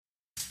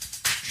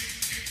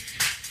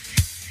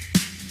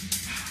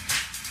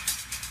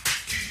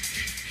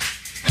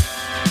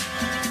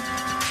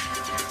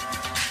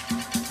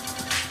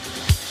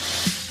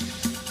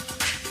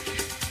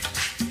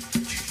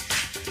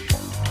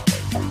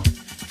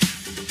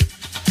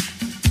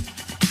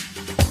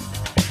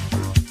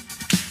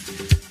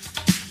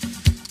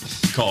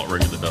call it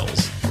ringing the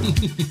bells.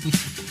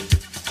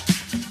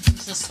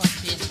 Is this like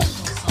the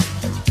official song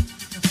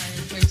of Friday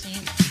the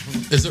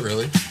 13th? Is it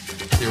really?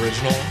 The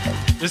original?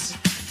 This.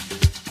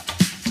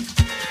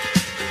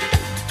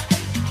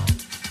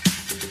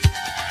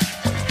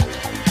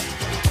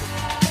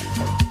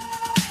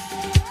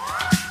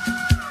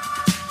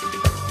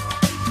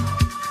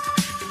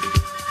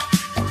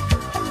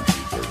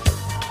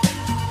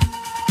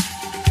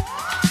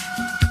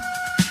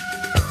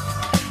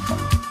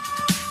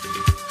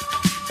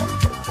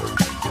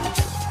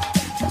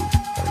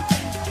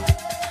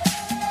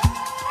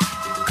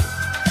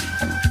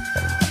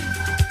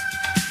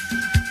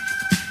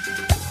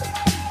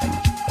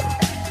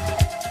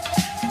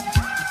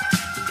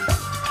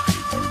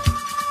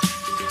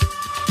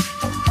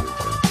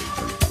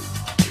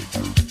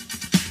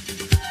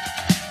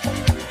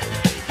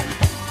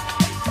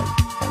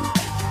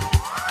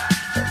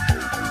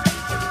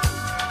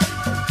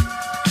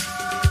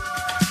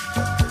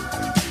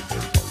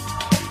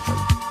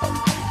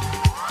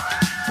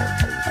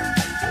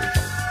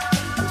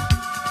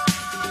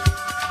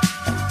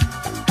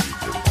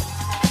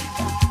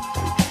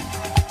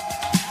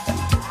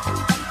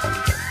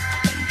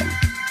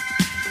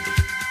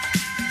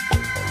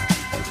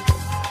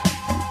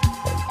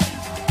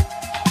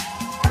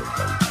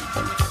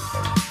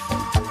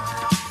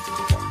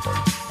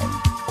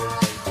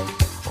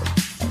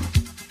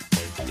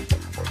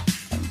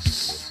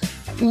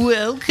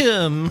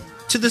 Welcome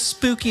to the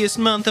spookiest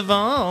month of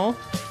all.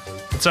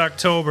 It's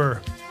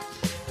October,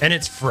 and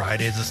it's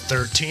Friday the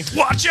 13th.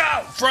 Watch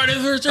out! Friday the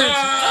 13th.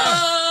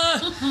 Oh,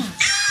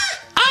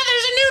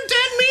 there's a new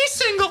Dead Me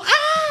single.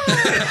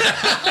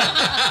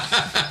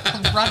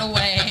 Run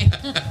away.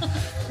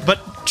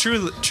 But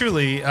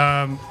truly,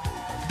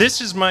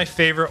 this is my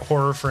favorite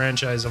horror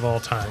franchise of all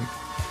time.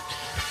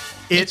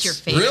 It's your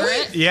favorite?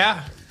 Really?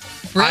 Yeah.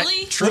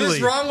 Really? Truly. What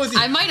is wrong with you?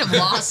 I might have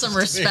lost some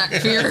respect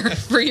for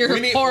your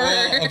horror.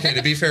 Well, okay,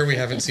 to be fair, we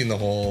haven't seen the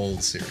whole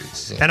series.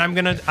 So. And I'm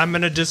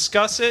gonna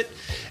discuss it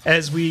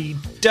as we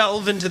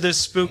delve into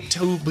this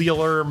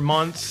spooktobular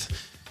month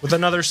with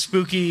another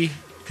spooky.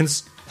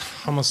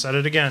 Almost said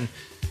it again.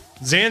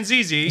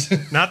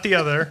 Zanzizi, not the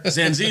other.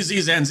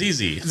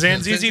 Zanzizi.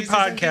 Zanzizi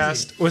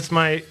podcast with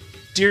my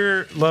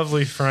dear,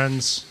 lovely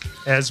friends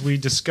as we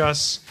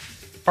discuss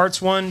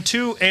parts 1,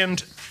 2,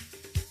 and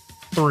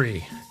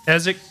 3.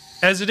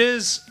 As it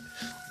is,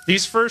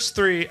 these first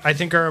 3 I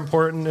think are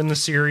important in the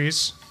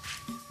series.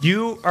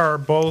 You are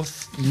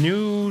both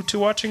new to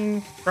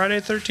watching Friday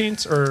the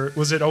 13th, or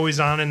was it always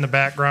on in the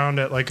background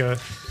at like a...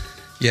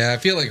 Yeah, I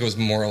feel like it was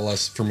more or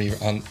less for me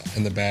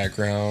in the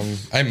background.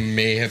 I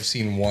may have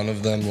seen one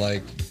of them,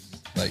 like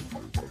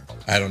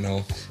I don't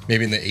know,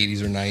 maybe in the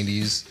 80s or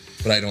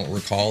 90s, but I don't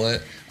recall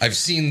it. I've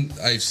seen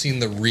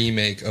the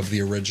remake of the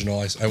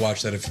original. I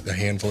watched that a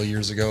handful of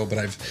years ago, but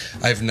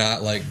I've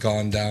not like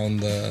gone down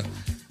the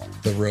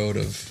road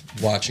of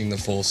watching the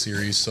full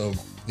series. So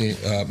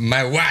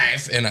my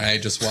wife and I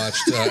just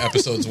watched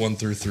episodes 1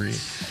 through 3.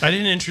 I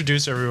didn't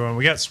introduce everyone.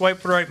 We got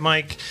Swipe Right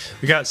Mike,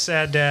 we got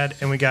Sad Dad,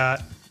 and we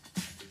got...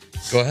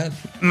 Go ahead.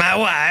 My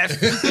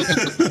wife.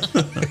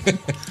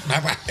 My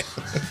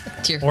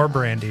wife. Dear. Or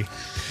Brandy.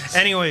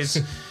 Anyways,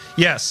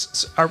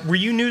 yes. Were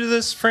you new to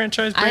this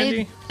franchise,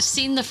 Brandy? I've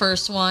seen the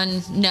first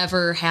one,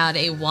 never had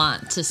a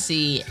want to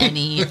see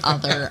any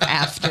other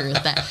after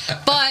that.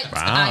 But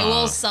I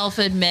will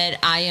self-admit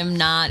I am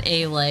not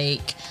a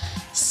like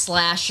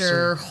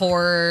slasher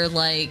horror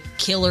like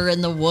killer in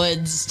the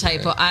woods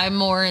type of. I'm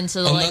more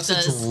into the Unless like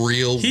it's the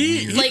real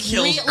He weird. like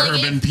kills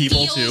urban it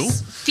people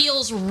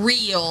feels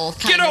real.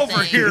 Get kind of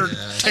over thing. here,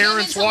 Like,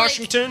 Terrence I'm into,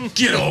 Washington.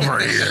 Get over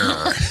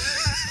here.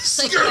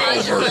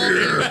 Psychological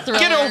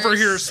Get over thrillers.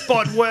 here,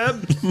 Spud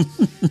Webb.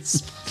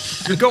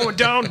 You're going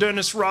down,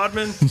 Dennis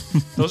Rodman.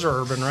 Those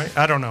are urban, right?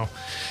 I don't know.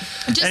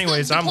 Just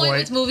Anyways, the I'm point white.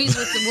 with movies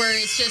where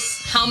it's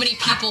just how many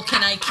people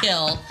can I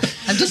kill.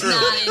 I'm just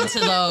not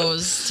into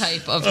those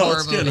type of horror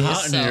It's getting movies.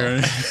 hot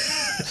in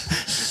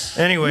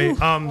here. Anyway,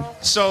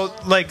 so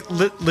like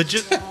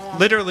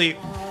literally,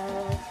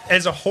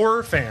 as a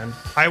horror fan,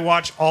 I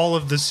watch all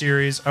of the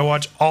series. I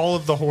watch all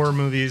of the horror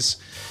movies,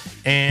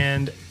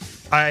 and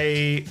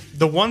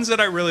the ones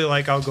that I really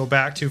like, I'll go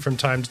back to from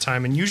time to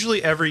time. And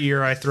usually every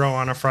year I throw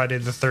on a Friday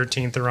the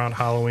 13th around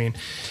Halloween.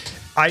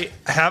 I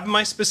have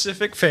my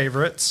specific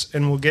favorites,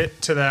 and we'll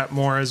get to that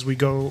more as we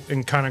go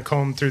and kind of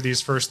comb through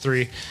these first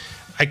 3.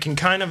 I can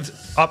kind of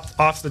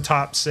off the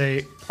top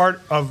say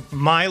part of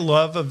my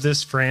love of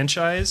this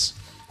franchise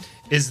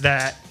is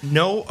that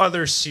no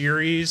other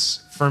series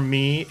for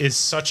me is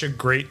such a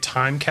great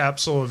time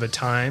capsule of a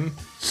time.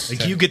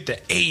 Like you get the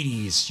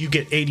 80s, you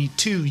get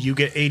 82, you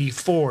get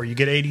 84, you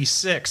get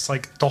 86.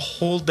 Like the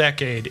whole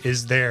decade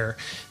is there.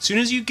 As soon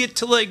as you get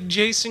to like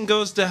Jason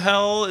Goes to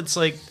Hell, it's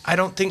like, I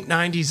don't think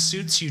 90s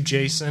suits you,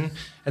 Jason.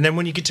 And then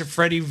when you get to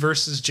Freddy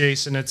versus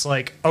Jason, it's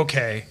like,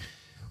 okay,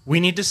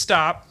 we need to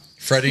stop.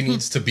 Freddy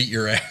needs to beat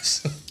your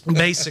ass.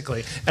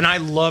 Basically. And I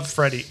love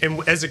Freddy.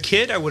 And as a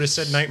kid, I would have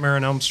said Nightmare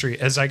on Elm Street.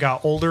 As I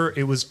got older,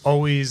 it was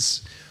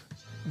always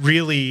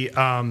really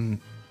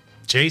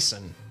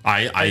Jason.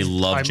 I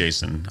love I'm-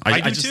 Jason.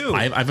 I do too.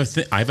 I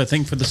have a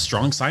thing for the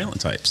strong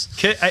silent types.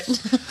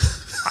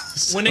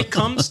 When it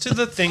comes to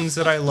the things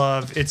that I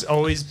love, it's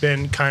always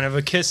been kind of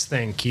a Kiss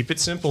thing. Keep it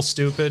simple,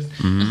 stupid.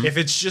 If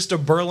it's just a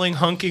burling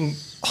hunk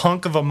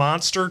of a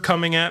monster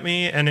coming at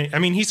me, and I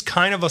mean, he's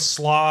kind of a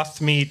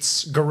sloth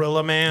meets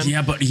gorilla man.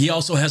 Yeah, but he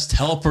also has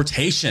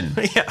teleportation.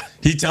 Yeah.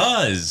 He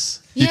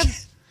does. Yeah.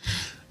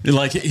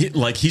 Like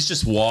he's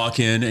just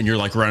walking and you're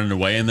like running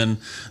away, and then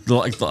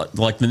like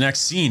the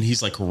next scene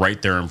he's like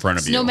right there in front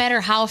of you. No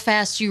matter how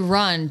fast you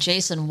run,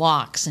 Jason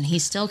walks and he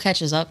still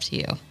catches up to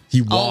you.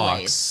 He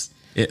walks.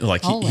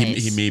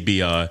 Always. He may be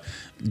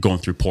going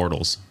through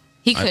portals.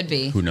 He could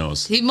be. Who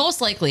knows? He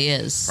most likely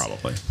is.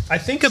 Probably. I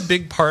think a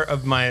big part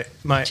of my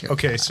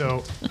okay,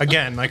 so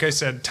again, like I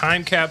said,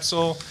 time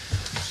capsule.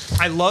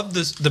 I love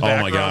the Oh my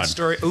background God!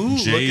 story. Ooh,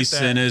 Jason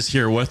look at that. is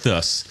here with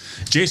us.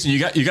 Jason, you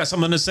got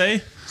something to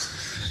say?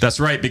 That's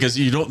right, because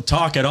you don't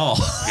talk at all.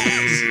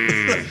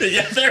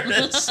 Yeah, there it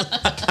is.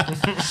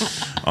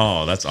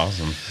 Oh, that's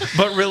awesome.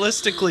 But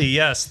realistically,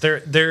 yes,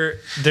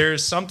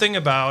 there's something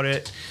about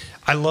it.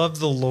 I love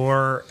the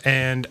lore,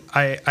 and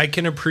I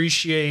can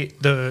appreciate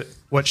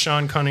what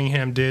Sean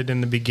Cunningham did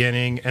in the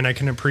beginning, and I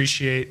can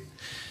appreciate,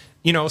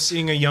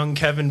 seeing a young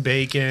Kevin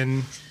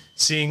Bacon,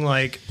 seeing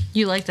like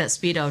You like that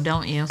Speedo,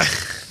 don't you?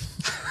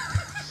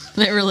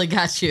 It really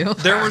got you.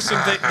 there's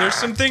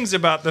some things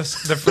about the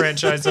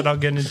franchise that I'll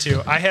get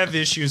into. I have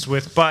issues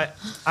with, but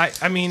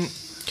I mean,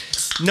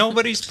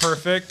 nobody's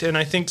perfect, and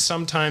I think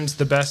sometimes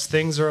the best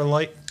things are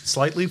like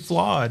slightly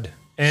flawed.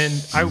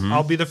 And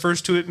I'll be the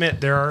first to admit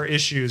there are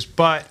issues,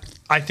 but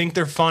I think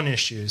they're fun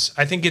issues.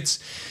 I think it's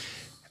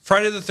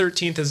Friday the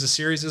 13th as a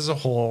series as a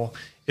whole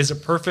is a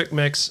perfect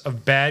mix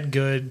of bad,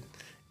 good,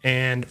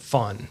 and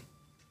fun.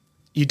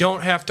 You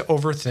don't have to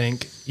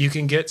overthink. You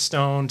can get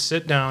stoned,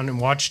 sit down, and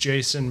watch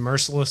Jason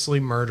mercilessly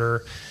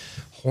murder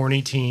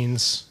horny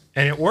teens,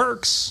 and it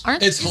works.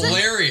 It's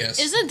hilarious.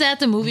 Isn't that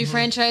the movie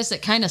franchise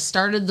that kind of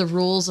started the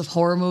rules of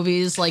horror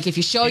movies? Like, if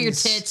you show your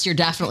tits, you're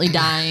definitely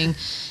dying.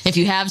 If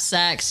you have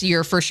sex,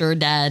 you're for sure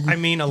dead. I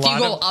mean, if you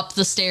go up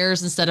the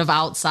stairs instead of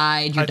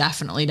outside, you're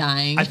definitely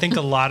dying. I think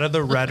a lot of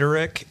the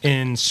rhetoric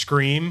in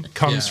Scream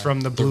comes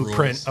from the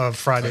blueprint rules. of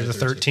Friday the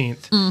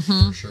 13th.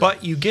 Mm-hmm. Sure.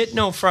 But you get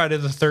no Friday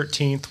the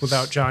 13th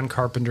without John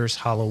Carpenter's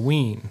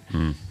Halloween.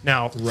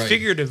 Now,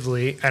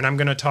 figuratively, and I'm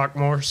going to talk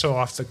more so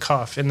off the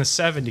cuff, in the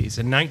 70s,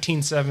 in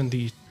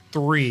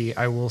 1973,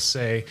 I will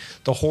say,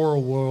 the horror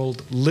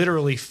world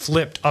literally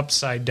flipped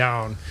upside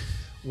down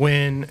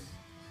when,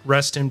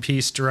 rest in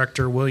peace,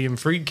 director William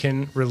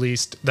Friedkin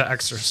released The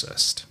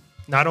Exorcist.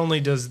 Not only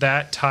does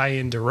that tie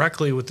in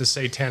directly with the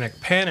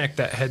satanic panic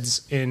that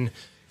heads in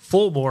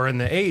full bore in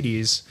the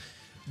 80s,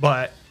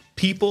 but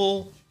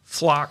people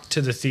flocked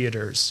to the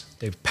theaters.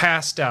 They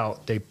passed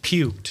out, they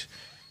puked,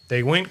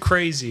 they went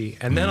crazy,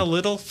 and then a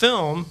little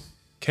film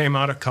came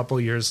out a couple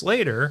years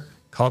later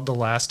called The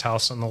Last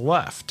House on the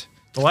Left.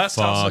 The Last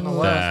House on the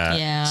Left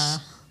yeah.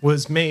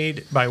 was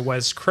made by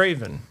Wes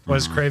Craven.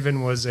 Wes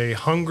Craven was a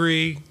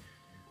hungry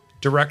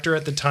director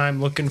at the time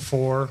looking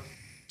for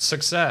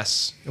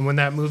success. And when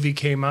that movie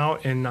came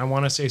out in, I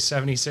want to say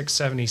 76,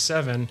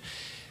 77,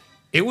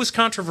 it was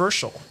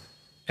controversial.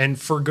 And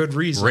for good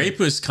reason. Rape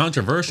was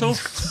controversial.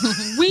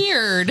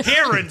 Weird.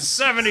 Here in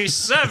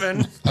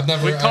 77, I've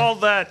never- we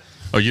called that.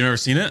 Oh, you never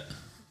seen it?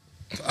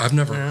 I've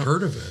never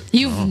heard of it.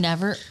 You've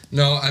never.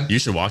 No, You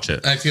should watch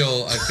it. I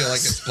feel like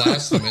it's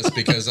blasphemous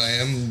because I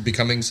am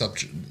becoming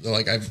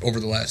I've over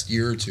the last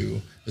year or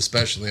two,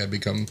 especially, I've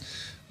become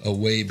a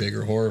way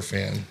bigger horror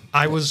fan.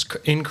 I was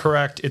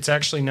incorrect. It's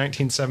actually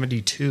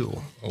 1972.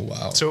 Oh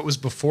wow! So it was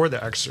before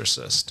The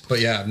Exorcist.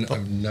 But yeah,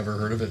 I've never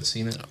heard of it,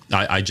 seen it.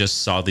 I just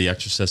saw The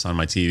Exorcist on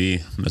my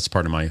TV. That's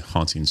part of my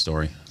haunting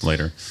story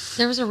later.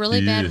 There was a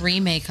really bad Yeah.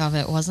 remake of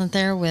it, wasn't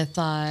there? With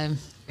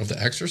Of The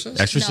Exorcist.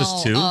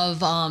 Exorcist 2?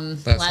 of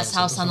Last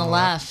House on the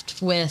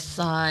Left with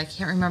I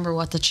can't remember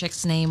what the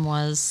chick's name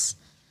was.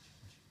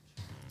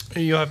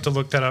 You'll have to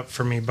look that up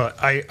for me,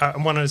 but I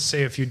want to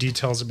say a few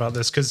details about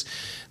this because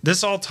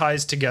this all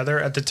ties together.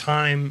 At the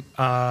time,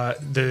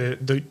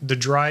 the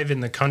drive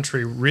in the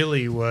country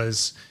really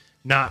was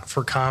not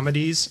for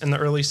comedies in the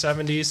early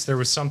 70s. There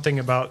was something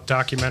about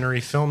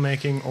documentary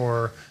filmmaking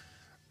or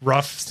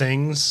rough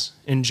things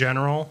in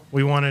general.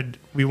 We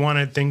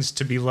wanted things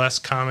to be less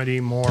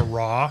comedy, more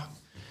raw,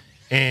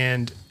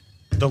 and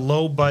the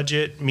low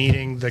budget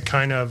meeting the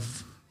kind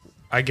of,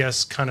 I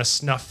guess, kind of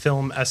snuff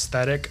film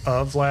aesthetic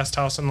of Last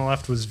House on the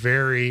Left was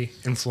very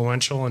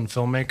influential in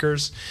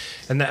filmmakers.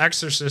 And The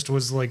Exorcist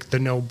was like the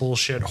no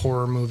bullshit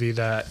horror movie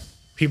that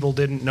people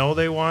didn't know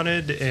they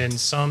wanted, and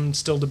some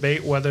still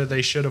debate whether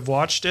they should have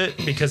watched it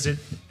because it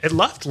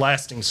left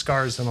lasting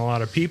scars in a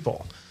lot of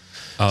people.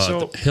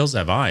 So Hills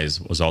Have Eyes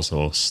was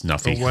also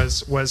snuffy.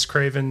 was Wes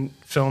Craven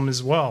film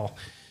as well.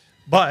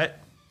 But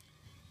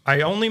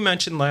I only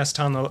mentioned Last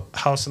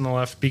House on the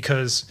Left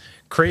because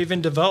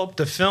Craven developed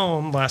the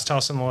film Last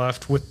House on the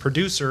Left with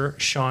producer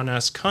Sean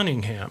S.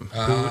 Cunningham,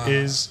 who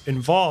is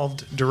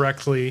involved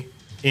directly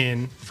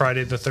in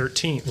Friday the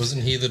 13th.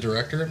 Wasn't he the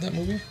director of that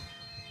movie?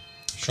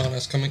 Sean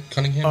S.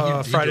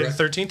 Cunningham? He Friday the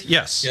directed? 13th?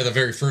 Yes. Yeah, the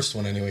very first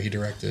one anyway. He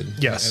directed.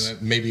 Yes.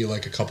 and maybe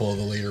like a couple of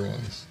the later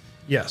ones.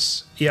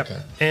 Yes. Yep.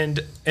 Okay.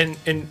 And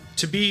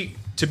to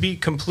be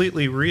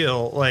completely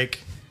real,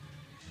 like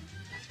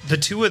the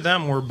two of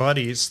them were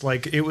buddies.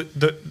 Like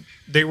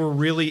they were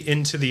really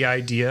into the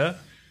idea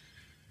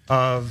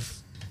of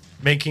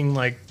making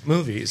like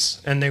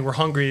movies, and they were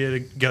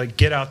hungry to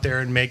get out there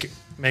and make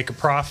a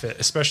profit,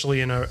 especially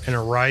in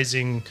a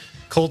rising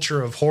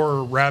culture of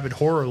rabid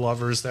horror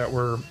lovers that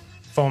were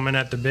foaming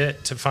at the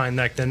bit to find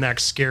like the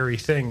next scary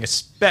thing,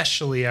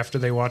 especially after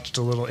they watched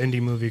a little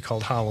indie movie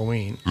called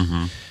Halloween.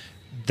 Mm-hmm.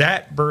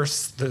 That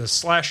birthed the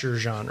slasher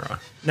genre.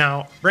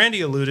 Now,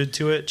 Brandy alluded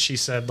to it. She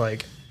said,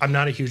 like, I'm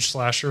not a huge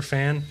slasher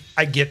fan.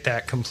 I get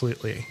that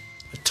completely.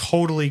 I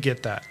totally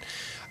get that.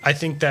 I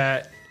think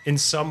that in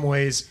some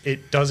ways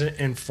it doesn't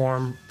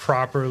inform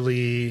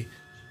properly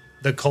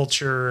the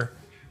culture,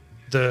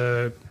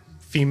 the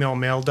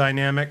female-male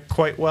dynamic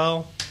quite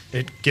well.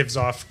 It gives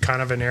off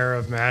kind of an air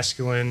of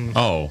masculine.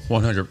 Oh,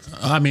 100.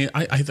 I mean,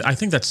 I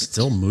think that's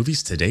still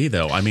movies today,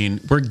 though. I mean,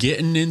 we're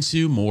getting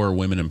into more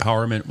women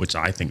empowerment, which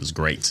I think is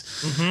great.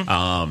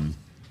 Mm-hmm.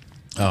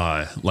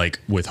 Like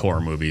with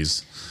horror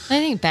movies. I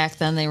think back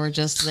then they were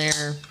just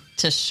there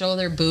to show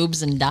their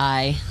boobs and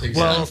die.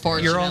 Well,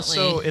 unfortunately. you're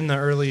also in the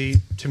early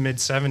to mid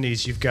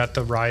 70s. You've got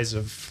the rise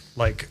of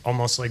like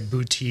almost like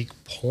boutique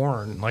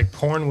porn. Like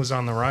porn was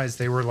on the rise.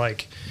 They were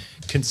like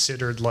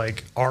considered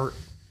like art.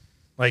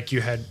 Like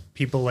you had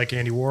people like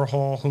Andy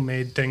Warhol who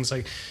made things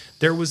like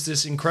there was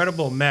this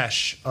incredible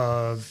mesh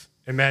of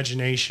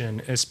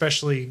imagination,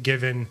 especially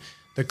given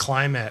the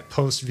climate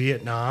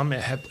post-Vietnam.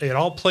 It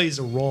all plays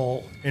a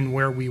role in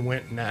where we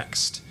went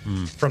next,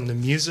 from the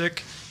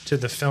music to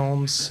the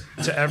films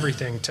to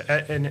everything.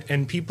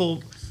 And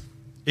people,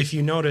 if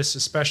you notice,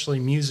 especially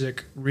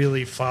music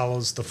really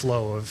follows the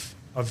flow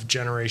of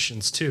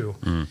generations too.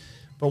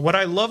 But what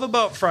I love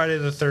about Friday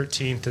the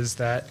 13th is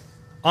that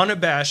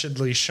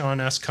unabashedly, Sean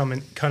S.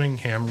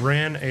 Cunningham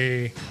ran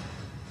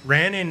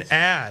an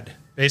ad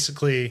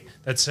basically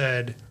that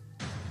said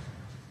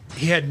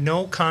he had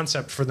no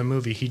concept for the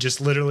movie. He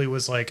just literally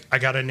was like, I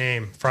got a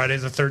name, Friday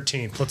the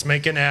 13th. Let's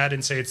make an ad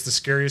and say it's the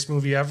scariest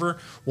movie ever.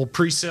 We'll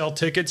pre-sale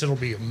tickets. It'll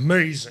be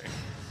amazing.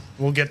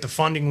 We'll get the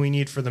funding we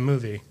need for the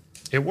movie.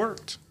 It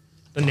worked.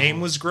 The name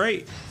was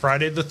great.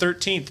 Friday the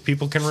 13th.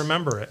 People can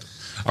remember it.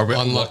 Are we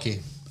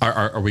Unlucky.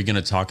 Are we going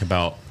to talk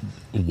about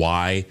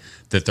why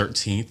the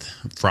 13th,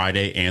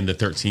 Friday and the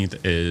 13th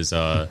is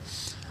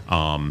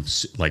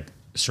like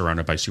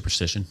surrounded by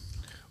superstition?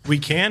 We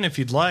can if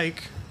you'd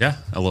like. Yeah,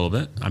 a little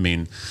bit. I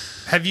mean,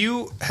 Have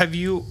you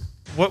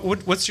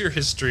what's your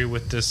history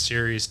with this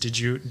series?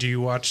 Do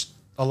you watch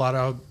a lot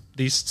of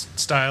these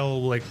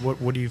style, like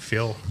what do you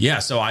feel? yeah,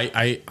 so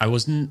I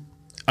wasn't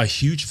a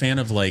huge fan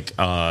of like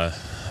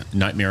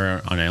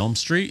Nightmare on Elm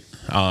Street,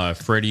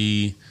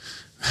 Freddy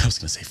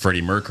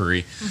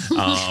Mercury,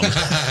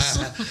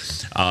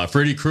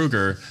 Freddy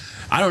Krueger.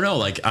 I don't know,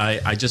 like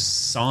I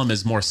just saw him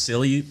as more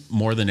silly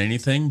more than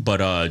anything,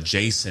 but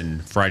Jason,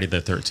 Friday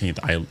the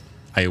 13th,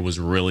 I was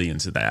really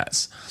into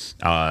that.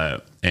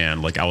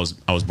 And like I was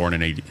born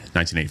in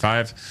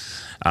 1985.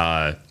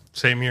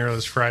 Same year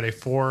as Friday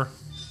 4.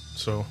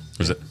 So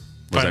Was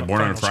I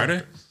born on a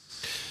Friday?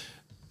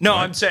 No,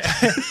 I'm saying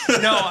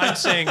I'm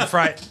saying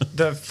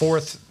the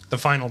fourth, the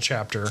final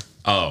chapter.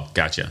 Oh,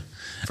 gotcha.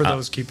 For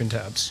those keeping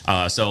tabs.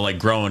 So like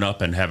growing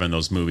up and having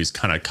those movies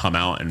kind of come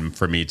out, and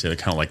for me to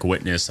kind of like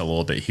witness a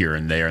little bit here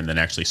and there, and then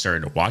actually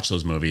starting to watch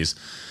those movies,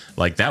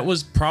 like that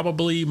was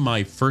probably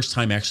my first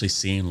time actually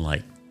seeing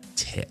like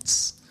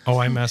tits. Oh,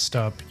 I messed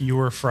up. You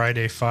were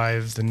Friday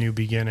 5, The New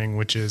Beginning,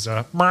 which is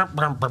Still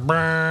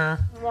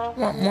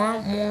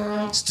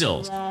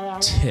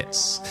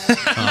tits.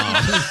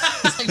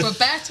 It's like, but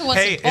back to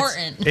what's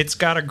important. It's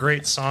got a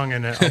great song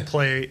in it. I'll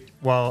play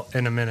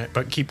in a minute,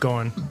 but keep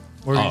going.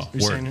 Were you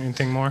saying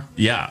anything more?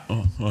 Yeah.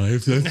 Oh,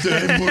 if I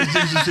have more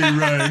things to say,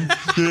 Ryan,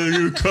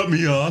 you cut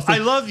me off. I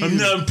love you. I'm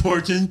not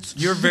important.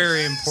 You're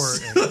very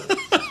important.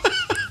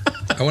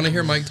 I want to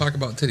hear Mike talk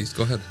about titties.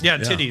 Go ahead. Yeah,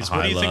 titties.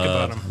 What do you think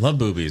about them? Love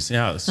boobies.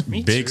 Yeah,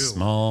 Me big, too.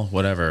 small,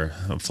 whatever.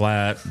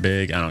 Flat,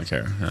 big. I don't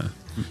care. Yeah.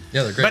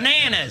 Yeah, they're great.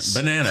 Bananas.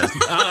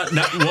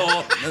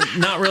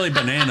 Not really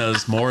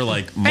bananas. More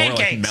like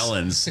Pancakes.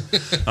 melons.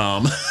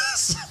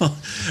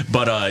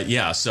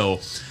 Yeah. So,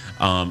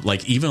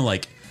 like even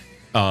like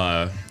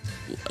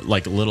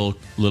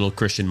little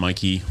Christian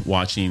Mikey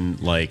watching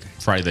like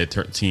Friday the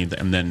 13th,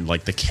 and then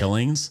like the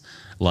killings.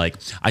 Like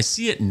I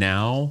see it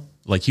now.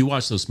 Like you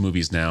watch those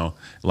movies now,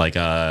 like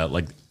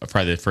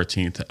Friday the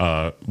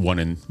 13th,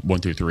 1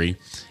 through 3,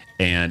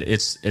 and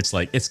it's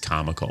like it's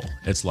comical.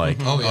 It's like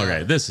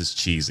okay, this is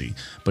cheesy,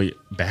 but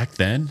back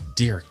then,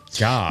 dear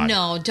God,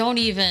 No, don't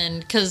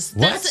even, because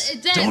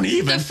Don't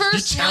even? The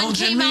first You one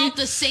challenging came me? out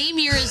the same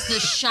year as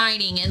The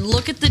Shining, and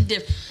look at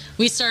the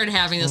we started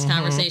having this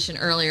conversation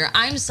earlier.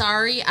 I'm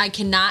sorry, I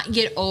cannot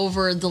get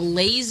over the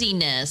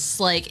laziness.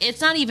 Like,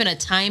 it's not even a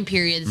time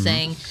period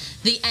thing.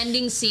 the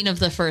ending scene of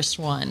the first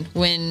one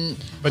when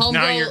But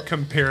now Homegirl- you're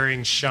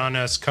comparing Sean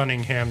S.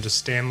 Cunningham to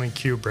Stanley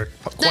Kubrick,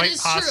 That quite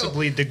is true.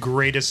 possibly the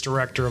greatest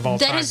director of all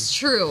time. That is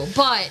true,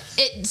 but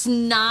it's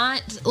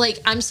not like,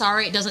 I'm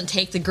sorry, it doesn't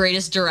take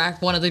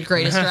one of the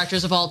greatest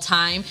directors of all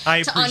time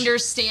I to appreciate-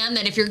 understand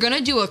that if you're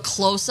gonna do a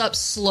close-up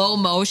slow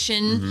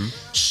motion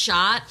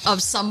shot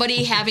of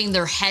somebody having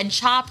their head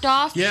chopped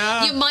off,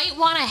 Yeah. you might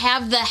want to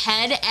have the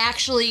head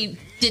actually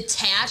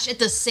detach at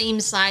the same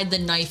side the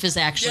knife is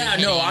actually Yeah,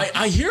 hitting. no,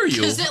 I hear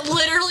you. Because it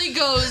literally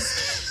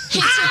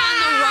hits her on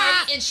the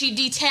right and she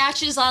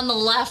detaches on the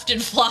left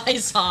and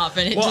flies off,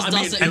 and it Well, just I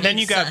mean, doesn't and make then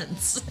you got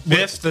sense.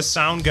 Biff, the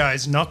sound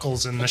guy's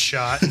knuckles in the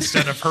shot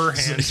instead of her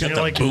hands. You And got you're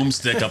the like,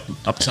 boomstick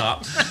up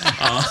top.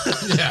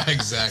 Yeah,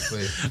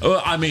 exactly.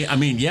 Well, I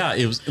mean, yeah.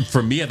 It was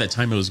for me at that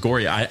time. It was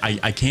gory.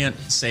 I can't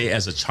say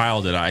as a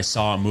child that I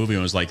saw a movie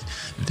and was like,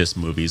 this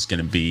movie's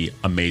gonna be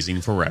amazing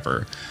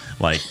forever.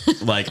 Like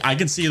I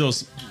can see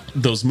those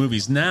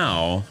movies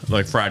now,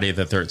 like Friday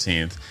the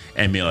 13th,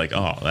 and be like,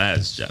 oh,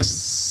 that's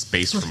just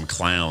Space from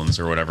Clowns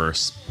or whatever.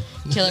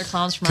 Killer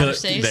Clowns from Outer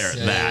Space.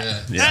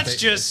 Yeah. that's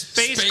just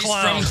space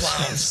clowns. from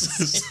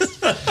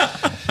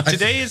clowns.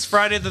 Today is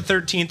Friday the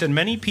 13th, and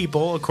many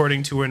people,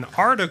 according to an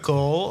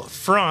article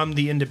from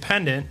The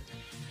Independent,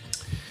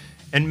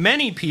 and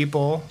many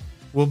people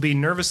will be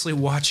nervously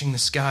watching the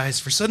skies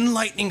for sudden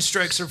lightning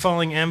strikes or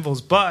falling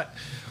anvils. But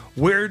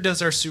where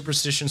does our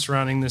superstition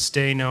surrounding this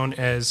day, known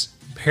as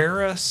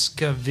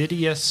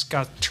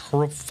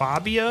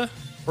Paraskevidioskatophobia,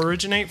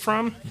 originate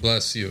from?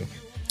 Bless you.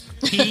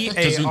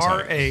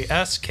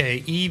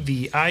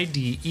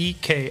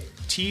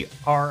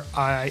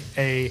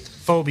 Paraskevidektia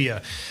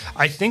phobia.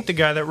 I think the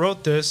guy that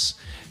wrote this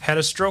had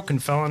a stroke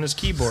and fell on his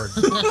keyboard.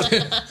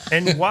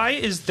 And why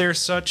is there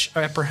such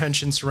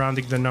apprehension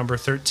surrounding the number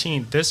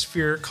 13? This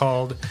fear,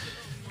 called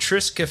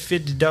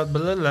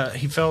triskaidekafobia,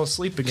 he fell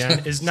asleep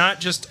again, is not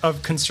just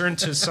of concern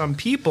to some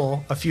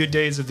people a few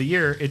days of the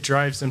year. It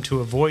drives them to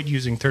avoid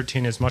using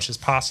 13 as much as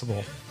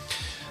possible.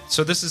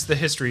 So this is the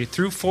history.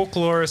 Though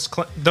folklorists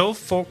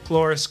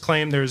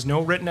claim there is no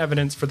written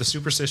evidence for the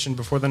superstition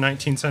before the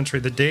 19th century,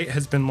 the date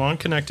has been long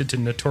connected to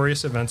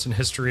notorious events in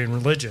history and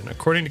religion.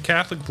 According to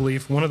Catholic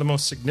belief, one of the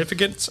most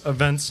significant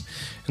events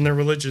in their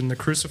religion, the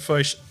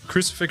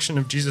crucifixion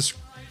of Jesus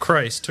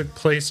Christ, took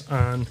place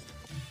on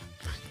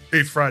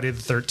a Friday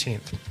the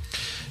 13th.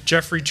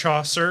 Geoffrey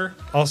Chaucer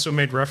also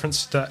made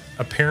reference to the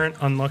apparent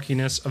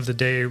unluckiness of the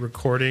day,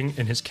 recording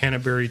in his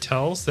Canterbury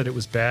Tales that it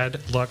was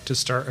bad luck to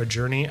start a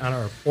journey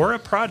or a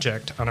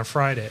project on a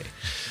Friday.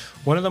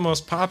 One of the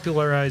most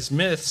popularized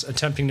myths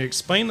attempting to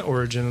explain the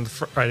origin of the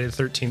Friday the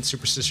 13th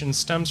superstition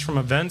stems from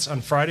events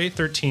on Friday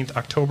 13th,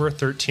 October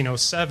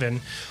 1307,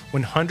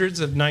 when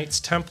hundreds of Knights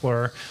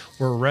Templar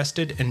were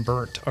arrested and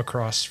burnt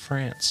across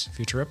France.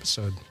 Future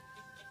episode.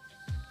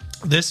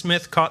 This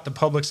myth caught the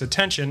public's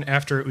attention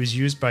after it was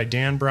used by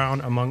Dan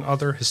Brown, among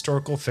other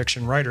historical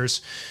fiction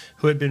writers,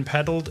 who has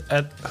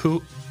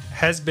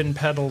been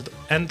peddled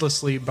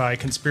endlessly by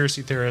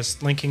conspiracy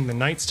theorists, linking the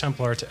Knights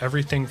Templar to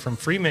everything from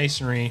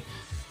Freemasonry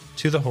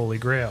to the Holy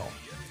Grail.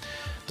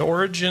 The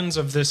origins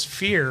of this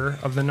fear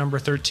of the number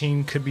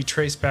 13 could be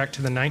traced back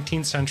to the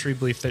 19th century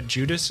belief that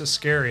Judas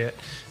Iscariot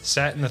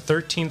sat in the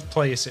 13th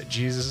place at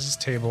Jesus'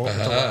 table at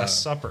the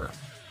Last Supper.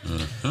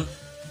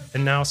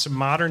 And now some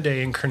modern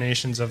day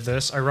incarnations of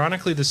this.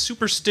 Ironically, the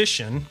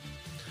superstition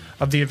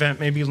of the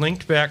event may be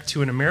linked back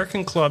to an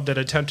American club that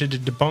attempted to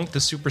debunk the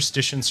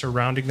superstition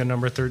surrounding the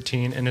number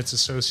 13 and its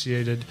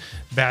associated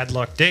bad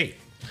luck date.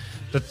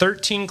 The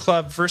 13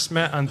 Club first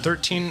met on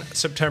 13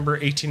 September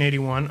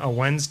 1881, a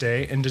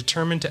Wednesday, and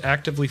determined to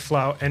actively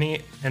flout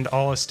any and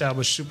all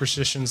established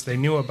superstitions they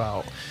knew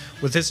about.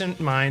 With this in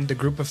mind, the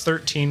group of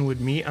 13 would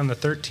meet on the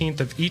 13th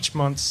of each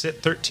month,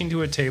 sit 13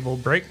 to a table,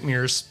 break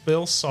mirrors,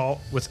 spill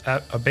salt with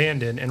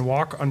abandon, and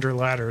walk under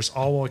ladders,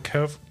 all while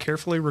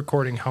carefully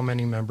recording how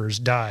many members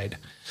died.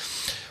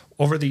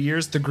 Over the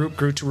years, the group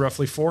grew to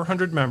roughly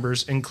 400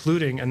 members,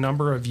 including a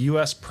number of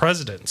U.S.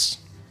 presidents.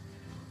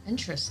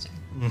 Interesting.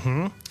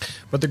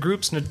 But the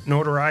group's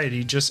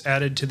notoriety just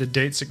added to the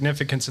date's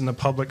significance in the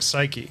public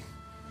psyche.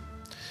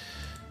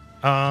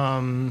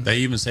 They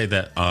even say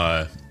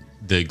that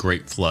the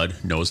Great Flood,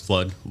 Noah's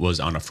Flood, was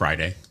on a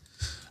Friday.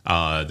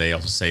 They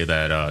also say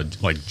that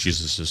like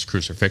Jesus'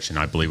 crucifixion,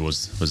 I believe,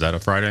 was that a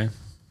Friday?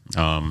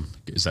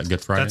 Is that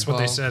Good Friday? That's what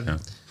they said. Yeah.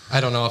 I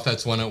don't know if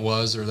that's when it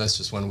was, or that's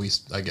just when we,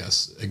 I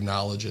guess,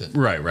 acknowledge it.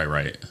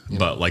 Right.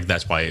 But like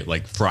that's why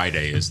like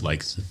Friday is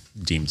like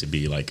deemed to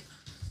be like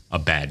a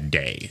bad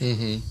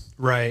day.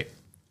 Right.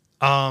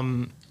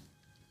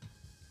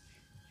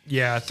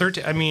 Yeah,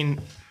 13. I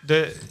mean,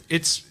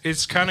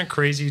 it's kind of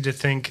crazy to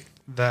think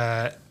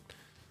that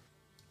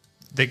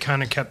they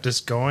kind of kept this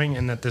going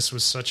and that this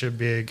was such a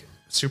big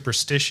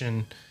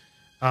superstition.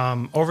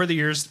 Over the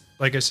years,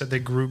 like I said, the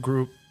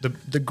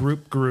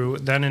group grew.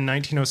 Then in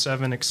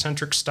 1907,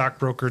 eccentric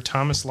stockbroker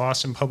Thomas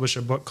Lawson published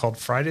a book called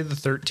Friday the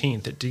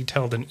 13th. It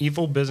detailed an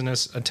evil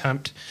business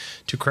attempt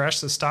to crash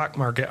the stock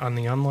market on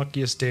the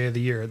unluckiest day of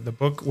the year. The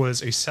book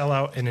was a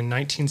sellout and in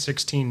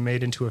 1916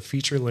 made into a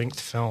feature-length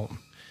film.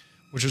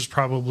 which was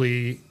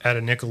probably at a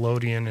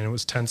Nickelodeon, and it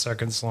was 10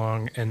 seconds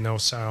long and no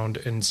sound,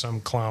 and some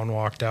clown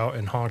walked out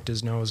and honked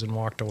his nose and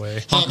walked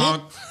away. Honk,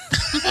 honk.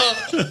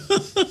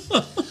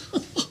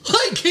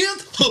 I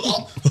can't.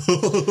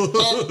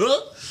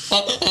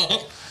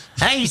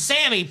 Hey,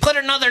 Sammy, put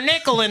another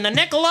nickel in the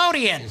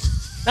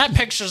Nickelodeon. That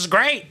picture's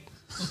great.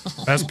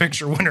 Best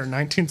Picture winner,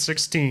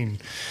 1916.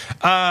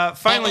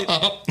 Finally,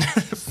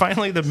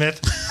 the myth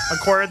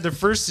acquired the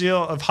first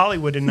seal of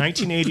Hollywood in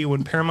 1980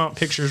 when Paramount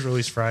Pictures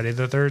released Friday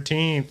the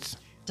 13th.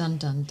 Dun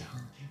dun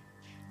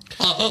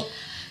dun.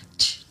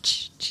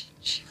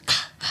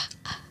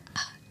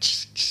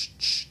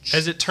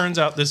 As it turns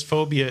out, this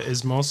phobia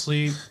is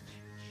mostly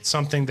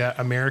something that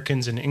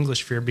Americans and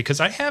English fear, because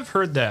I have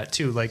heard that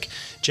too. Like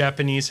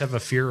Japanese have a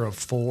fear of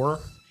 4.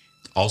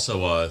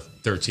 Also,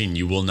 13.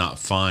 You will not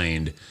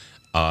find.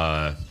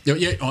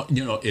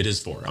 It is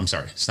 4. I'm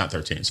sorry, it's not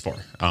 13. It's 4.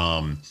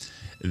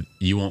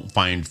 You won't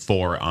find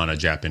 4 on a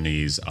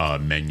Japanese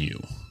menu.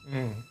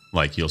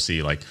 Like you'll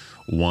see like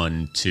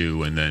 1,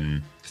 2, and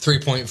then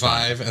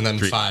 3.5 and then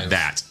 3. 5.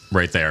 That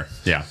right there.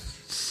 Yeah.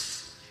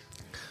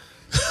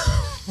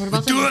 What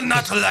about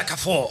Not like a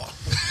 4.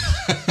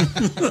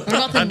 what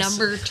about the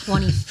number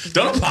 23?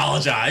 Don't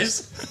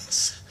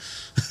apologize.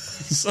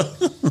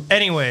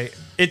 Anyway,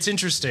 it's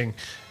interesting.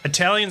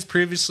 Italians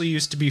previously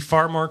used to be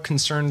far more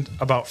concerned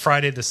about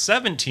Friday the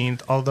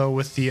 17th, although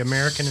with the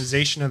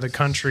Americanization of the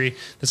country,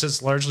 this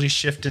has largely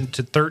shifted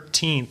to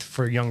 13th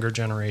for younger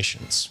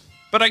generations.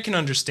 But I can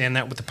understand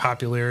that with the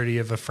popularity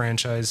of a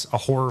franchise, a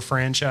horror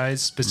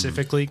franchise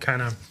specifically,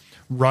 kind of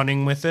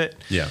running with it.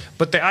 Yeah.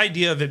 But the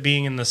idea of it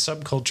being in the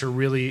subculture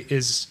really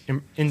is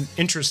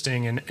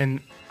interesting,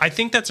 and I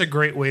think that's a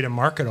great way to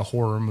market a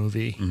horror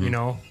movie, you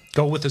know?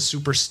 Go with a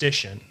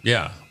superstition.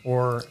 Yeah.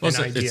 Or an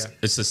idea.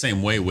 It's the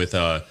same way with,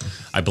 I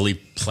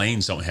believe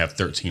planes don't have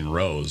 13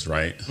 rows,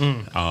 right?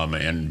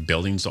 And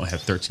buildings don't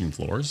have 13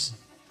 floors.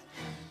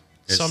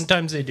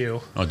 Sometimes they do.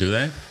 Oh, do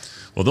they?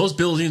 Well, those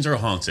buildings are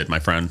haunted, my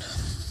friend.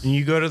 And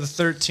you go to the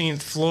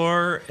 13th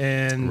floor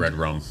and Red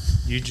Room.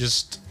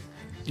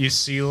 you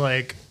see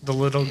like the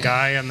little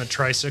guy on the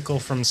tricycle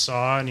from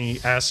Saw, and he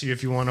asks you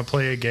if you want to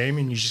play a game,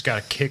 and you just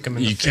got to kick him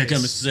in the face. You kick him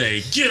and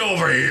say, "Get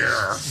over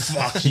here.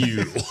 Fuck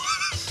you."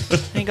 And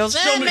he goes, Show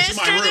hey, me to my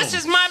mister, room." this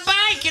is my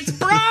bike. It's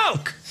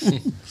broke.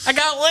 I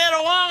got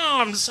little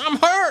arms. I'm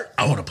hurt.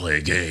 I want to play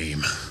a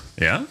game.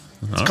 Yeah?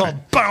 It's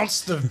called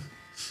Bounce the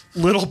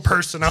Little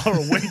Person Out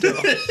a Window.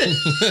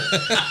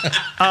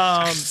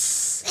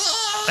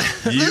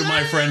 You,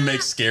 my friend,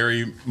 make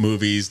scary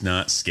movies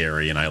not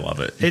scary, and I love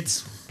it.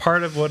 It's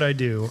part of what I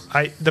do.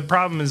 The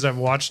problem is I've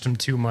watched them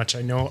too much.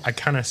 I know I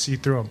kind of see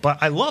through them, but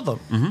I love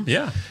them.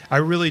 Yeah. I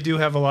really do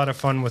have a lot of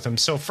fun with them.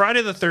 So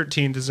Friday the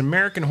 13th is an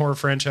American horror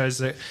franchise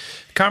that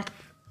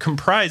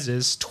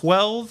comprises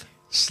 12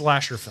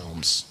 slasher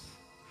films.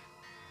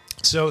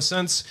 So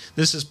since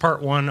this is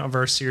part 1 of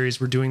our series,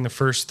 we're doing the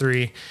first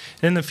 3.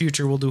 In the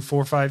future, we'll do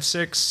 4, 5,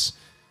 6,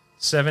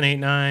 7, 8,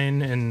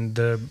 9, and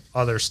the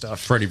other stuff.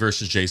 Freddy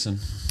versus Jason.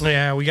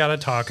 Yeah, we got to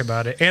talk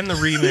about it. And the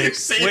remake,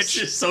 Which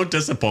is so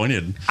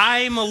disappointed.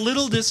 I'm a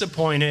little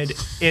disappointed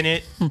in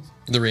it.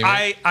 The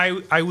remake.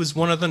 I was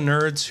one of the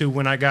nerds who,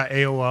 when I got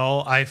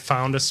AOL, I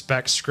found a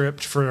spec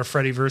script for a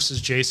Freddy versus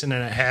Jason,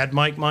 and it had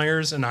Mike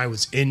Myers, and I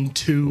was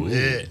into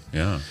it.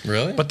 Yeah.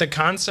 Really? But the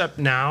concept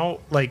now,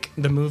 like,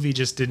 the movie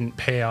just didn't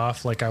pay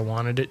off like I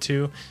wanted it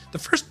to. The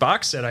first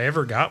box set I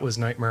ever got was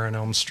Nightmare on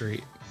Elm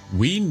Street.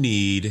 We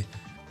need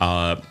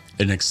an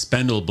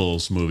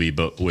Expendables movie,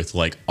 but with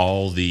like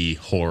all the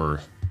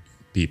horror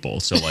people.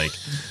 So like,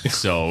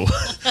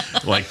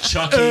 like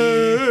Chucky.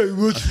 Hey,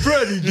 what's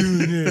Freddy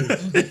doing here?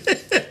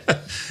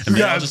 And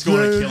they all just go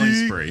on a killing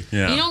spree.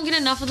 Yeah. You don't get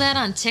enough of that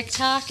on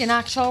TikTok in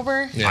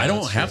October? Yeah, I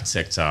don't that's have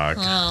TikTok.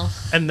 Oh,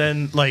 And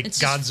then, like, It's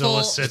just Godzilla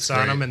full- sits It's on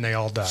great. them and they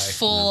all die.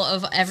 full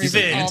of He's an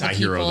everybody, all the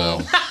anti-hero, people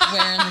though.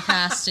 wearing the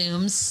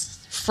costumes,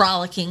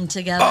 frolicking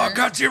together. Oh,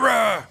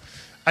 Godzilla!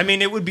 I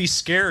mean, it would be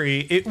scary.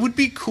 It would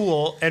be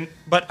cool,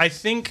 but I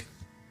think,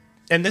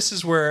 and this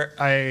is where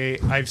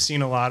I've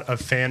seen a lot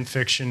of fan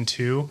fiction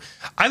too.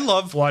 I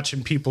love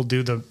watching people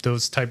do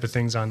those type of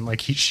things on, like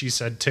she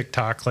said,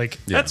 TikTok. Like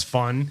that's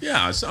fun.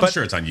 Yeah, so I'm But-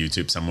 sure it's on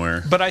YouTube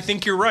somewhere. But I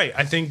think you're right.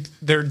 I think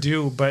they're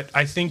due. But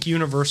I think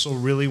Universal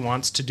really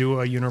wants to do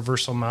a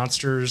Universal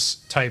Monsters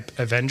type,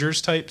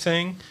 Avengers type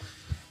thing.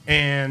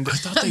 And I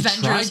thought they tried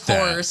Avengers that.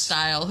 horror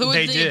style. Who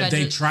They is the did. Avengers?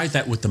 They tried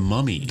that with the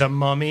Mummy. the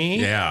Mummy,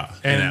 Yeah,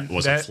 and that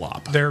was a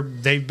flop.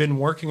 They've been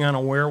working on a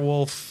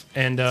werewolf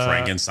and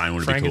Frankenstein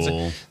would be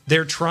cool.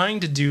 They're trying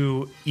to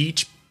do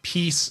each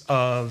piece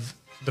of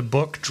the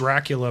book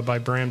Dracula by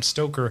Bram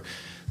Stoker.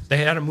 They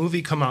had a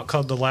movie come out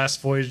called The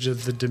Last Voyage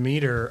of the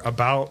Demeter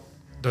about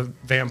the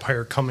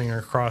vampire coming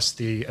across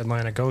the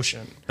Atlantic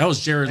Ocean. That was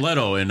Jared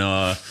Leto in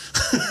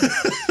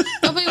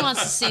Nobody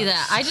wants to see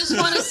that. I just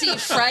want to see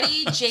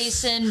Freddy,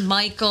 Jason,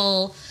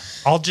 Michael,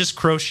 All just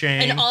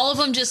crocheting. and all of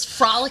them just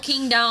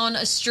frolicking down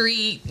a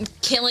street,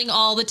 killing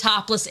all the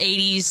topless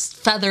 80s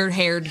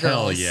feathered-haired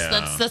girls. Hell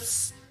yeah.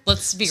 That's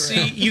let's be See,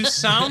 real. you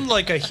sound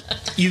like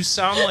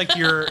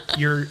you're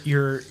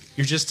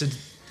just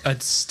a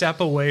step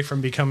away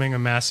from becoming a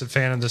massive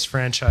fan of this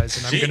franchise,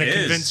 and I'm going to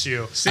convince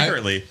you.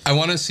 Secretly. I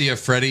want to see a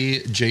Freddy,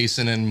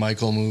 Jason, and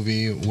Michael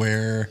movie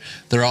where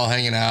they're all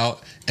hanging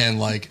out and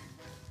like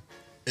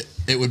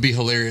it would be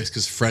hilarious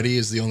because Freddy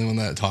is the only one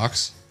that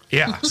talks.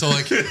 Yeah. So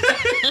like, what are you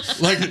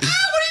guys gonna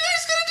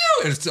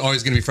do? And it's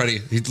always gonna be Freddy.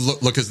 He'd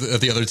look at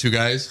the other two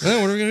guys.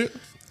 Oh, what are we gonna do?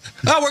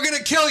 Oh, we're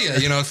gonna kill you.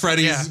 You know,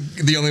 Freddy's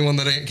the only one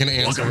that can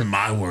answer. Welcome to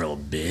my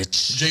world,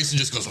 bitch. Jason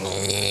just goes.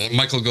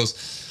 Michael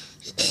goes.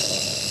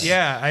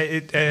 Yeah,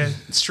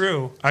 it's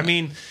true. I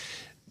mean,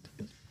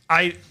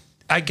 I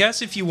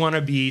guess if you want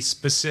to be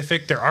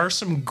specific, there are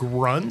some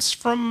grunts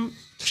from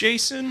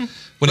Jason.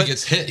 When he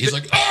gets hit, he's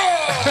like,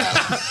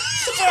 "Oh,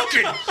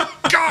 fucking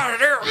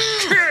goddamn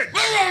kid!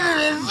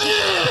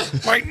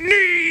 My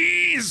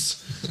knees!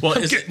 Well,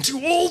 I'm getting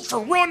too old for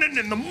running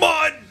in the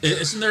mud."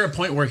 Isn't there a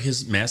point where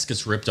his mask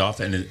gets ripped off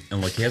and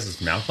like he has his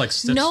mouth like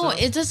stitched No,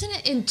 up? it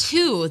doesn't. In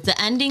 2, the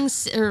ending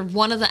or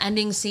one of the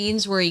ending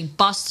scenes where he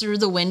busts through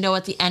the window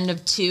at the end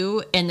of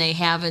 2, and he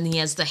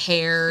has the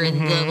hair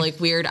and the like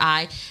weird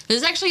eye.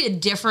 There's actually a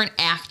different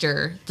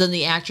actor than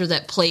the actor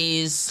that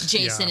plays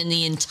Jason in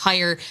the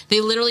entire.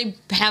 They literally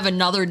have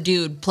another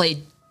dude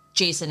play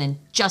Jason in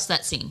just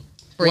that scene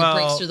where he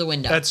breaks through the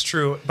window. That's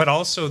true, but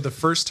also the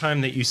first time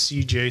that you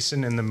see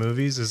Jason in the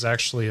movies is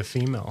actually a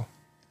female.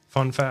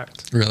 Fun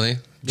fact. really?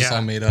 Just Yeah.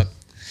 all made up.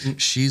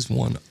 She's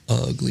one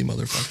ugly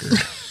motherfucker.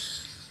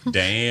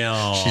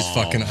 Damn. She's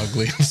fucking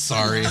ugly. I'm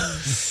sorry.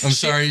 I'm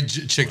sorry,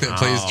 chick that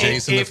plays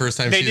Jason the first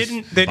time. They she's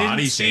didn't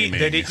body see.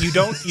 shaming. You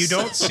don't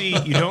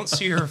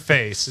see her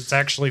face. It's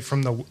actually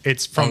from the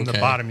the Okay.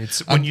 bottom.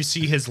 It's when you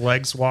see his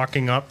legs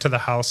walking up to the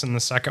house in the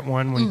second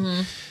one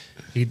when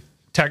he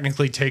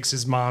technically takes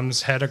his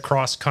mom's head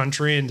across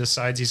country and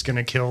decides he's going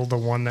to kill the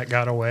one that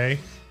got away.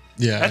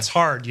 Yeah, That's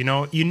hard. You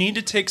know, you need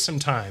to take some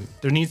time.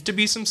 There needs to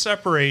be some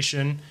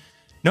separation.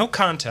 No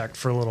contact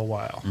for a little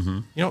while.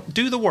 You know,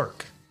 do the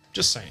work.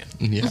 Just saying.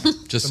 yeah.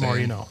 Just The more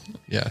saying. you know.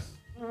 Yeah.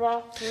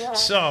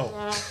 So,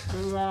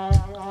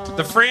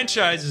 the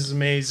franchise is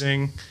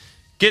amazing.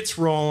 Gets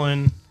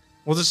rolling.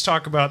 We'll just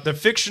talk about the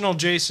fictional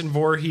Jason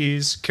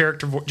Voorhees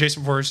character,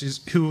 Jason Voorhees,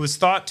 who was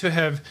thought to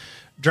have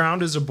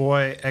drowned as a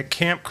boy at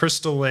Camp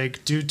Crystal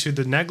Lake due to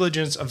the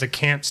negligence of the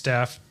camp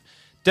staff.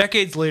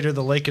 Decades later,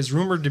 the lake is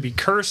rumored to be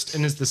cursed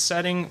and is the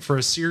setting for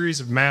a series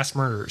of mass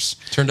murders.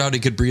 Turned out he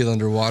could breathe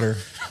underwater.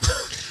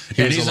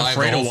 He And was he's alive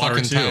afraid the of whole water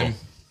fucking too. time.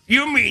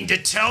 You mean to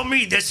tell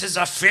me this is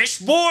a fish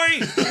boy?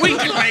 We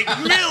can make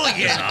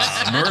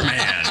millions!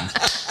 Merman.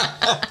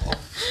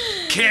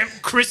 Camp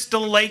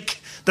Crystal Lake.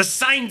 The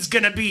sign's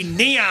gonna be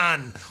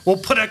neon. We'll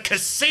put a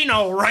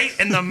casino right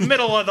in the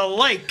middle of the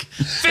lake.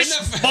 Fish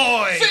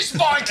boy. Fish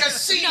Boy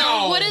Casino.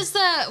 No, what is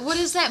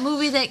that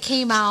movie that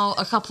came out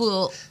a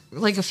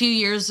few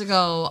years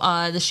ago?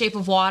 The Shape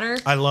of Water.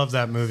 I love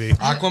that movie.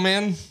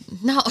 Aquaman.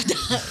 No,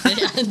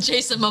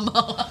 Jason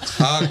Momoa.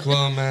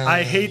 Aquaman.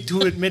 I hate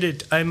to admit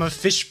it. I'm a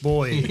fish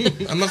boy.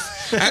 I'm a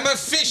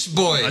fish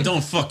boy. I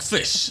don't fuck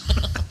fish.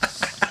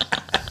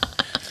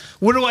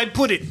 Where do I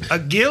put it? A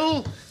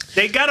gill?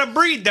 They gotta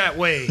breed that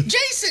way.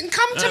 Jason,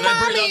 come to They breed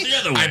out mommy. the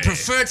other way. I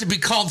prefer to be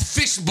called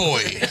Fish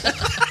Boy.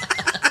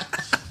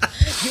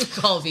 You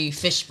call me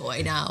Fish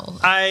Boy now.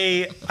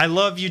 I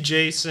love you,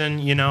 Jason.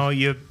 You know,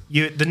 you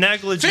the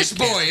negligence. Fish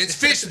Boy. It's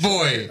Fish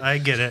Boy. I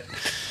get it.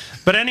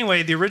 But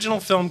anyway, the original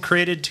film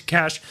created to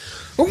cash.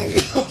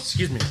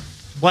 Excuse me.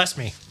 Bless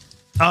me.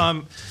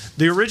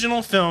 The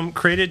original film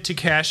created to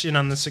cash in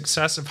on the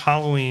success of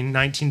Halloween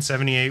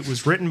 1978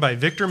 was written by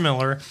Victor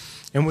Miller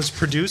and was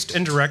produced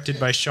and directed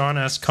by Sean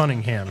S.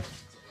 Cunningham.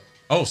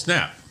 Oh,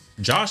 snap.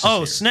 Josh is Oh,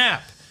 here.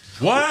 snap.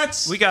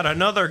 What? We got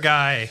another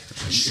guy.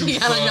 We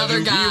got another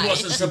He guy.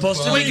 wasn't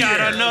supposed to We be got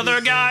here. another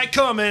guy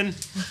coming.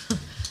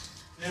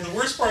 And the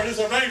worst part is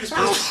I'm not even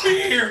supposed to be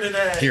here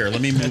today. Here,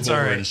 let me move That's over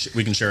all right. and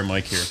we can share a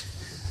mic here.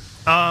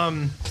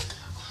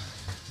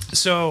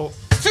 So,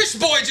 Fish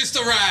Boy just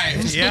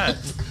arrived. yeah,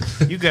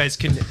 you guys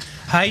can.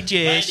 Hi,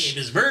 Jace.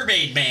 is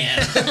Mermaid Man.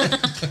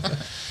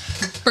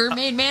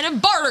 Mermaid Man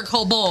and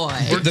Barnacle Boy.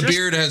 The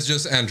beard has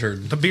just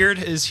entered. The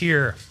beard is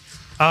here.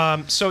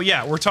 So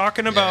yeah, we're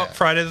talking about Yeah.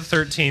 Friday the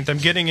 13th. I'm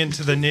getting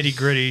into the nitty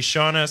gritty.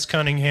 Sean S.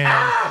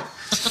 Cunningham.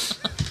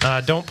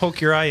 Don't poke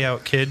your eye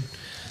out, kid.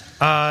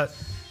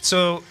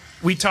 So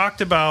we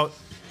talked about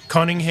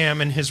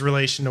Cunningham and his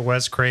relation to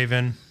Wes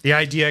Craven. The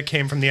idea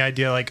came from the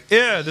idea like,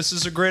 yeah, this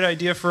is a great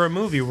idea for a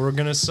movie. We're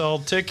going to sell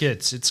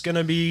tickets. It's going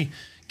to be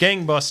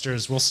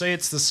gangbusters. We'll say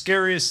it's the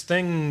scariest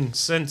thing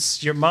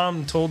since your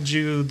mom told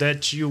you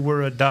that you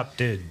were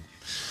adopted.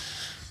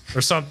 Or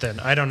something.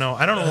 I don't know.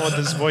 I don't know what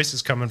this voice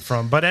is coming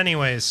from. But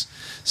anyways,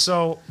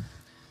 so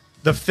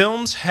the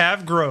films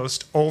have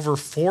grossed over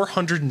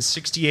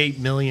 $468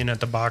 million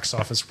at the box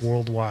office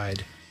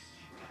worldwide.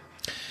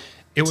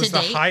 It was To the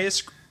date?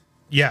 highest.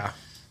 Yeah.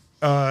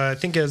 I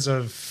think as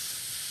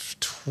of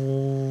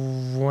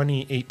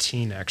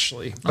 2018,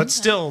 actually. But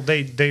still,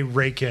 they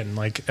rake in.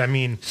 Like, I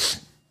mean,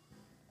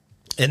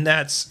 and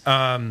that's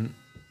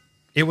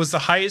It was the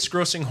highest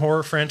grossing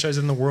horror franchise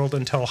in the world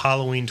until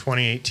Halloween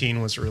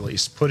 2018 was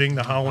released, putting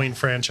the Halloween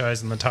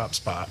franchise in the top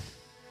spot.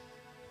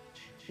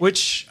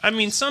 Which, I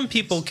mean, some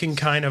people can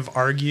kind of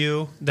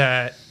argue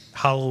that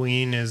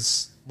Halloween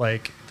is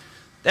like,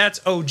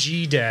 that's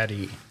OG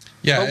daddy.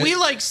 Yeah, But we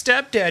like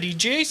stepdaddy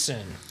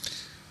Jason.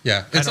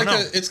 Yeah, I it's don't like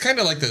know. it's kind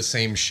of like the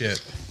same shit.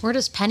 Where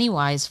does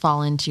Pennywise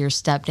fall into your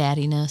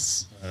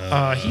stepdaddiness?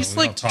 He's we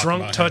like don't talk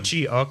drunk, about him.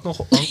 touchy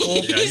uncle.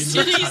 He's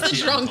the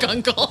drunk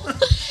uncle.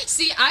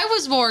 See, I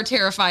was more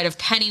terrified of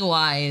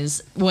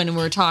Pennywise when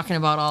we're talking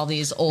about all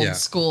these old Yeah,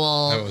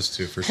 school I was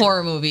too, for sure.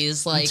 horror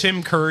movies like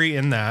Tim Curry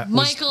in that. was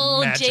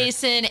Michael, magic.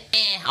 Jason,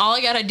 all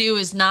I gotta do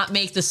is not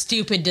make the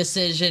stupid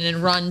decision and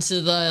run to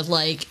the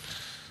like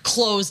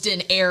closed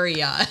in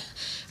area.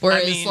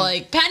 Whereas mean-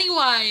 like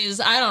Pennywise,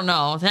 I don't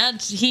know.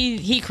 That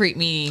he creeped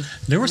me.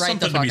 There was right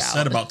the something to be fuck said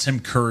out. about Tim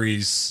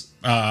Curry's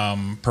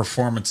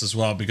performance as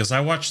well, because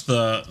I watched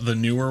the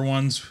newer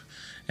ones,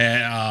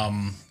 and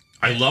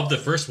I love the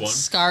first one.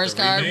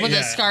 Skarsgård remake. with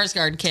Yeah. the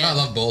Skarsgård kid. I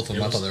love both of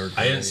them. I thought they were great.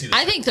 I didn't see the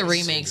I think the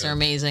remakes are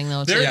amazing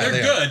though too. they're Yeah,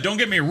 they are. good. Don't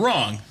get me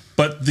wrong,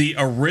 but the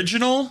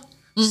original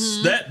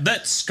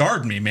that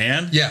scarred me,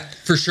 man. Yeah,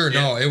 for sure.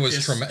 No, it was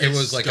It's- it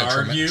was like a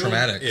scarred you.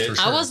 traumatic It- for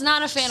sure. I was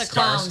not a fan of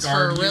clowns for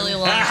a Skarsgård really you.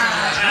 long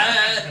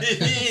time.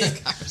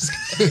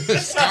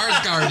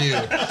 Skarsgård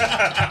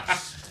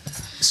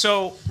you.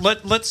 So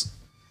let's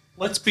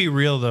be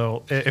real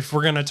though. If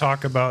we're gonna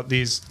talk about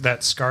these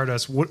that scarred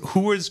us,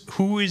 who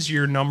is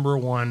your number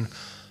one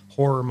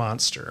horror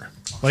monster?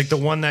 Like the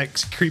one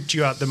that creeped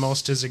you out the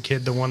most as a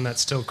kid, the one that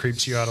still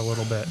creeps you out a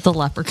little bit. The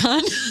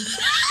leprechaun.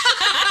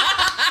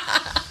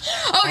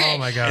 Okay. Oh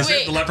my God.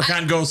 Wait, The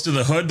leprechaun goes to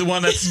the hood, the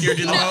one that scared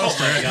you the most.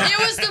 it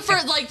was the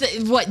first, like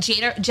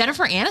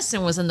Jennifer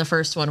Aniston was in the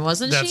first one,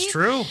 wasn't That's she?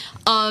 true.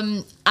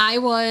 I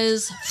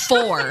was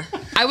 4.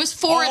 I was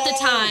 4 at the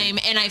time,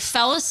 and I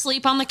fell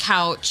asleep on the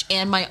couch.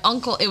 And my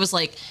uncle, it was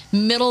like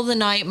middle of the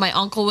night. My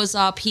uncle was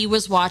up, he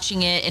was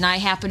watching it, and I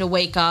happened to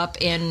wake up,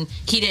 and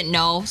he didn't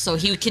know, so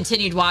he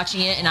continued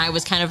watching it, and I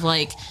was kind of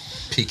like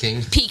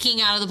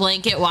peeking out of the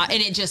blanket, and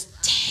it just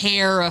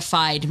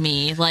terrified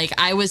me. Like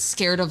I was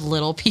scared of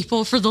little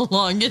people for the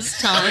longest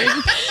time.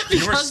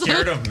 You were because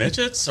scared of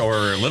midgets or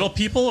little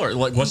people, or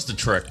like what's the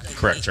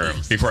correct term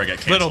before I get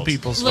canceled? Little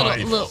people's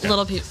fine.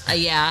 little people.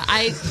 Yeah,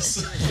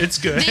 It's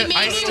good. they made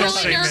I me still really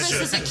say nervous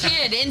midget. as a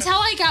kid until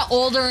I got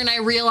older and I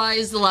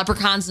realized the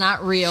leprechaun's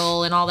not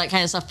real and all that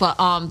kind of stuff. But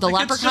the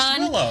Like, it's just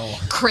leprechaun Willow.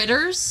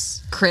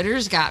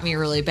 critters got me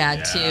really bad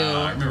I too.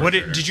 remember What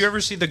Critters. did you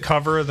ever see the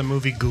cover of the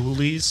movie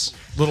Ghoulies?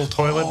 Little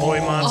toilet boy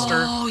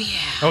monster. Oh yeah.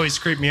 Always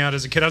creeped me out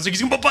as a kid. I was like,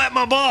 he's gonna bite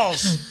my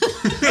balls.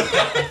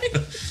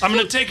 I'm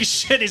gonna take a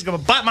shit. He's gonna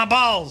bite my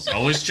balls.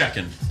 Always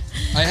checking.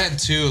 I had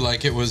two.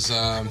 Like it was.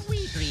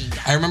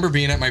 I remember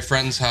being at my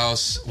friend's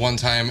house one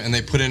time, and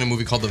they put in a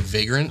movie called The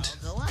Vagrant,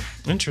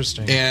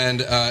 Interesting.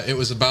 and it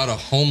was about a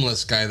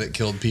homeless guy that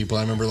killed people.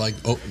 I remember like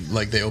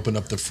they opened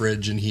up the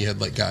fridge, and he had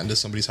like gotten to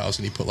somebody's house,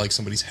 and he put like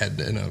somebody's head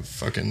in a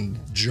fucking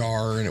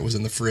jar, and it was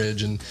in the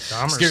fridge, and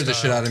Dahmer scared the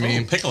shit style. out of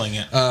me. Pickling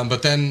it.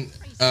 But then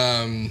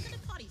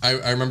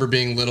I remember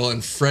being little,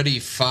 and Freddy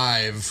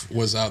 5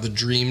 was out, the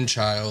Dream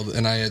Child,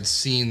 and I had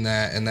seen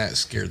that, and that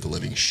scared the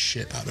living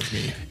shit out of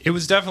me. It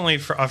was definitely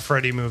a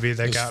Freddy movie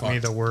that was got me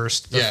fucked. the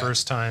worst the Yeah.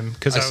 first time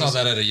because I saw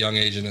that at a young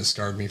age, and it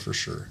scarred me for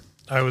sure.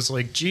 I was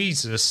like,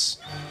 Jesus,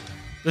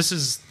 this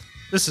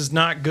is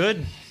not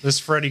good. This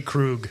Freddy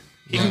Krug.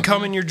 He can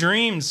come in your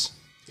dreams.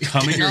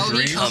 Come in your Oh, he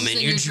dreams. comes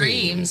in your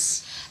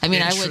dreams. I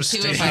mean, I would too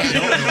if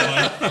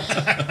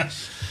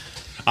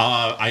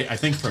I. I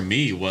think for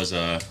me was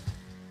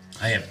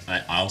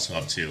I also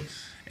have two,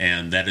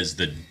 and that is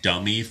the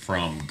dummy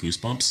from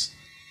Goosebumps.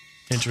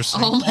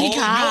 Interesting. Oh my no,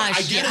 gosh!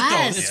 I get it, though.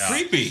 yes. It's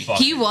creepy.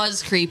 He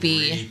was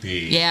creepy.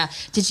 Yeah.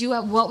 Did you?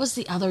 What was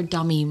the other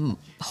dummy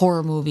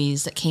horror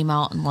movies that came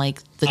out in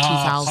like the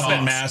 2000s?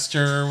 Puppet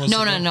Master was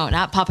No,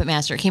 not Puppet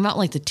Master. It came out in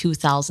like the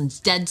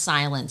 2000s. Dead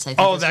Silence. I think.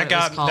 Oh, is what that it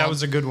was called.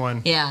 was a good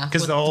one. Yeah,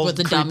 because with- the old with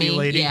the creepy dummy,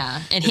 lady.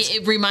 yeah, and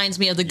it reminds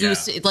me of the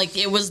goose, like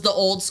it was the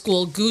old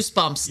school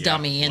Goosebumps Yeah,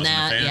 dummy, and wasn't a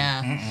that,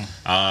 fan.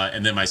 yeah.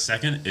 And then my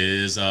second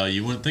is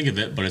you wouldn't think of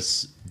it, but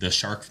it's the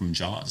shark from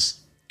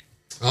Jaws.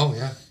 Oh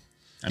yeah,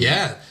 mean,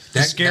 yeah.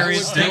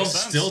 scariest that Still, was,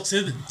 still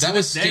to That this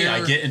was day, I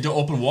scary. get into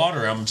open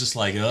water. I'm just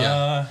like,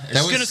 Yeah. it's,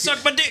 That was- Gonna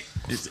suck my dick.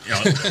 it's, you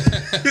know,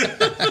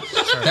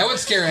 that would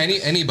scare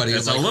anybody.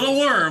 it's Like, a little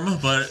worm,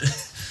 but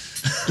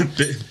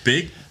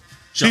big.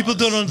 Jaws. People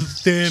don't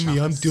understand me.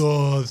 I'm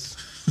Jaws.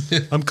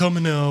 I'm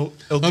coming out.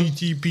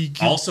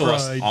 LGBTQ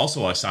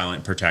Also a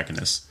silent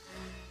protagonist.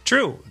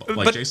 True, Like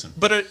but, Jason.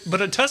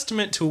 But a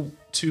testament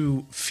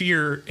to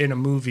fear in a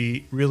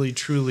movie, really,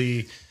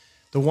 truly,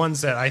 the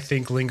ones that I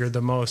think linger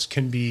the most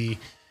can be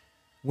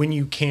when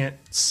you can't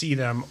see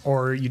them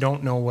or you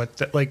don't know what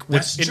that like.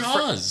 That's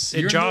Jaws.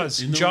 You're in the-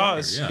 Jaws, in the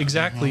Jaws, water, yeah.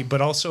 exactly.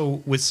 But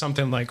also with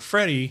something like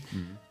Freddy,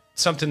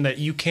 something that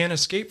you can't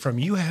escape from.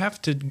 You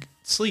have to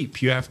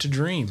sleep. You have to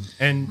dream,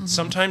 and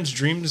sometimes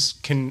dreams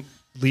can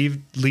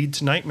lead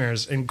to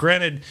nightmares. And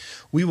granted,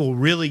 we will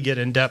really get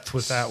in depth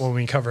with that when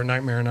we cover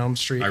Nightmare on Elm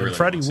Street. really And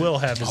Freddie want to. will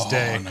have his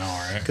day. no,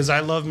 right? Because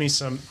I love me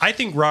some. I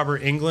think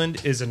Robert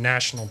Englund is a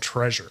national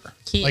treasure.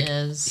 He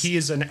is. He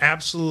is an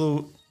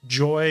absolute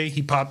joy.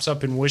 He pops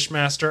up in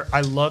Wishmaster.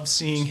 I love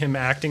seeing him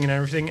acting and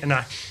everything. And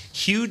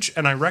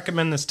I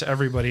recommend this to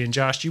everybody. And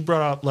Josh, you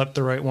brought up Let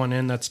the Right One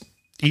In. That's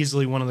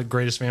easily one of the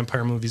greatest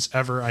vampire movies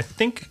ever. I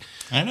think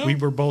I know. we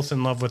were both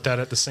in love with that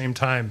at the same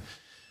time.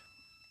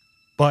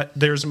 But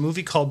there's a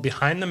movie called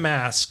Behind the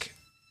Mask,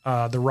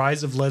 The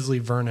Rise of Leslie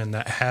Vernon,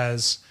 that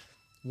has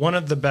one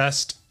of the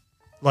best,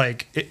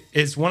 it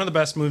is one of the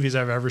best movies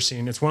I've ever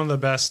seen. It's one of the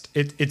best,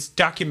 it's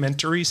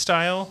documentary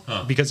style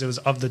because it was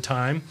of the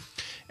time.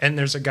 And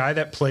there's a guy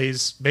that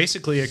plays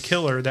basically a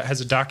killer that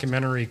has a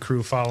documentary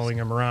crew following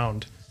him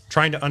around,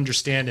 trying to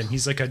understand him.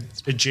 He's like a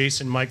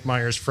Jason, Mike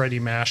Myers, Freddy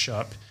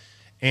mashup.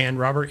 And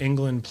Robert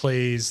Englund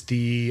plays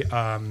the,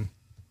 I'm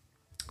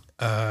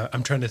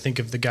trying to think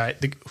of the guy.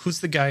 Who's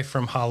the guy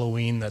from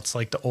Halloween that's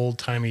like the old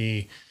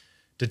timey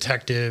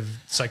detective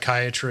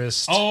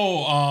psychiatrist?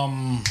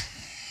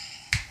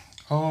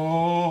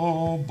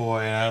 Oh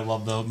boy, I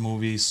love the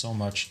movie so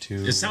much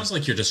too. It sounds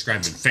like you're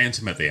describing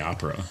Phantom at the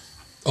Opera.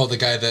 Oh, the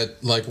guy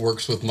that like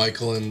works with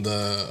Michael in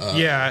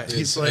the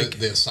he's like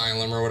the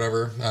asylum or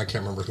whatever. I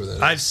can't remember who that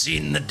is. I've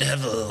seen the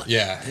devil.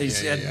 Yeah,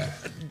 He's yeah.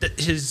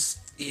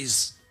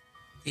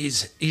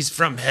 he's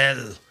from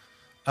hell.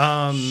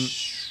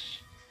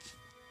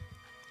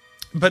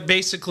 But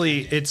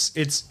basically, it's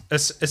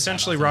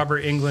essentially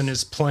Robert Englund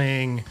is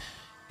playing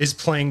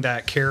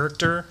that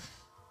character,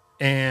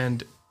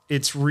 and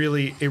it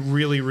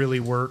really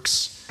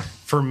works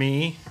for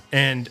me,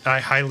 and I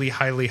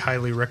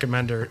highly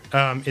recommend it.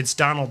 It's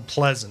Donald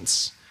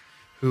Pleasance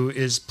who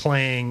is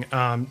playing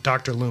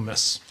Dr.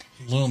 Loomis.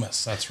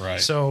 Loomis, that's right.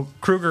 So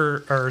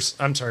Robert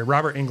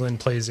Englund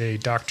plays a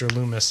Dr.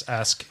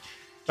 Loomis-esque.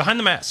 Behind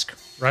the Mask,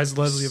 Rise of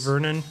Leslie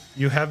Vernon,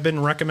 you have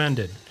been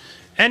recommended.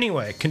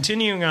 Anyway,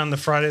 continuing on the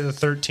Friday the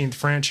 13th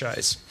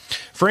franchise.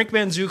 Frank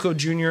Manzuko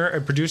Jr.,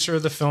 a producer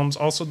of the films,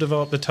 also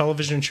developed the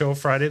television show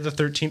Friday the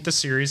 13th, the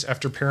series,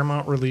 after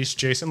Paramount released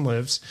Jason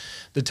Lives.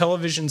 The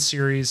television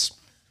series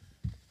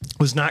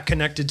was not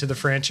connected to the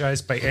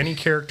franchise by any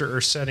character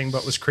or setting,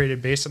 but was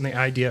created based on the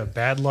idea of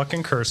bad luck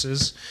and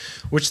curses,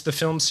 which the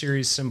film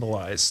series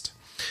symbolized.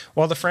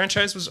 While the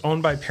franchise was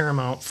owned by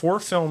Paramount,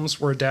 4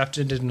 films were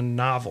adapted into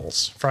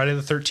novels. Friday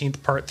the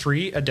 13th Part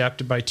 3,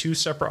 adapted by 2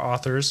 separate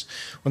authors.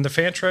 When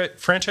the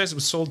franchise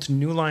was sold to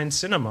New Line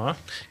Cinema,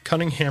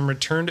 Cunningham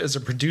returned as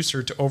a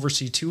producer to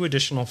oversee 2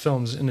 additional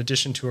films, in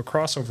addition to a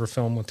crossover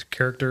film with the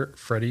character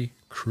Freddy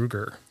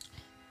Krueger.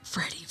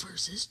 Freddy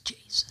versus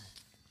Jason.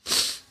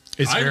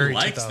 It's I very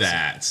liked 2000.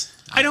 that.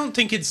 I don't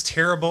think it's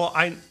terrible.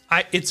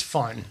 It's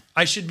fun.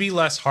 I should be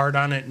less hard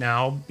on it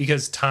now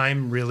because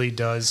time really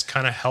does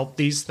kind of help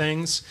these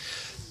things.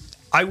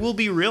 I will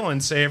be real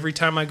and say every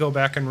time I go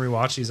back and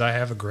rewatch these, I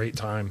have a great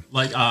time.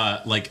 Like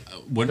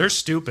when They're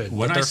stupid,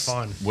 but they're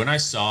fun. When I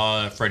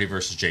saw Freddy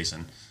vs.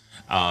 Jason,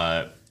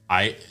 I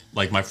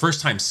like my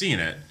first time seeing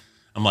it.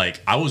 I'm like,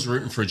 I was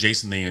rooting for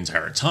Jason the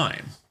entire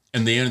time.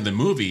 And the end of the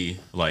movie,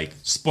 like,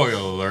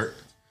 spoiler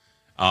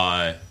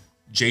alert,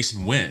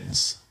 Jason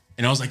wins.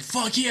 And I was like,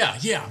 fuck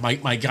yeah,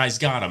 my guys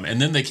got him.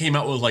 And then they came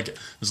out with it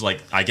was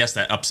like, I guess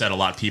that upset a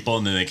lot of people.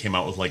 And then they came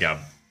out with like a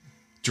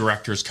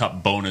director's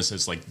cut bonus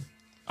as like,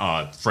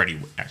 Freddy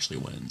actually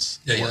wins.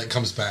 Yeah, he like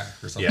comes back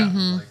or something. Yeah.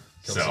 Mm-hmm. Like,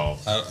 kills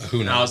So him. Who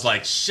knows? and I was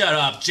like, shut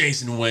up,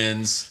 Jason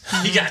wins.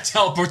 He got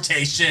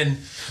teleportation.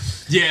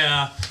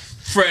 Yeah,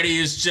 Freddy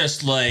is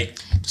just like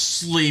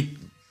sleep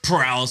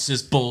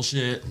paralysis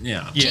bullshit.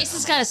 Yeah.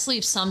 Jason's got to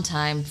sleep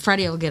sometime.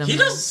 Freddy will get him. He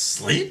though. doesn't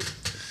sleep.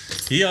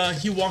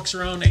 He walks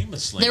around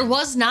aimlessly. There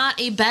was not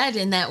a bed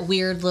in that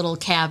weird little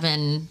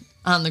cabin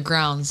on the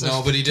grounds. No,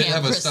 of but he did Camp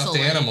have a Crystal stuffed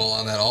Lake. animal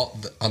on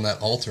that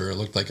altar. It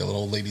looked like a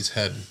little lady's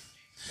head.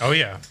 Oh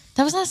yeah,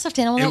 That was not a stuffed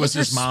animal. It That was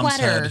was his her mom's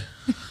sweater. head.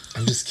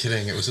 I'm just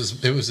kidding. It was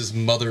his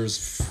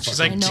mother's. She's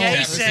like, I know,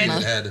 Jason, it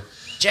was head.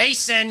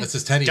 Jason, That's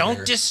his teddy don't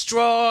bear.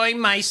 destroy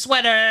my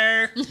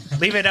sweater.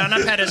 Leave it on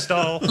a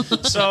pedestal.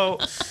 So,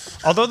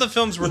 although the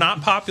films were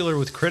not popular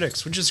with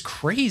critics, which is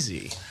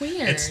crazy,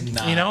 Weird. It's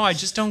not. I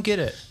just don't get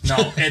it.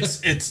 No,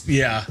 it's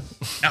yeah.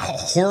 A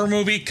horror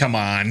movie? Come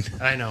on.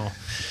 I know.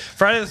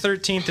 Friday the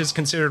 13th is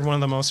considered one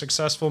of the most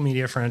successful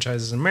media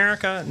franchises in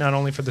America, not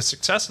only for the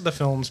success of the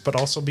films, but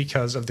also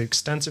because of the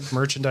extensive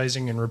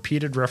merchandising and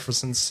repeated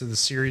references to the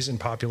series in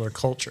popular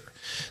culture.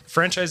 The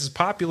franchise's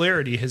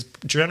popularity has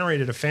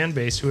generated a fan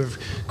base who have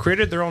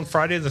created their own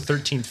Friday the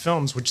 13th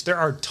films, which there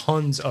are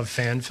tons of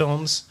fan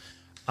films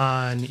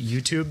on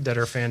YouTube that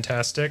are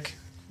fantastic.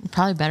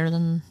 Probably better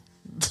than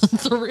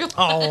the real.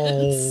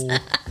 Oh,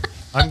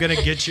 I'm going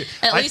to get you.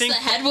 At least the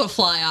head would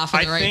fly off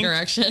in the right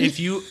direction.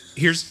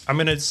 I'm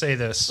going to say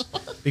this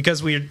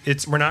because we're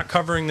not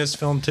covering this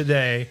film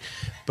today,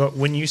 but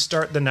when you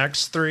start the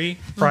next 3,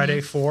 Friday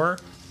 4,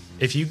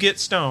 if you get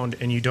stoned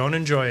and you don't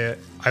enjoy it,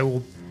 I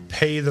will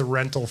pay the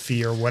rental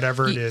fee or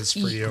whatever it is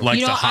for you. Like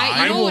you know, the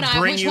high? I know I will what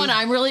bring which you- one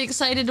I'm really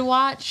excited to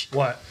watch.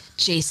 What?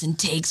 Jason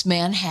Takes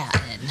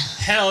Manhattan.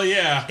 Hell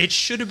yeah. It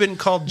should have been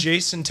called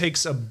Jason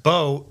Takes a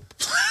Boat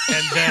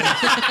and then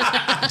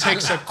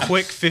takes a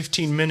quick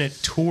 15-minute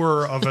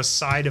tour of a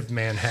side of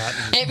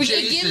Manhattan. It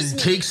gives me,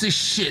 takes a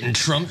shit in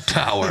Trump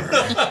Tower.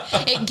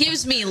 it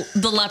gives me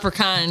the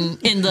Leprechaun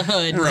in the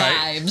Hood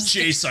vibes.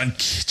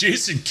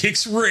 Jason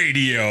Kicks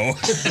Radio.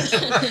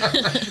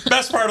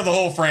 Best part of the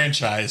whole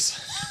franchise.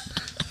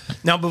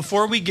 Now,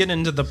 before we get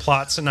into the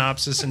plot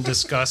synopsis and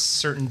discuss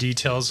certain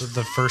details of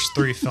the first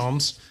three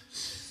films,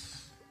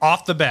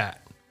 off the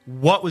bat,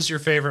 what was your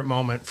favorite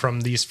moment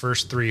from these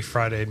first three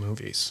Friday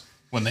movies?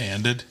 When they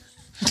ended.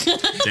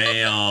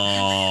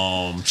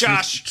 Damn.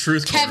 Josh.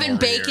 Truth Kevin over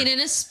Bacon here. in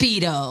a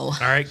Speedo. All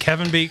right,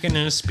 Kevin Bacon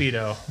in a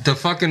Speedo. The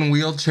fucking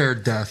wheelchair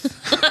death.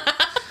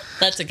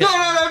 That's a good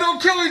one. No, don't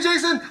kill me,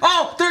 Jason.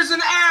 Oh, there's an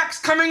axe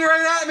coming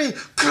right at me.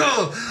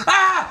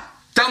 Ah!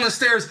 Down the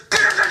stairs.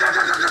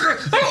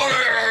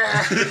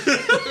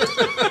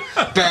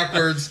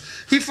 Backwards.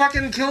 He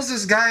fucking kills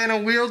this guy in a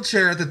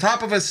wheelchair at the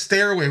top of a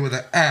stairway with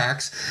an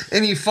axe,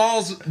 and he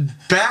falls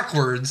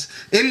backwards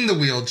in the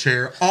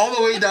wheelchair all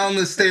the way down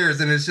the stairs,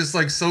 and it's just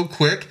like so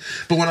quick.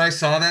 But when I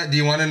saw that, do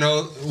you want to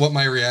know what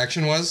my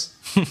reaction was?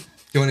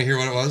 You want to hear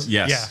what it was?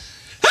 Yes. Yeah.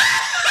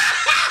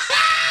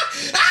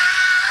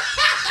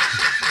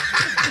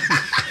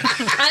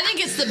 I think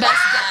it's the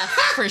best death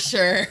for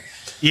sure.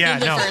 Yeah, in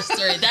the no. first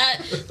three.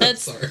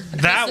 That's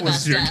That the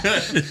was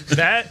best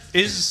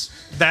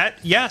death.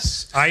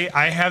 Yes,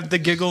 I have the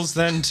giggles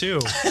then too.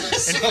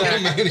 So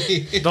many.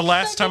 The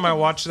last time I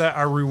watched that,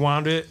 I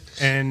rewound it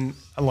and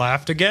I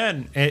laughed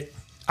again.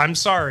 I'm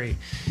sorry.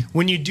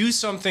 When you do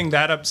something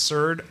that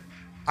absurd,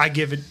 I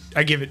give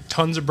it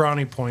tons of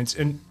brownie points.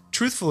 And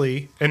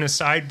truthfully, in a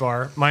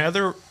sidebar, my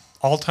other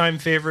all-time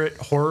favorite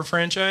horror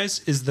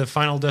franchise is the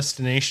Final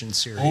Destination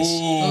series.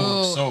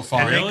 Ooh, so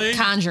far. Really?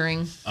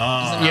 Conjuring.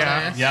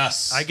 Yeah.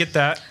 Yes. I get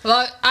that.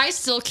 Well, I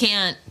still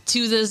can't,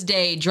 to this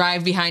day,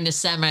 drive behind a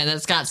semi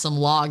that's got some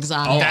logs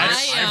on Oh, it.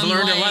 I've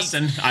learned a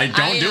lesson. I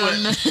don't do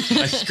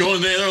it. I go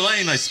in the other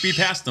lane. I speed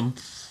past them.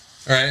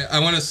 All right, I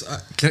want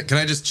to. Can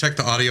I just check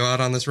the audio out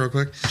on this real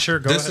quick? Sure,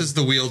 go This ahead. is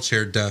the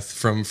wheelchair death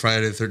from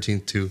Friday the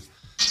 13th 2.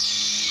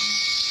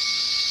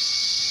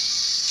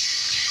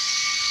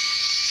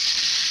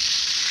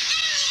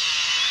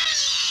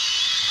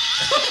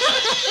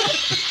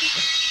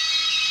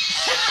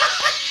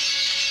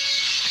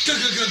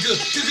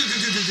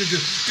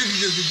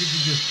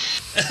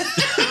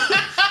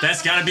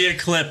 That's got to be a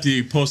clip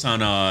you post on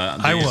the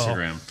I will.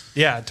 Instagram.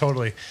 Yeah,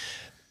 totally.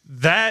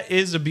 That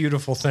is a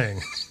beautiful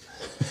thing.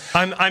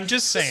 I'm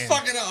just saying.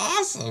 Fucking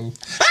awesome.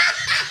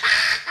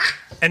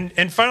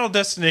 And Final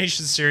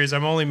Destination series,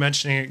 I'm only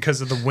mentioning it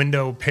because of the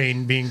window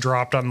pane being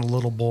dropped on the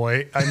little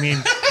boy. I mean,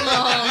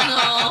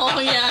 Oh,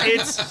 yeah.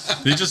 it's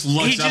He just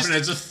looks He up just- and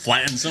it just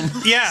flattens him.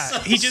 yeah.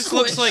 He just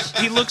looks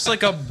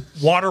like a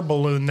water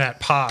balloon that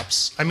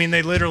pops. I mean,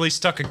 they literally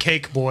stuck a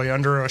cake boy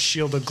under a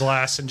shield of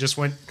glass and just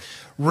went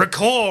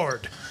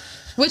record.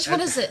 Which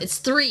one is it? It's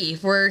 3,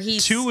 where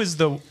he's... 2 is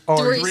the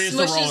where he three is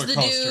the smushes roller the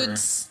coaster.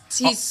 dude's...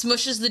 He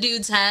smushes the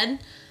dude's head.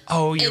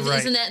 oh, you're right.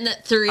 Isn't that in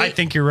that 3? I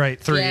think you're right.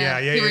 3. Yeah.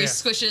 Where he Yeah.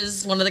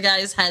 squishes one of the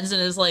guy's heads in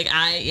his like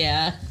eye.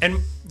 Yeah. And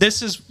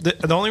this is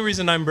the only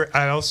reason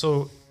I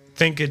also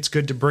think it's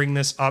good to bring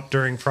this up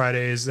during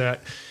Friday is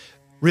that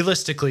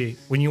realistically,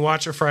 when you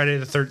watch a Friday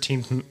the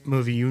 13th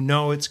movie, you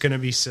know it's going to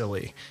be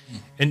silly.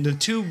 And the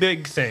two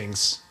big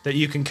things that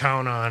you can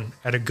count on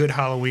at a good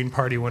Halloween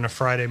party when a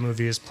Friday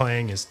movie is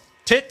playing is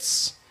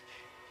tits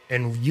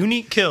and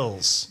unique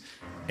kills.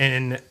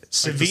 And Like the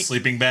Savi-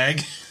 sleeping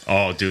bag.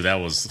 Oh, dude, that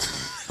was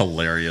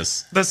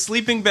hilarious. the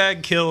sleeping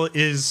bag kill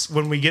is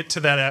when we get to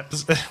that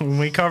episode, when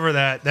we cover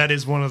that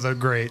is one of the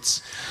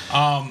greats.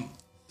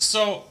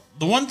 So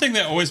the one thing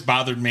that always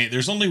bothered me,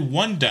 there's only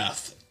one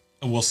death,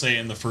 we'll say,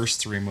 in the first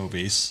 3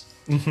 movies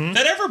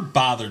that ever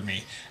bothered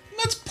me. And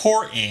that's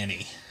poor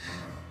Annie.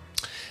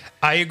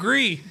 I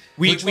agree.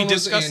 We Which one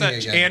was discussed Annie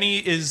that. again? Annie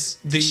is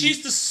the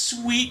She's the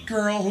sweet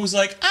girl who's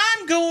like,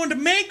 I'm going to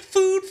make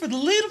food for the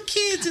little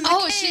kids in the Oh,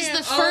 camp. she's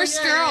the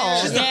first girl.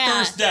 She's the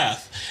first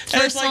death.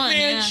 And First it's like, one,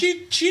 man, yeah.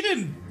 she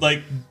didn't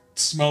like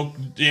smoke,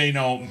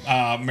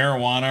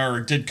 marijuana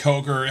or did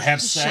coke or have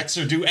sex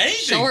or do anything.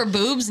 Show her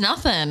boobs,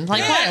 nothing.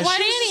 Like, Yeah, why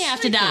did she's Annie a have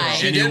to sweet girl. die?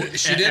 She And did-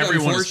 she did everyone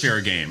is unfortunately-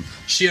 fair game.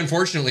 She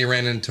unfortunately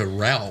ran into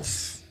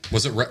Ralph.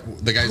 Was it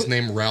the guy's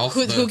name Ralph?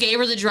 Who gave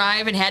her the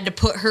drive and had to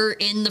put her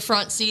in the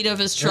front seat of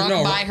his truck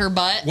no, by her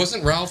butt?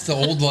 Wasn't Ralph the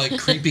old like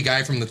creepy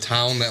guy from the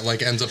town that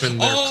like ends up in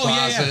their Oh,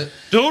 yeah, yeah. closet?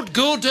 Don't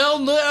go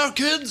down there,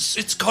 kids.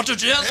 It's got a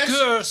death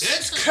curse.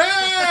 It's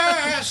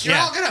cursed. You're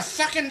Yeah. all gonna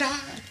fucking die.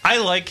 I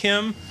like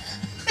him.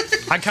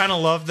 I kind of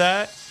love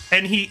that.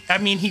 And he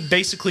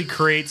basically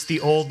creates the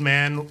old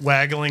man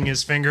waggling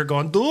his finger,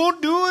 going,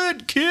 "Don't do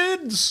it,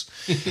 kids."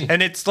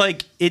 And it's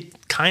like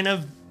it kind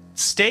of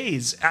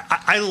stays.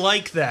 I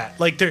like that.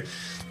 Like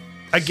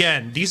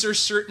again, these are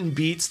certain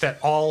beats that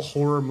all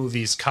horror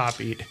movies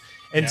copied,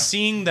 and Yeah.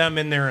 seeing them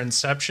in their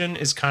inception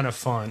is kind of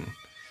fun.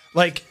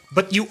 Like,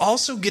 but you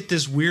also get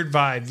this weird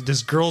vibe.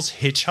 This girl's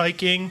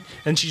hitchhiking,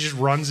 and she just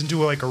runs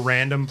into like a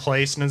random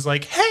place and is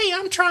like, "Hey,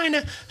 I'm trying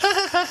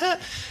to,"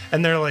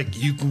 and they're like,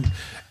 "You can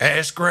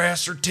ass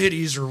grass or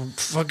titties or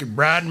fucking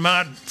ride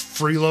my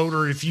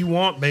freeloader if you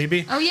want,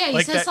 baby." Oh yeah, he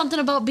Like says that- something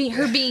about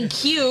her being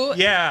cute.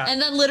 Yeah.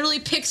 and then literally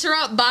picks her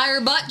up by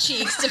her butt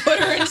cheeks to put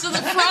her into the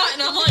front,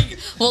 and I'm like,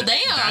 well, damn.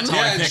 That's how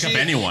I Yeah, pick up she-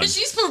 anyone. And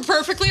she's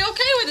perfectly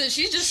okay with it.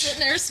 She's just sitting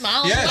there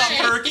smiling Yeah, away.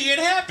 Perky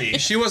and happy.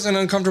 She wasn't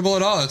uncomfortable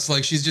at all. It's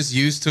like she's just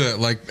used to it.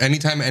 Like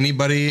anytime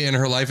anybody in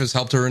her life has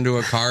helped her into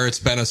a car, it's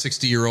been a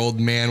 60-year-old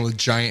man with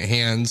giant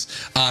hands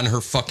on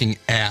her fucking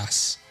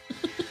ass.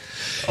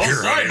 Oh,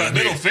 sorry, my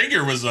middle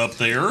finger was up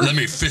there. Let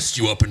me fist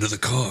you up into the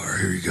car.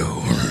 Here you go.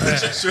 Wow.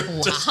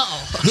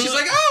 She's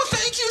like, oh,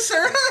 thank you,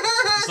 sir.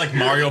 It's like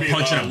Mario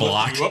punching a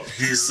block. You up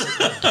here.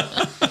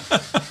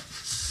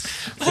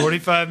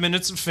 45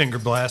 minutes of finger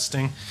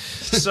blasting.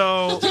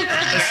 So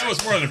That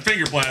was more than a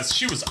finger blast.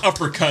 She was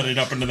uppercutted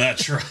up into that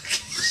truck.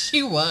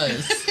 She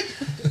was.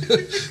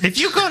 if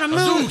you're gonna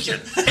move,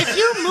 if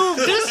you move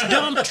this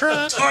dump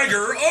truck,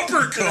 Tiger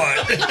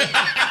uppercut.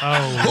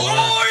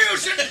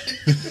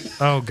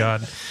 oh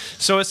god.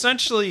 So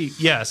essentially,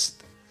 yes,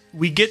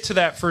 we get to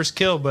that first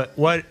kill, but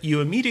what you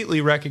immediately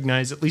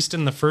recognize, at least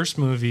in the first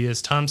movie,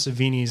 is Tom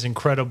Savini's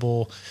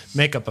incredible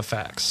makeup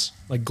effects,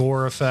 like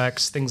gore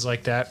effects, things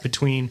like that.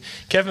 Between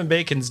Kevin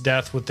Bacon's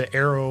death with the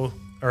arrow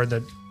or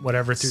the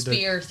whatever through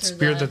Spear the through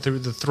spear the- through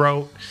the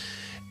throat,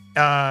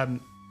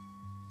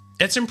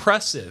 it's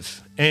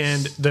impressive.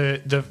 And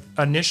the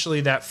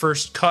initially that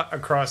first cut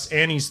across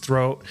Annie's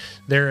throat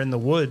there in the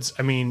woods,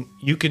 I mean,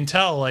 you can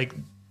tell like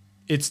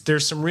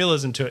there's some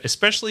realism to it,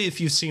 especially if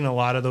you've seen a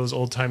lot of those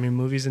old timey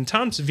movies. And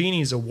Tom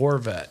Savini's a war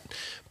vet.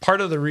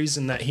 Part of the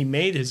reason that he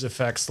made his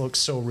effects look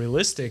so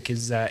realistic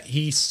is that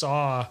he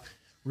saw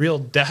real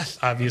death,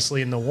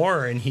 obviously, in the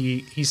war, and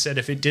he said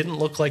if it didn't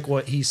look like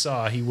what he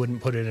saw, he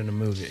wouldn't put it in a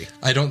movie.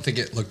 I don't think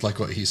it looked like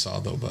what he saw,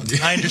 though, bud.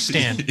 I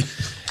understand.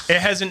 It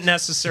hasn't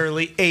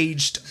necessarily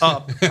aged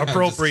up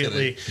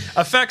appropriately.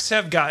 Effects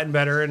have gotten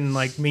better, and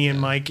like me and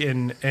Mike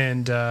and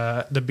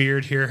the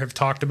Beard here have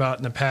talked about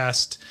in the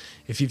past.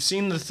 If you've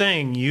seen The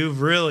Thing,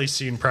 you've really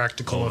seen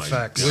practical Oh my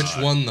effects. Which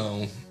one,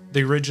 though?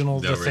 The original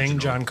The The Thing, original.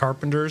 John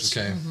Carpenter's.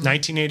 Okay.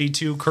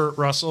 1982, Kurt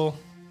Russell.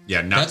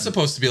 Yeah, not That's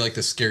supposed to be like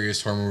the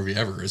scariest horror movie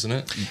ever, isn't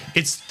it?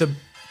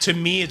 To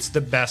me, it's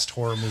the best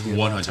horror movie of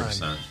all time.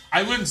 100%.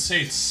 I wouldn't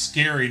say it's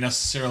scary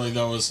necessarily,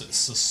 though. It's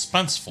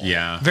suspenseful.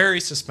 Yeah. Very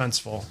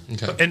suspenseful.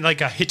 Okay. And like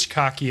a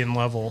Hitchcockian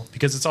level,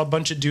 because it's all a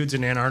bunch of dudes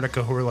in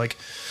Antarctica who are like,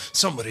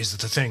 somebody's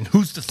the Thing.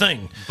 Who's the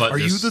Thing? But Are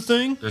you there's- the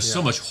Thing? There's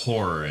so much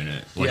horror in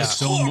it. Like Yeah.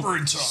 Horror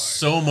time.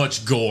 so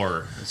much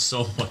gore.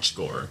 So much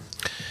gore.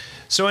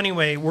 So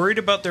anyway, worried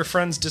about their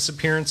friend's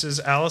disappearances,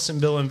 Alice and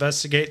Bill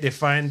investigate. They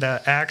find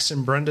the axe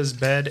in Brenda's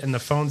bed and the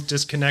phone's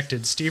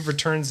disconnected. Steve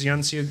returns. The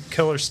unseen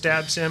killer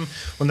stabs him.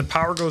 When the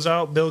power goes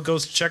out, Bill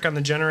goes to check on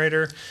the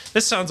generator.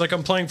 This sounds like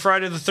I'm playing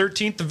Friday the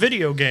 13th, the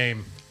video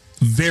game.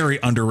 Very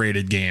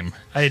underrated game.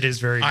 It is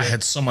very good. I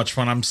had so much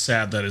fun. I'm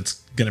sad that it's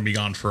going to be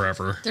gone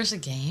forever. There's a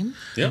game.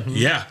 Yep.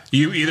 Yeah.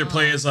 You either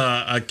play as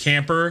a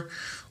camper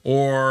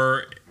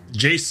or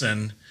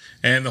Jason,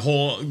 and the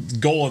whole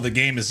goal of the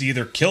game is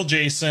either kill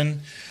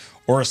Jason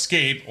or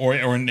escape, or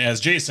as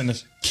Jason,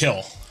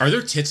 kill. Are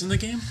there tits in the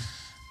game?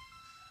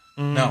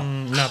 No.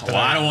 Not that Well,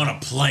 I don't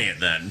want to play it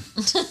then.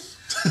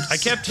 I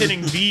kept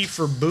hitting B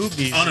for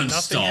boobies and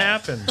nothing Uninstall.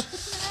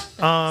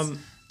 happened.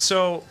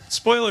 So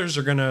spoilers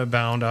are going to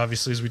abound,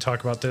 obviously, as we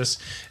talk about this.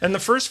 And the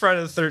first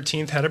Friday the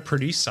 13th had a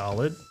pretty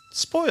solid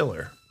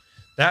spoiler.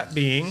 That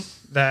being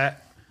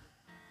that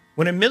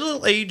when a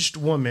middle-aged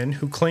woman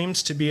who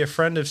claims to be a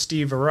friend of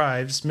Steve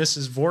arrives,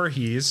 Mrs.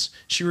 Voorhees,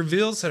 she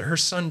reveals that her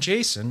son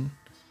Jason,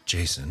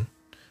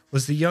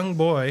 was the young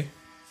boy,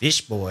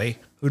 Fish Boy,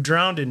 who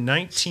drowned in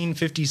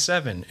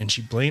 1957, and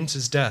she blames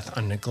his death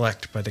on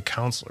neglect by the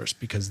counselors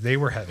because they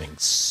were having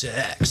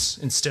sex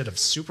instead of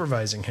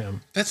supervising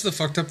him. That's the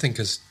fucked up thing,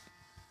 because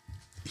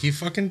he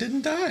fucking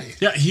didn't die.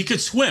 Yeah, he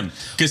could swim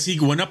because he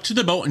went up to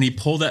the boat and he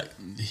pulled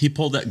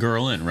that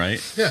girl in,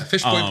 right? Yeah,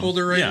 Fish Boy pulled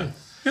her right yeah. in.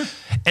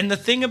 And the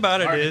thing about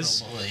it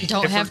is,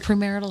 Don't If have we're-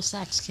 premarital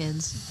sex,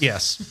 kids.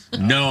 yes.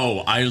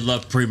 No, I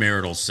love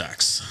premarital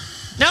sex.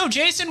 No,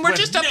 Jason, we're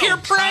just up here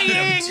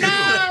praying.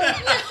 No.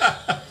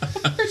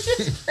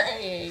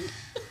 Praying.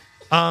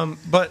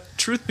 But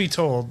truth be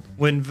told,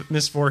 when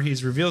Miss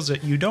Voorhees reveals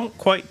it, you don't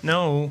quite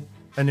know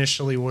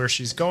initially where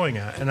she's going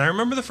at. And I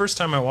remember the first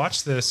time I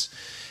watched this,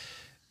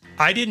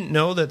 I didn't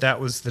know that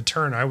was the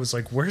turn. I was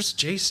like, where's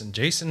Jason?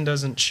 Jason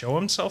doesn't show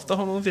himself the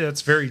whole movie.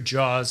 That's very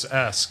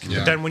Jaws-esque. Yeah.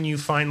 But then when you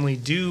finally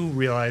do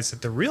realize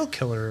that the real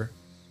killer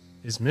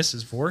is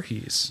Mrs.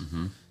 Voorhees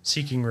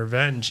seeking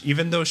revenge,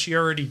 even though she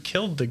already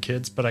killed the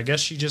kids, but I guess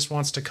she just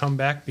wants to come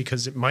back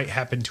because it might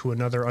happen to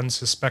another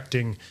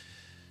unsuspecting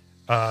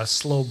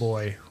slow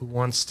boy who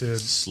wants to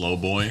Slow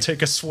boy.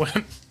 take a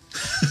swim.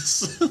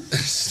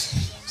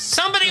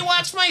 Somebody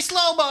watch my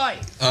slow boy.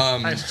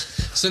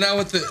 So now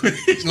with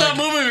the He's not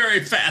moving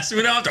very fast.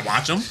 We don't have to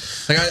watch him.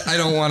 like, I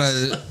don't want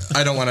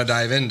to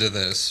dive into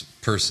this,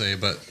 per se,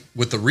 but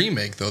with the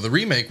remake though, the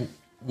remake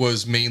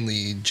was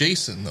mainly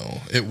Jason though.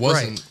 It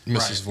wasn't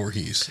Mrs.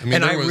 Voorhees. I mean,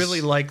 And I was-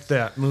 really liked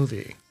that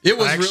movie. It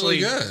was I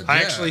actually, really good. I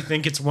yeah. actually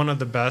think it's one of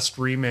the best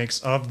remakes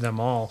of them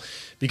all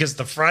because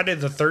the Friday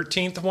the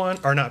 13th one,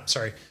 or not,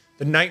 sorry,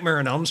 the Nightmare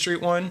on Elm Street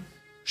one,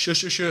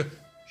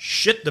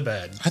 shit the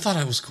bed. I thought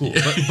it was cool,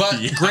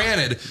 but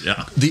granted,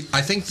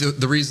 I think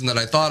the reason that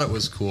I thought it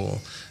was cool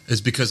is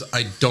because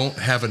I don't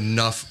have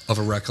enough of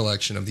a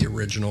recollection of the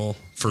original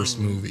first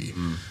movie.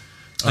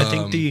 I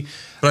think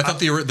But I thought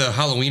the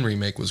Halloween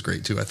remake was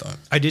great too. I thought.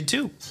 I did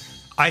too.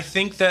 I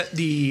think that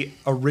the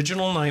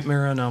original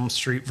Nightmare on Elm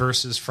Street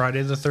versus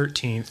Friday the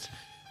 13th,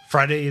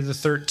 Friday the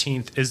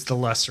 13th is the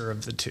lesser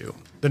of the two.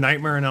 The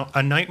Nightmare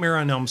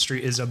on Elm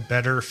Street is a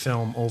better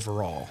film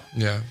overall.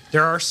 Yeah.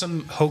 There are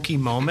some hokey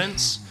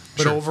moments,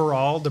 but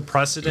overall, the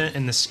precedent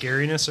and the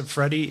scariness of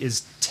Freddy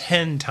is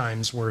 10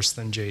 times worse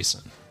than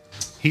Jason.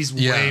 He's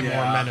way more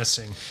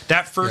menacing.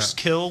 That first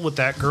kill with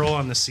that girl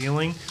on the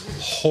ceiling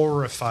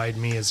horrified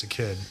me as a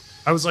kid.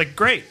 I was like,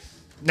 great,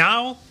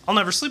 now I'll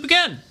never sleep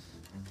again.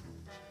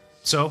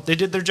 So they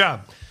did their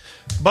job.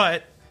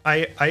 But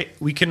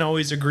we can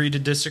always agree to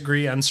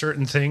disagree on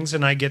certain things,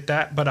 and I get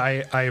that, but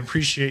I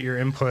appreciate your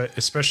input,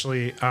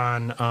 especially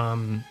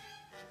on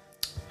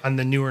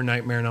the newer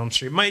Nightmare on Elm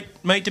Street.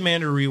 Might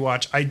demand a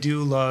rewatch. I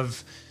do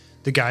love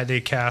the guy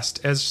they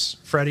cast as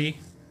Freddy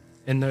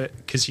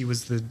because he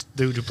was the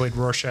dude who played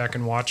Rorschach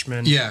and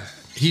Watchmen. Yeah,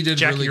 he did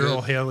Jackie really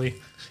Earl good. Haley.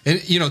 And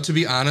to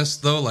be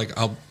honest though, like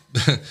I'll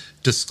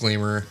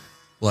disclaimer,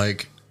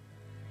 like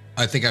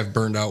I think I've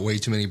burned out way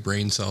too many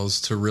brain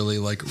cells to really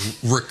like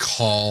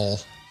recall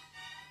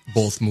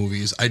both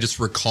movies. I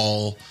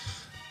recall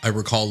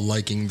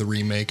liking the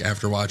remake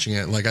after watching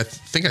it. Like I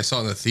think I saw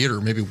it in the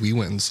theater. Maybe we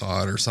went and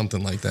saw it or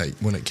something like that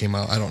when it came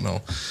out. I don't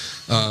know.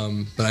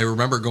 But I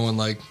remember going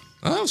like,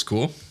 oh, that was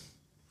cool.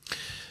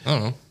 I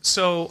don't know.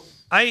 So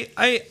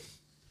I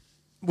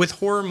with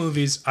horror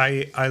movies,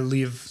 I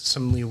leave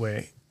some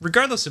leeway.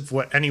 Regardless of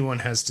what anyone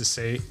has to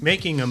say,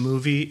 making a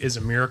movie is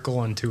a miracle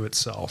unto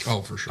itself.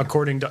 Oh, for sure.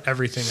 According to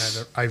everything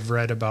I've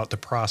read about the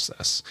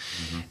process.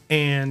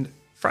 And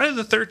Friday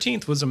the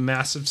 13th was a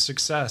massive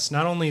success,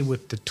 not only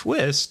with the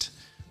twist,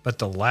 but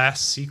the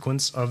last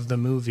sequence of the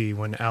movie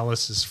when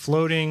Alice is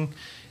floating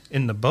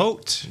in the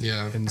boat.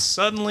 Yeah. And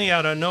suddenly,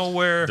 out of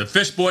nowhere, The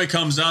fish boy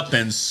comes up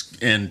and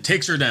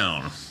takes her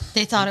down.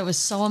 They thought it was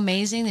so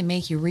amazing they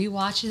make you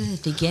rewatch it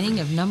at the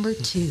beginning of number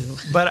 2.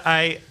 But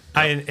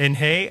and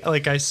hey,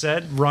 like I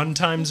said,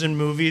 runtimes in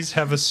movies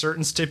have a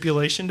certain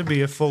stipulation to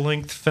be a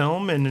full-length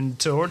film, and in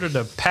order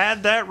to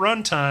pad that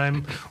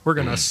runtime, we're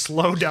gonna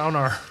slow down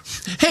our.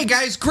 Hey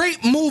guys,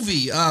 great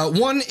movie.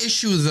 One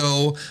issue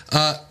though,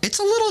 it's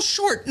a little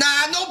short.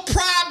 Nah, no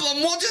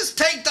problem. We'll just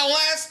take the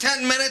last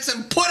 10 minutes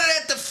and put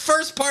it at the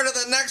first part of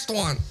the next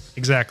one.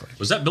 Exactly.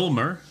 Was that Bill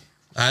Murray?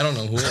 I don't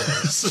know who it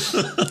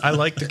was. I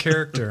like the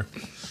character,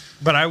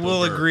 but I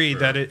will agree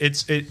that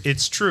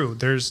it's true.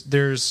 There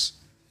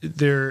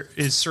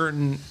is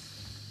certain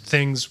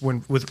things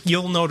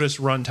you'll notice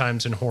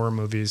runtimes in horror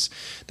movies.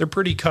 They're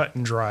pretty cut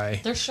and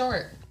dry. They're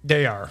short.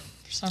 They are.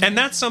 And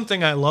that's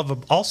something I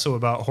love also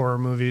about horror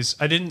movies.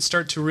 I didn't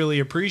start to really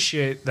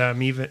appreciate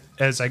them even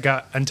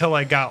until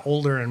I got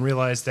older and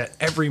realized that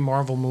every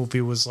Marvel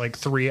movie was like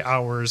 3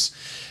 hours,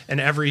 and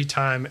every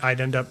time I'd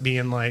end up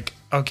being like,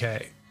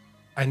 okay,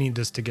 I need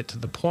this to get to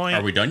the point.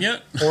 Are we done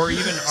yet? Or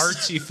even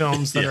artsy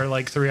films that are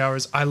like 3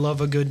 hours. I love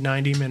a good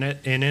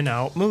 90-minute in and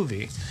out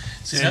movie.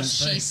 See, that's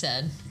the She thing.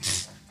 said.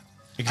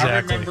 Exactly. I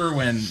remember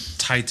when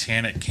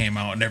Titanic came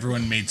out and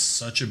everyone made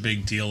such a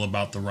big deal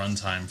about the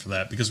runtime for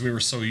that because we were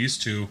so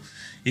used to,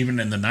 even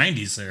in the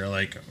 90s, there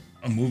like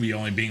a movie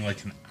only being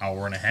like an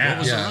hour and a half. What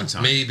was the Yeah,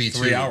 runtime? maybe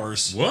 3 2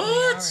 hours.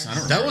 What? I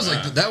don't That was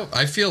like that.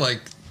 I feel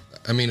like,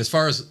 I mean, as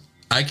far as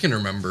I can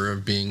remember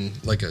of being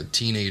like a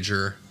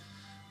teenager,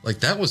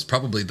 like that was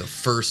probably the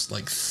first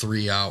like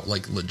 3 hour,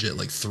 like legit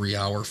like 3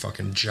 hour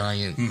fucking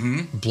giant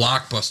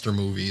blockbuster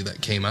movie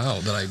that came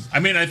out. I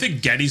mean, I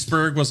think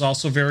Gettysburg was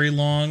also very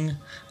long.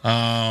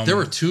 There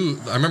were two.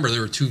 I remember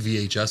there were 2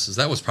 VHSs.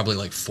 That was probably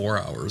like 4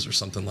 hours or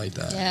something like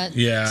that. Yeah.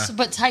 Yeah. So,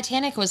 but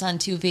Titanic was on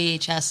 2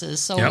 VHSs.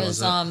 So Yeah,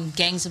 was was it?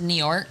 Gangs of New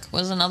York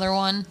was another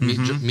one.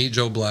 Meet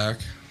Joe Black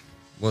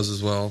was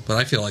as well, but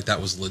I feel like that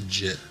was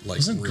legit. Like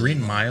Wasn't really Green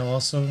long. Mile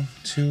also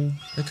too?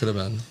 It could have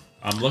been.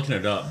 I'm looking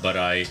it up, but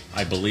I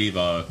believe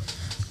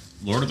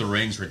Lord of the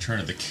Rings: Return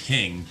of the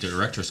King, the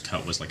director's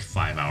cut was like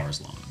 5 hours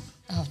long.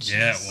 Oh, jeez.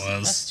 Yeah, it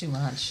was. That's too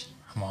much.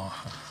 Come on.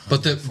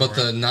 But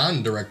the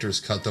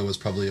non-director's cut though was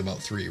probably about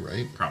 3,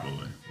 right?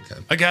 Probably.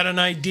 Okay. I got an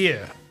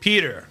idea.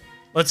 Peter,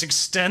 let's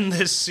extend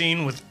this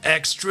scene with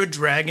extra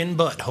dragon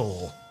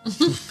butthole.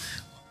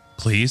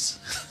 Please.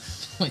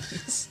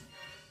 Please.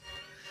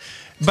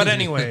 But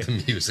anyway,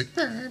 The music.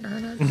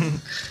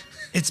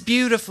 it's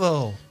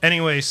beautiful.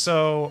 Anyway,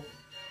 so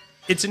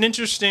it's an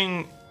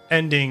interesting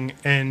ending,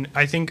 and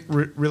I think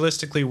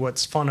realistically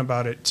what's fun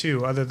about it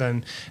too, other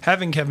than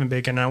having Kevin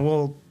Bacon, I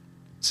will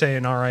say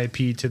an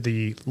RIP to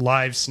the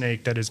live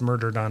snake that is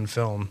murdered on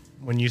film.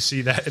 when you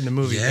see that in the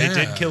movie. They Yeah.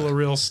 did kill a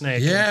real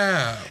snake.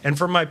 Yeah. And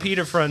for my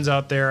PETA friends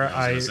out there,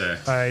 I was gonna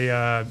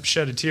I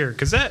shed a tear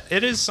because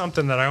it is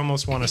something that I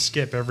almost want to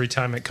skip every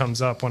time it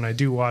comes up when I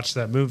do watch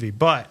that movie.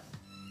 But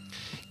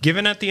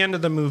given at the end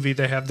of the movie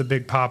they have the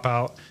big pop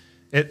out,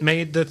 it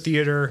made the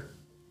theater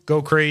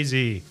go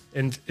crazy.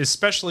 And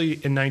especially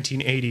in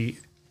 1980,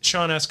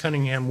 Sean S.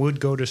 Cunningham would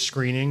go to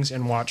screenings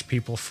and watch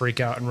people freak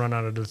out and run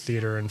out of the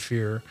theater in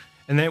fear.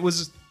 And it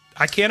was,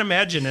 I can't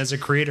imagine as a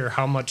creator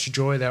how much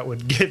joy that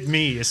would give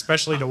me,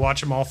 especially to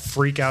watch them all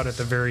freak out at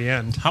the very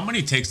end. How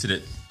many takes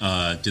did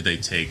they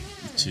take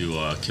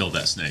to kill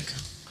that snake?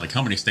 Like,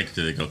 how many snakes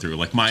did they go through?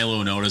 Like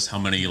Milo noticed how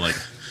many like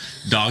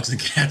dogs and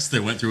cats they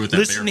went through with that.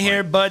 Listen bear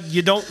here, fight. bud,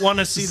 you don't want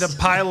to see the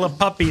pile of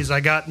puppies I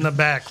got in the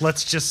back.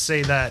 Let's just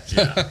say that.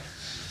 Yeah.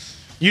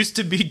 Used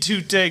to be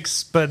 2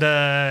 takes, but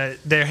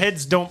their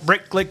heads don't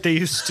break like they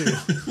used to.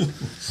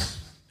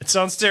 It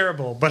sounds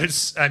terrible, but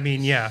it's, I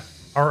mean, yeah.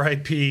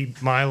 R.I.P.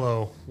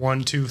 Milo,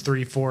 1, 2,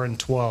 3, 4, and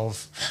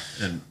 12.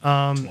 And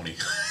 20.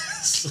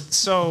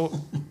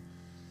 So,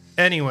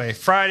 anyway,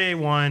 Friday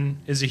 1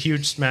 is a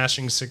huge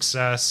smashing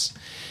success.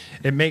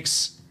 It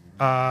makes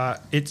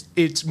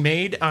it's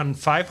made on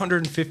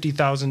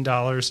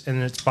 $550,000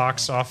 and its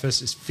box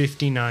office is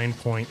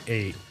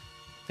 59.8.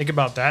 Think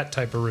about that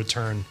type of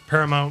return.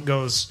 Paramount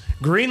goes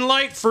green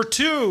light for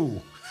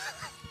 2.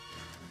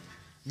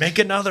 Make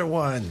another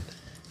one.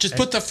 Just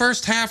put the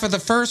first half of the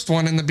first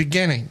one in the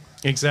beginning.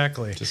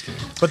 Exactly. Just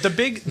kidding. But the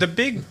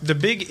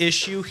big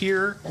issue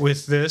here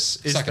with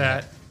this is Second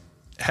that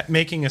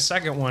making a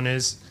second one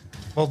is,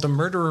 well, the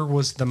murderer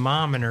was the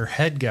mom and her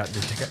head got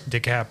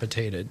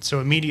decapitated. So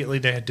immediately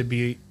they had to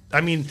be.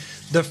 I mean,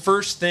 the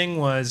first thing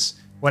was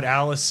what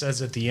Alice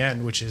says at the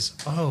end, which is,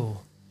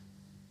 "Oh,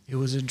 it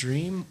was a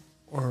dream,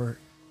 or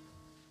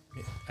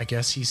I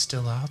guess he's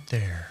still out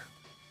there."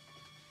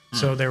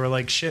 So they were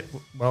like, "Shit."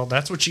 Well,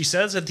 that's what she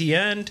says at the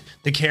end.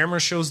 The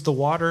camera shows the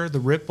water, the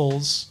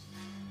ripples.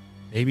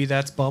 Maybe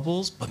that's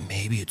Bubbles, but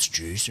maybe it's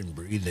Jason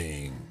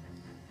breathing.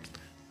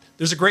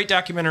 There's a great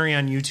documentary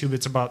on YouTube.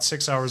 It's about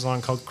 6 hours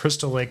long called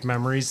Crystal Lake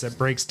Memories that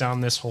breaks down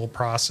this whole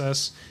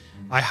process.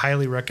 I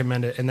highly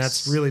recommend it. And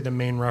that's really the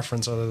main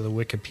reference other than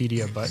the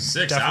Wikipedia, but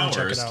 6 definitely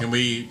check hours. it out. Can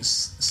we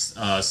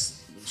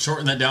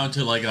shorten that down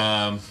to like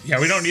Yeah,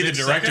 we don't need the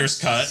 6 director's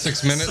seconds? cut.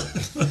 6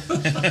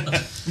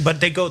 minutes.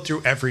 But they go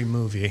through every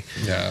movie.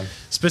 Yeah.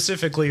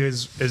 Specifically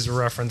as a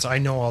reference, I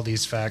know all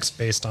these facts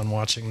based on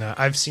watching that.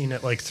 I've seen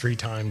it like 3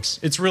 times.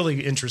 It's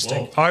really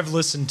interesting. Whoa. I've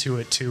listened to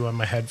it too on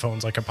my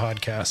headphones like a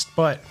podcast.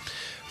 But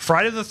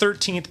Friday the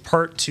 13th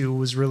Part 2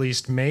 was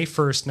released May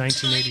 1st,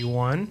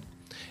 1981.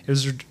 It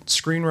was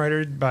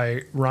screenwritten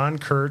by Ron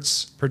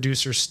Kurtz,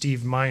 producer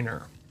Steve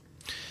Miner.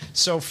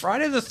 So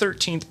Friday the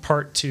 13th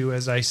Part 2,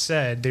 as I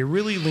said, they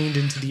really leaned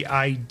into the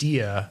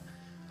idea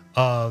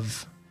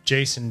of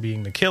Jason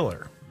being the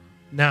killer.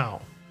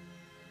 Now,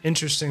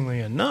 interestingly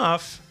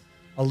enough,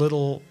 a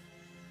little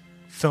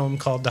film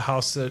called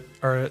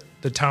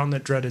The Town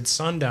That Dreaded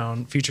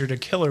Sundown featured a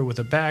killer with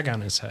a bag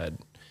on his head.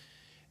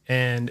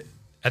 And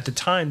at the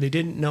time, they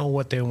didn't know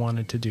what they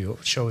wanted to do.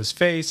 Show his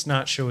face,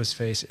 not show his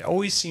face. It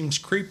always seems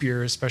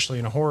creepier, especially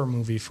in a horror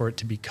movie, for it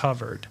to be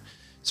covered.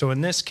 So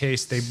in this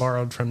case, they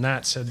borrowed from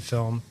that said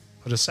film,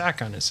 put a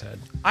sack on his head.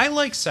 I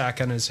like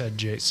sack on his head,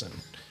 Jason.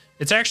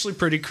 It's actually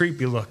pretty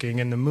creepy looking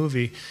in the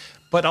movie,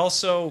 but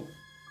also,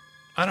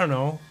 I don't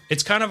know,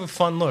 it's kind of a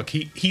fun look.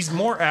 He's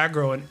more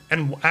aggro,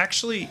 and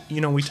actually,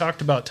 you know, we talked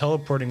about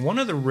teleporting. One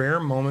of the rare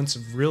moments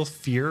of real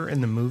fear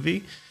in the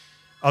movie,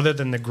 other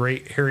than the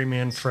great Harry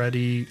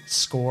Manfredi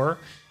score,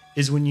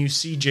 is when you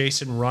see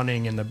Jason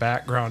running in the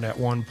background at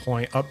one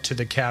point up to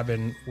the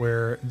cabin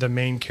where the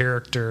main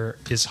character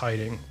is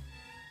hiding.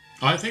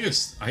 I think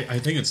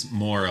it's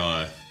more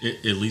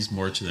it leads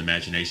more to the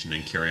imagination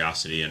and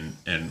curiosity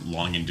and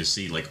longing to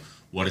see like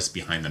what is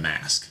behind the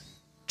mask.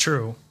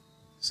 True.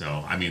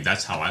 So I mean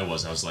that's how I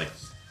was. I was like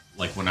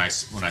when I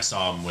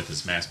saw him with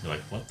his mask, I'd be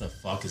like, what the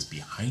fuck is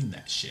behind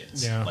that shit?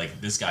 Yeah.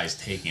 Like this guy's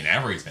taking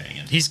everything.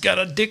 And He's got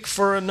a dick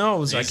for a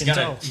nose, I he's can got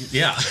tell.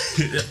 yeah,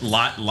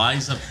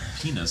 lies a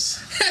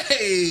penis.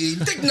 Hey,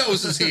 Dick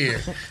Nose is here.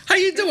 How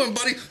you doing,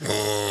 buddy?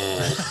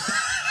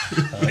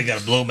 I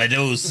gotta blow my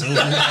nose soon.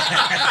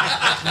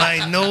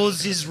 My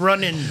nose is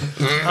running.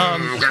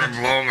 I'm gonna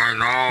blow my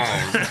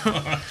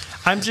nose.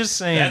 I'm just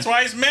saying. That's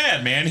why he's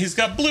mad, man. He's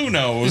got blue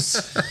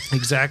nose.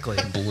 Exactly.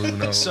 Blue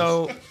nose.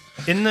 So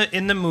in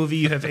the movie,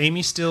 you have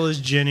Amy Still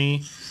as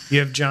Ginny, you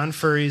have John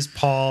Furry as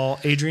Paul,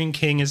 Adrian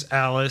King as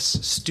Alice,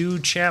 Stu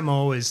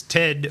Chamo as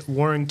Ted,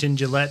 Warrington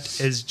Gillette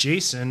as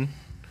Jason,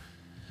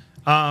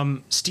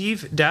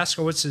 Steve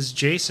Daskowitz as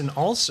Jason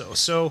also.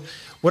 So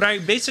what I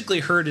basically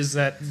heard is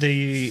that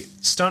the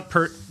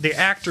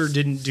actor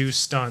didn't do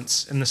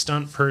stunts and the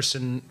stunt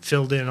person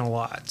filled in a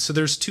lot. So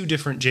there's 2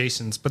 different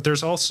Jasons, but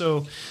there's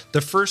also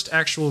the first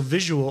actual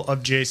visual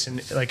of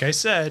Jason. Like I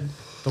said,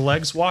 the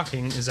legs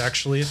walking is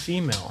actually a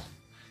female.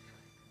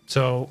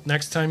 So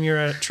next time you're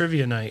at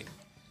trivia night,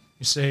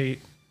 you say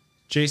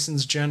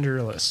Jason's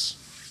genderless.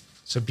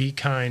 So be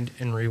kind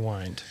and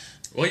rewind.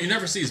 Well, you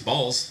never see his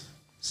balls,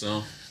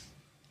 so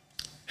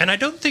And I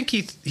don't think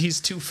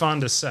he's too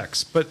fond of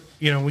sex, but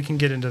we can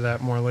get into that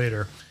more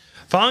later.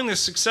 Following the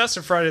success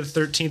of Friday the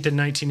 13th in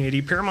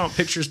 1980, Paramount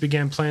Pictures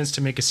began plans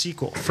to make a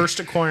sequel. First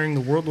acquiring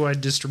the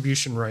worldwide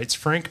distribution rights,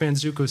 Frank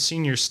Manzuko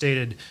Sr.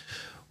 stated,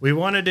 "We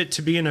wanted it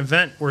to be an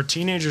event where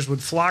teenagers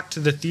would flock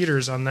to the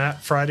theaters on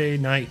that Friday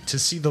night to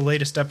see the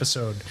latest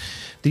episode.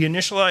 The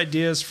initial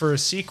ideas for a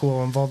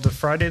sequel involved the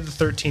Friday the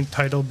 13th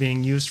title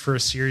being used for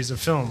a series of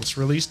films,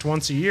 released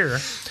once a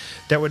year,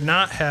 that would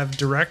not have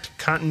direct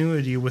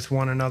continuity with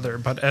one another,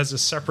 but as a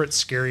separate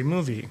scary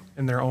movie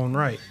in their own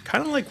right."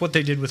 Kind of like what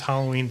they did with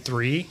Halloween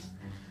 3,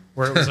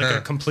 where it was like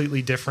a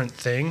completely different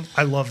thing.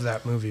 I love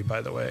that movie,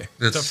 by the way.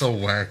 It's so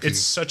wacky. It's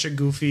such a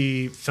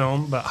goofy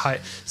film, but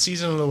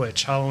Season of the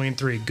Witch, Halloween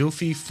 3,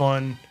 goofy,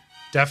 fun,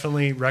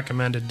 definitely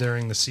recommended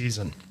during the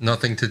season.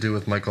 Nothing to do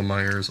with Michael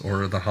Myers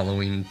or the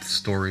Halloween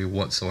story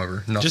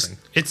whatsoever. Nothing.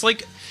 It's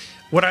like,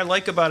 what I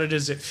like about it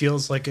is it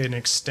feels like an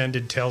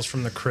extended Tales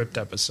from the Crypt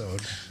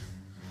episode.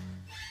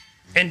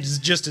 And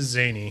just as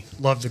zany.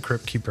 Love the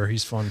Crypt Keeper.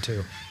 He's fun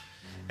too.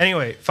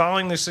 Anyway,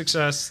 following the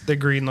success, they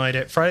greenlight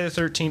it. Friday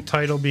the 13th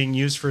title being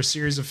used for a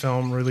series of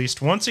film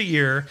released once a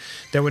year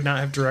that would not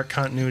have direct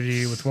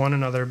continuity with one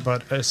another,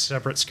 but a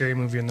separate scary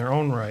movie in their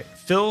own right.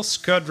 Phil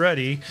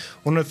Scudretti,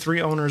 one of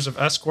 3 owners of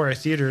Esquire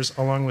Theaters,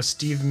 along with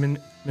Steve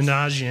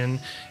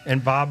Minajian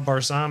and Bob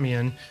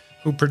Barzamian,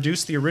 who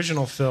produced the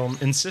original film,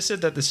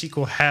 insisted that the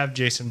sequel have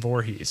Jason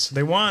Voorhees.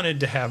 They wanted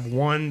to have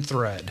one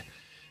thread.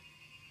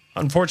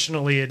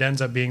 Unfortunately, it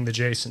ends up being the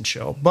Jason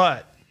show.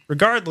 But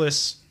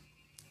regardless,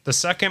 the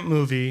second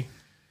movie,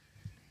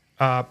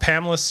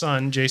 Pamela's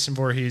son, Jason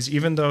Voorhees,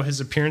 even though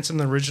his appearance in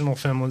the original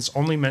film was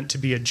only meant to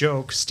be a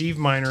joke, Steve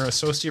Miner,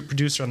 associate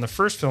producer on the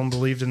first film,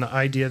 believed in the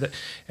idea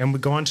and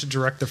would go on to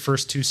direct the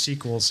first 2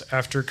 sequels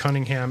after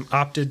Cunningham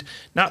opted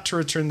not to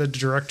return the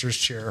director's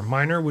chair.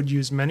 Miner would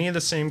use many of the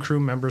same crew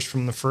members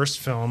from the first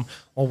film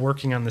while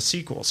working on the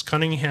sequels.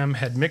 Cunningham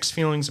had mixed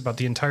feelings about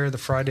the entire The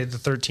Friday the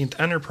 13th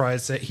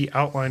enterprise that he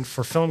outlined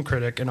for film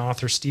critic and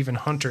author Stephen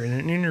Hunter in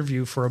an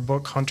interview for a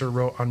book Hunter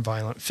wrote on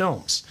violent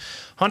films.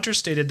 Hunter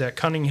stated that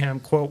Cunningham,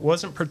 quote,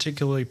 wasn't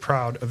particularly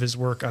proud of his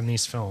work on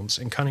these films,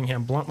 and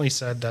Cunningham bluntly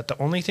said that the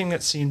only thing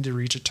that seemed to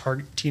reach a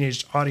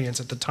teenage audience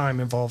at the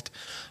time involved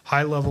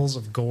high levels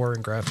of gore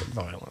and graphic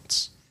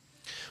violence.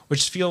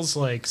 Which feels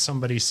like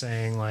somebody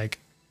saying, like,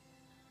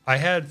 I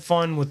had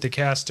fun with the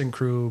cast and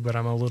crew, but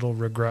I'm a little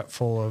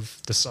regretful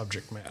of the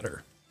subject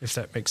matter, if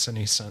that makes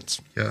any sense.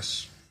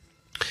 Yes.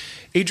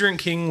 Adrienne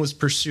King was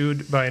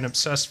pursued by an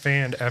obsessed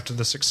fan after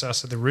the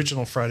success of the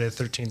original Friday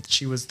the 13th.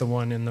 She was the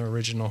one in the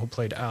original who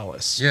played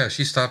Alice. Yeah,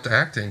 she stopped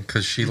acting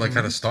because she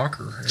had a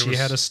stalker. She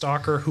had a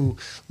stalker who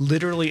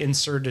literally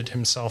inserted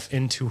himself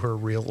into her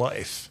real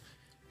life,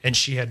 and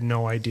she had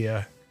no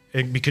idea.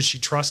 Because she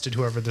trusted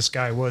whoever this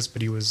guy was,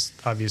 but he was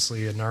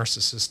obviously a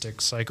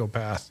narcissistic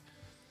psychopath.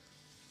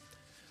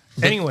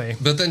 Anyway.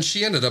 But then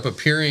she ended up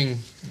appearing.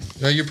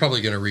 You're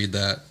probably going to read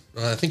that.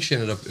 I think she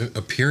ended up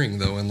appearing,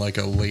 though, in like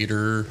a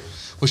later.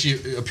 Well,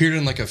 she appeared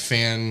in like a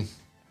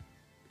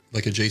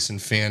Jason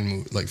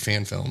fan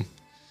film.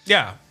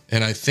 Yeah.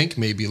 And I think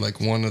maybe like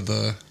one of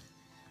the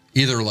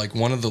later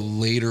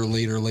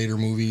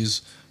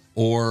movies,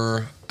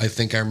 or I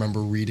think I remember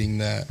reading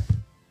that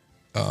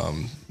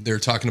they're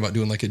talking about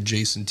doing like a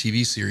Jason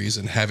TV series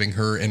and having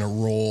her in a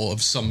role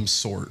of some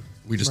sort.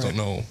 We just don't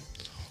know.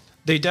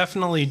 They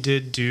definitely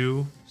did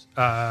do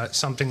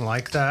something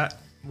like that,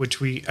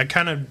 which I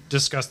kind of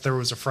discussed. There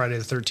was a Friday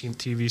the 13th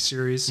TV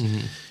series.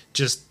 Mm-hmm.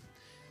 Just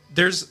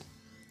there's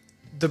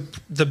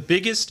the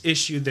biggest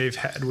issue they've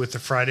had with the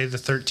Friday the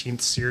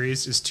 13th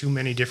series is too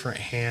many different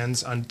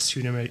hands on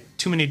too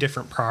many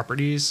different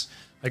properties.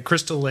 Like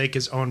Crystal Lake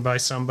is owned by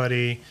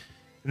somebody,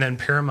 and then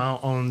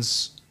Paramount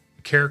owns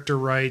character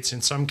rights,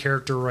 and some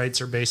character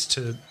rights are based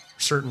to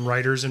certain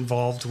writers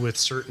involved with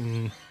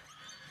certain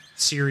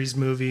series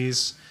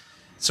movies.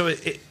 So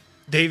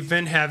they've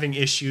been having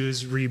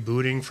issues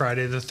rebooting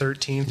Friday the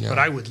 13th, but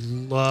I would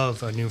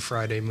love a new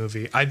Friday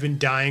movie. I've been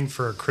dying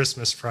for a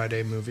Christmas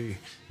Friday movie.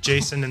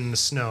 Jason in the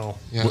Snow.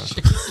 Yeah.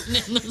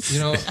 You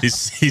know,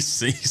 he's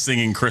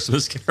singing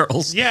Christmas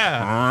carols.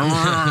 Yeah.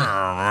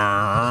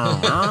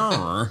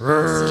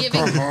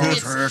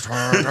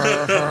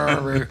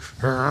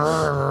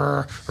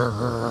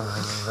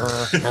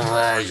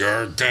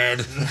 You're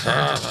dead.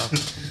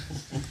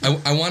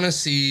 I want to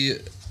see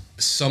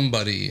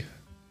somebody,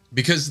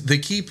 because they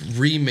keep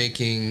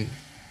remaking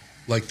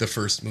like the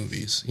first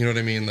movies. You know what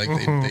I mean? Like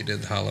they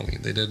did Halloween,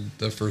 they did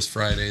the first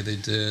Friday, they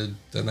did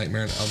the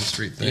Nightmare on Elm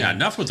Street thing. Yeah,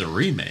 enough with the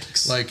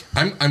remakes. Like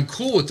I'm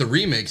cool with the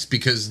remakes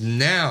because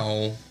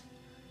now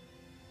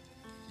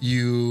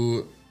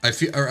I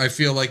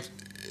feel like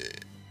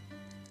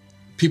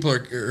people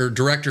or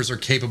directors are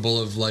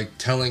capable of like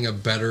telling a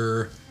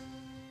better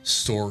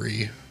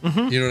story.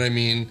 Mm-hmm. You know what I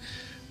mean?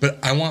 But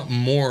I want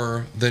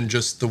more than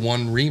just the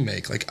one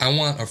remake. Like, I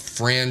want a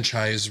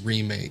franchise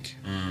remake.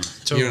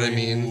 You know what I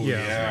mean?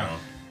 Yeah.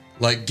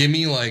 Like, give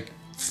me, like,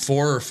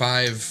 4 or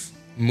 5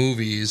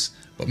 movies,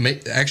 but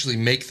actually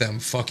make them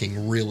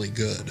fucking really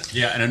good.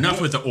 Yeah, and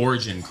enough with the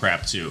origin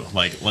crap, too.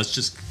 Like, let's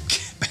just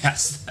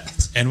past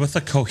that. And with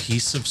a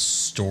cohesive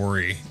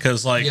story.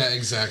 Because, like... Yeah,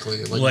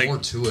 exactly. Like, like- more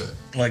to it.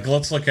 Like,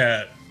 let's look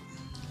at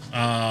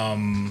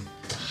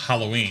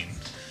Halloween.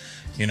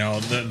 You know,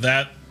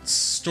 that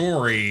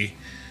story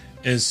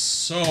is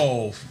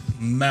so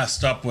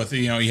messed up with,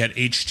 you know, you had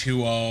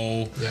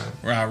H2O,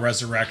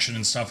 Resurrection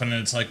and stuff, and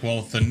it's like,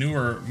 well, the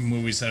newer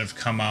movies that have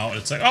come out,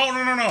 it's like, oh,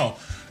 no.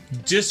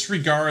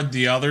 Disregard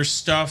the other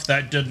stuff.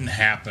 That didn't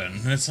happen.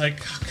 And it's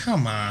like, oh,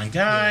 come on,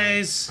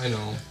 guys. I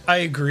know. I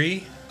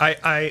agree.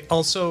 I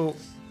also,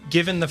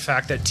 given the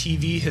fact that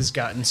TV has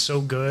gotten so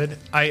good,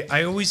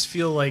 I always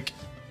feel like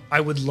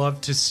I would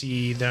love to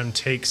see them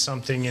take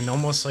something in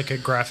almost like a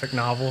graphic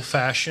novel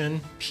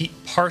fashion,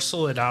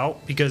 parcel it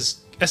out,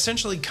 because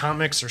essentially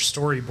comics are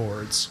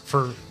storyboards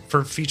for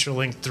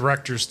feature-length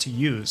directors to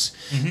use.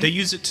 They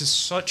use it to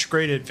such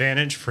great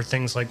advantage for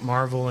things like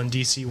Marvel and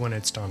DC when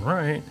it's done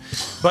right.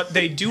 But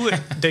they do it.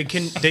 They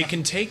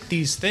can take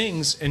these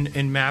things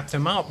and map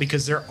them out,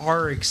 because there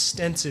are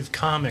extensive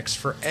comics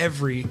for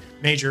every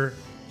major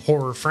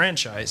horror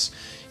franchise.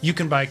 You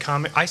can buy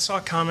comic. I saw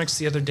comics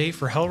the other day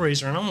for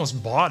Hellraiser and I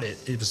almost bought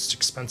it. It was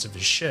expensive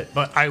as shit,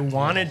 but I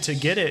wanted to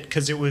get it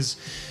because it was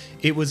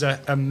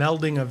a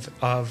melding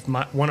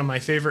of one of my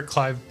favorite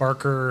Clive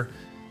Barker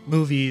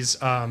movies,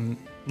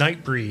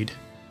 Nightbreed,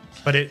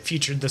 but it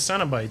featured the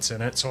Cenobites in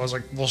it. So I was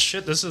like, well,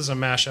 shit, this is a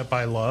mashup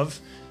I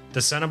love. The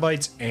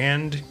Cenobites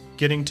and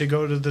getting to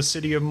go to the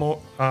city of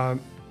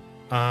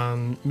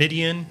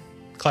Midian,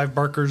 Clive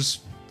Barker's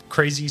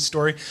crazy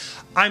story.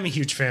 I'm a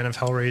huge fan of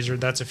Hellraiser.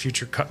 That's a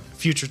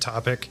future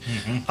topic.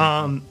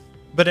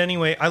 But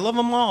anyway, I love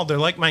them all. They're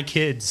like my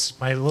kids,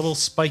 my little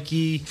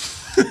spiky,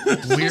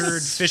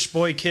 weird fish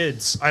boy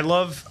kids. I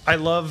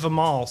love them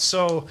all.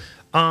 So,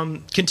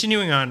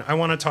 continuing on, I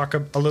want to talk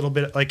a little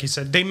bit, like you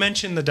said, they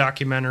mentioned the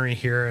documentary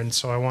here, and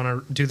so I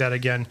want to do that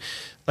again.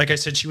 Like I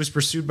said, she was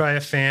pursued by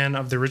a fan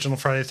of the original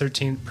Friday the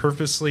 13th,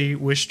 purposely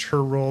wished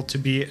her role to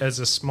be as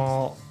a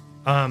small,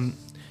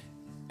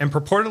 and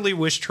purportedly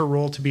wished her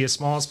role to be as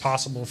small as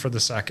possible for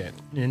the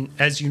second. And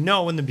as you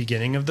know, in the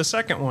beginning of the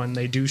second one,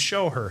 they do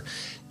show her.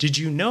 Did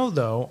you know,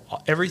 though,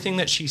 everything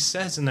that she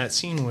says in that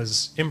scene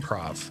was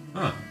improv?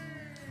 Huh.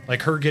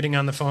 Like her getting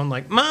on the phone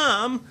like,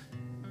 Mom,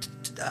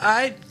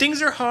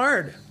 things are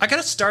hard. I got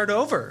to start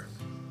over.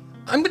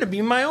 I'm going to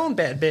be my own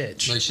bad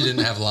bitch. Like she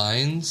didn't have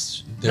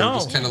lines? No,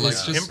 just kind of like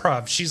it's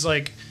improv. She's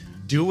like,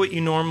 do what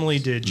you normally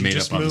did. You Made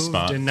just up on the moved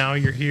spot. and now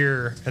you're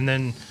here. And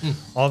then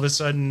all of a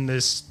sudden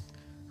this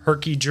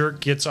herky jerk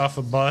gets off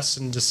a bus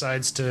and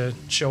decides to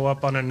show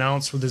up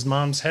unannounced with his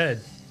mom's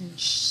head.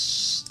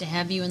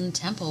 Stab you in the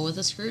temple with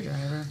a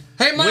screwdriver.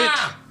 Hey,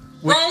 Ma!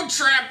 Road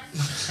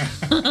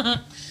trip!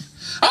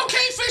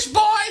 Okay, fish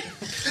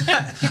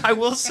boy! I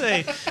will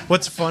say,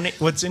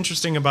 what's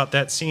interesting about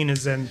that scene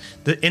is then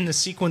in the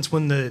sequence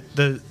when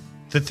the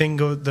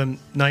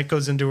knight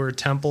goes into her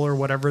temple or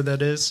whatever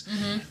that is,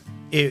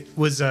 it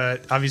was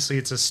obviously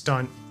it's a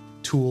stunt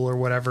tool or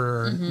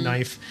whatever, or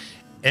knife.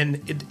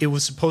 And it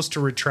was supposed to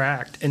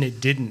retract, and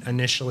it didn't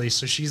initially.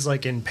 So she's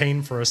like in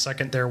pain for a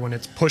second there when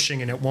it's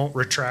pushing and it won't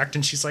retract.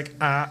 And she's like,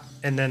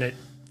 and then it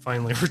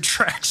finally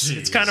retracts. Jeez.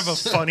 It's kind of a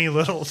funny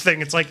little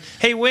thing. It's like,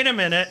 hey, wait a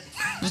minute.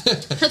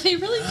 Are they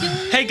really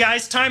killing Hey,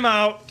 guys, time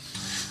out.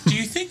 Do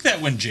you think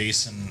that when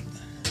Jason,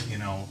 you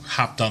know,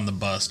 hopped on the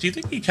bus, do you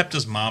think he kept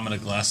his mom in a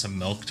glass of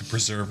milk to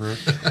preserve her?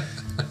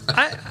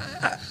 I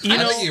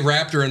think he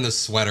wrapped her in the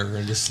sweater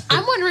and just.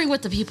 I'm wondering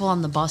what the people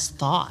on the bus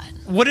thought.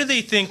 What do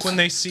they think when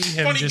they see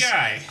him? Funny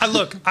guy. I'm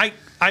Loves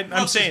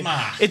his saying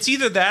ma. it's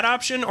either that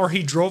option or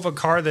he drove a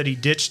car that he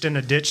ditched in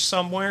a ditch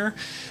somewhere.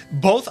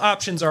 Both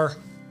options are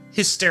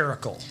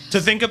hysterical. To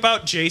think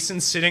about Jason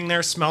sitting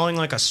there smelling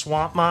like a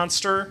swamp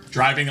monster.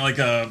 Driving like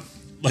an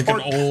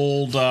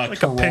old a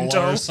Corolla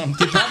Pinto. or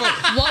something.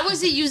 What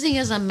was he using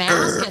as a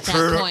mask at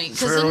that point?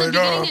 Because in the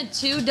beginning of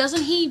 2,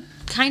 doesn't he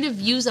kind of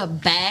use a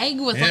bag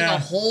with like Yeah. a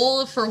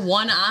hole for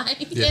one eye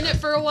in it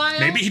for a while?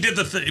 Maybe he did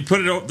he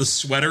put the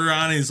sweater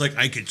on and he's like,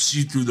 I could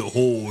see through the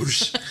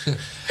holes.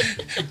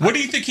 What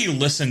do you think he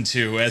listened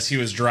to as he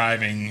was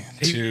driving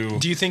to...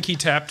 Do you think he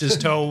tapped his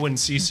toe when Beach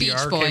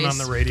CCR Boys, came on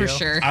the radio? for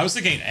sure. I was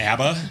thinking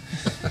ABBA.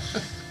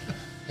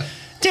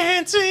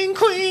 Dancing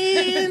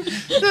Queen.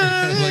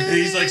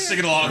 He's like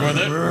singing along with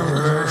it.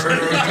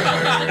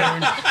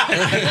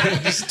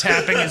 Just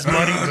tapping his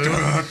muddy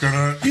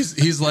boot.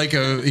 He's like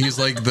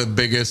the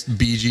biggest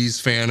Bee Gees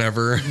fan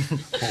ever.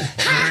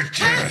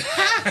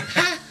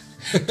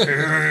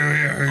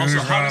 Also,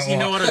 how does he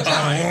know how to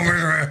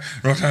drive?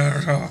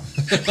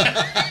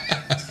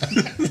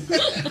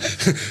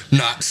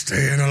 Not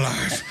staying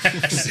alive.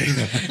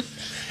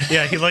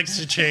 Yeah, he likes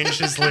to change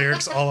his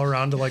lyrics all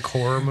around to like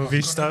horror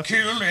movie stuff.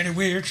 Kill any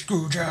weird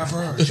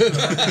screwdriver.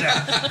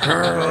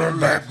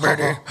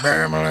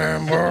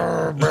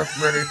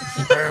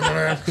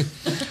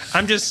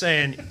 I'm just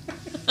saying,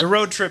 the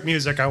road trip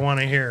music I want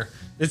to hear.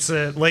 It's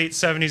the late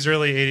 70s,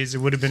 early 80s. It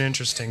would have been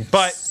interesting.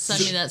 But Send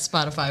me that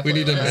Spotify We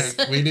need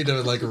playlist.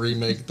 to like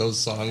remake those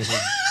songs.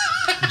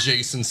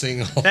 Jason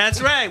single.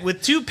 That's right.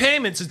 With 2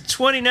 payments of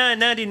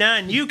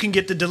 $29.99, you can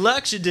get the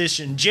deluxe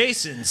edition.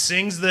 Jason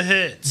sings the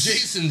hits.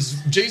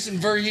 Jason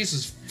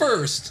Voorhees'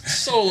 first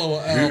solo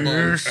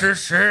album.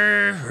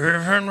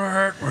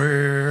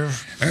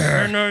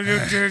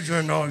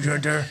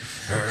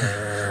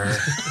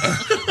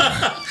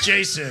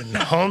 Jason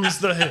hums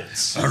the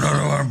hits.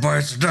 Another one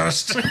bites the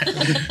dust.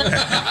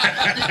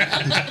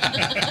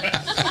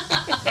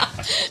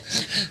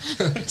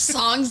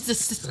 Songs to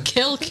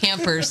kill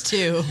campers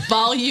too.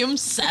 Volume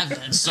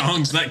 7.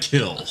 Songs that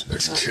kill.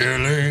 It's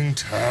killing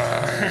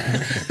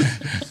time.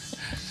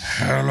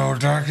 Hello,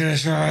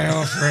 darkness, my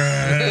old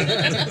friend.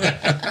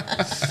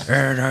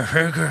 And I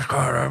think it's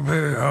gonna be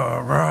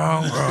a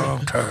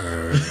wrong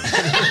turn. I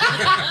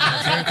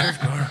think it's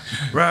gonna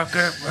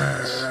rocket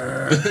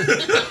man.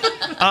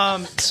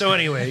 So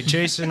anyway,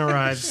 Jason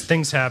arrives,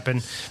 things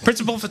happen.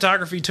 Principal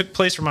photography took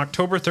place from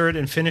October 3rd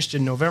and finished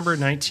in November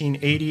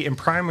 1980 and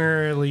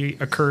primarily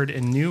occurred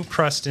in New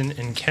Preston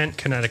and Kent,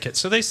 Connecticut.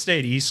 So they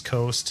stayed East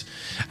Coast.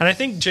 And I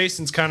think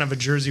Jason's kind of a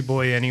Jersey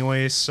boy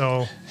anyway,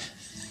 so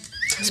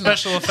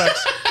special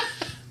effects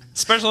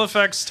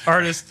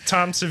artist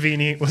Tom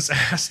Savini was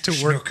asked to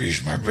work.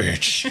 Snooky's my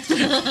bitch.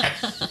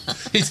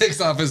 He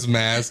takes off his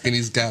mask and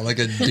he's got like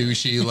a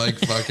douchey, like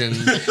fucking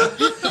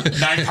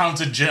 9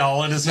 pounds of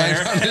gel in his 9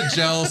 hair. pound of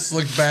gel,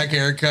 slick back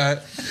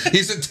haircut.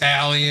 He's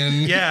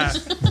Italian. Yeah.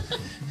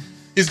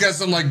 He's got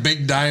some like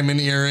big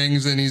diamond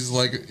earrings and he's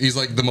like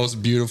the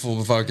most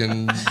beautiful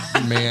fucking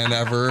man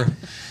ever.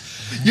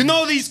 You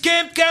know, these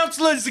camp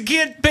counselors, they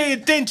can't pay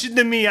attention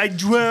to me. I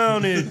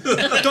drown it.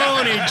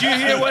 Tony, did you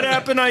hear what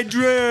happened? I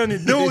drowned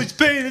it. No one's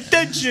paying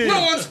attention.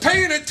 No one's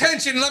paying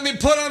attention. Let me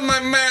put on my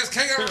mask.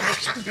 Hang on.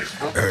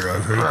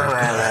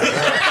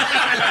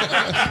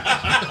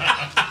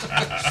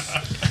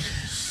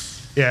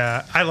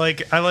 Yeah, I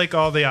like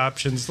all the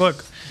options.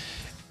 Look,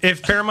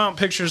 if Paramount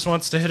Pictures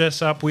wants to hit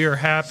us up, we are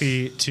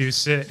happy to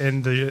sit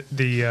in the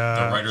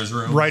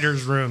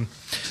writer's room.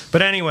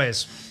 But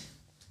anyways,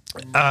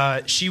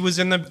 she was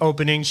in the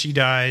opening. She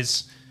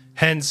dies.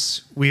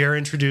 Hence, we are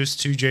introduced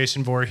to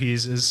Jason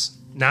Voorhees as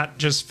not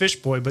just Fish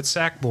Boy, but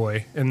Sack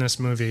Boy in this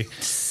movie.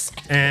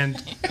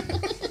 And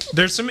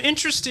there's some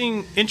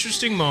interesting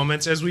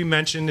moments. As we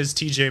mentioned, as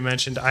TJ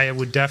mentioned, I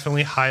would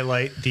definitely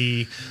highlight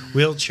the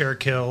wheelchair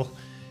kill.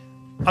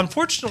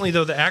 Unfortunately,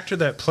 though, the actor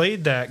that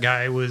played that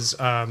guy was,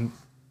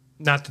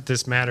 not that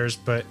this matters,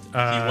 but... He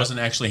wasn't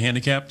actually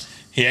handicapped?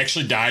 He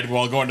actually died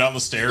while going down the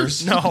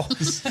stairs. No.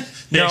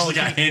 He actually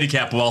got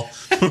handicapped while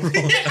rolling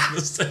down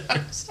the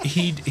stairs.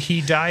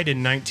 He died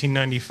in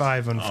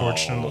 1995,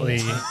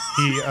 unfortunately.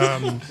 He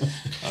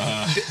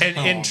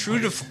and true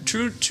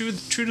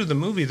to the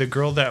movie, the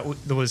girl that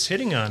was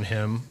hitting on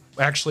him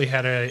actually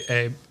had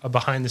a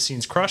behind the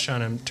scenes crush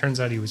on him. Turns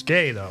out he was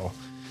gay, though.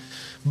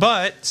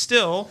 But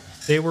still,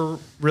 they were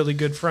really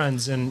good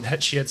friends, and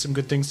she had some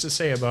good things to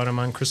say about him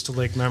on Crystal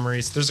Lake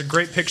Memories. There's a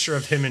great picture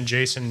of him and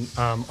Jason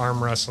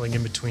arm wrestling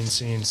in between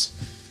scenes.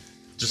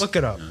 Just look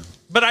it up. Yeah.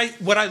 But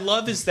what I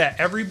love is that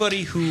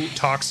everybody who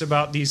talks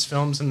about these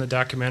films in the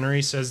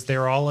documentary says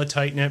they're all a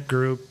tight-knit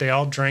group. They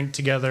all drank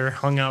together,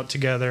 hung out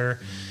together,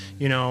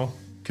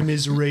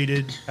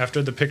 commiserated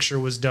after the picture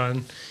was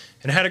done,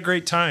 and had a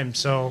great time.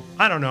 So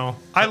I don't know.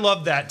 I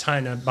love that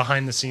kind of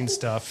behind-the-scenes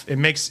stuff. It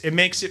makes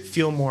it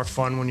feel more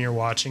fun when you're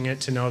watching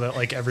it to know that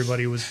like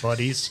everybody was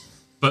buddies.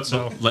 But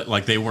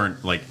like they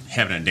weren't like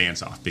having a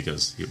dance off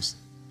because he was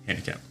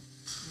handicapped.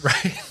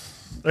 Right.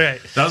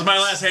 Right. That was my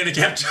last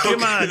handicap joke.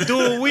 Come on, do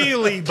a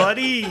wheelie,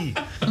 buddy.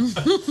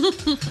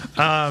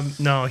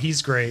 No,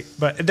 he's great,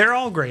 but they're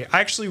all great.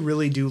 I actually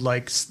really do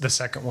like the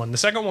second one. The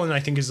second one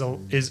I think is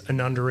an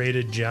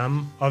underrated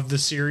gem of the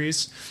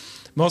series,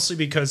 mostly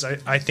because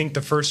I think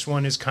the first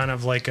one is kind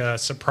of like a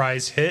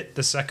surprise hit.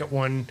 The second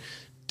one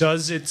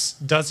does its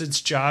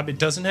job. It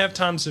doesn't have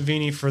Tom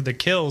Savini for the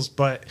kills,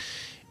 but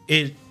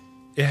it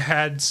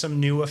had some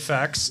new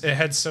effects. It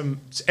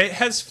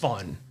has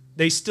fun.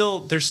 There's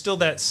still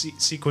that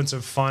sequence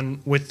of fun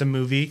with the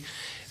movie.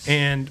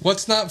 And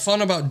what's not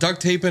fun about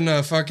duct taping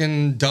a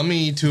fucking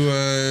dummy to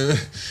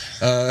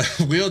a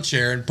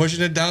wheelchair and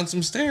pushing it down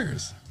some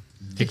stairs?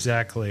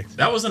 Exactly.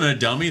 That wasn't a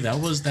dummy.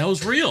 That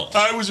was real.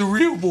 I was a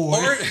real boy.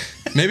 Or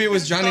maybe it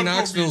was Johnny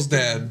Knoxville's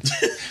dad.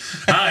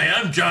 Hi,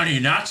 I'm Johnny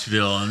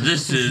Knoxville, and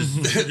this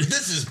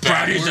is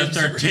Friday the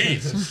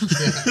 13th.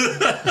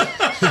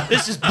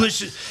 This is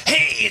pushing.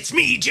 Hey, it's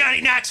me, Johnny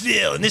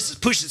Knoxville, and this is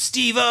pushing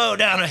Steve-O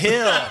down a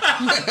hill,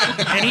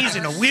 and he's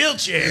in a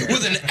wheelchair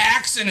with an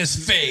axe in his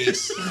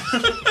face.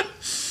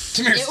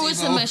 Come here, it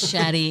was a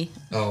machete.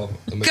 Oh,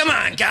 come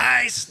on,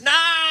 guys! Nah.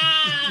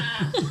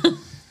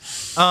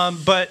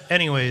 But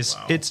anyways,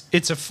 wow.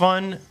 It's a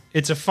fun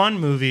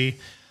movie.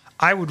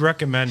 I would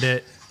recommend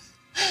it.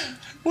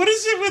 What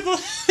is it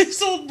with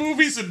these old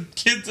movies and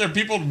kids or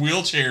people in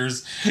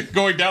wheelchairs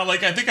going down?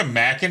 Like, I think of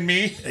Mac and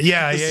Me.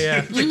 Yeah.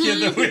 The kid in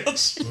the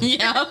wheelchair.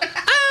 Yeah.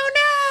 Oh,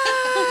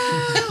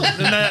 no!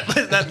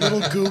 And that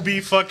little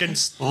gooby fucking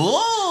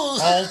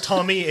all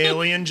tummy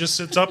alien just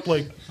sits up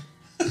like...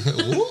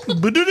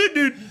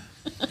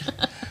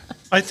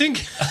 I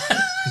think...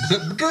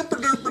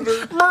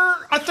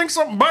 I think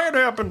something bad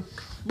happened.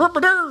 I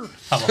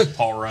love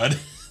Paul Rudd.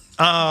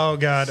 Oh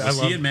God, Was I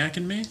love. he in Mac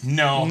and Me?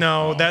 No.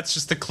 No, that's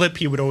just the clip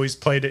he would always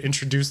play to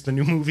introduce the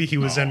new movie he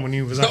was in when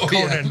he was on Oh,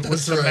 yeah, Conan. Was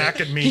that's the right. Mac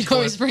and Me You clip.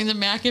 always bring the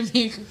mac and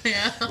me.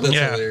 Yeah, That's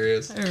Yeah.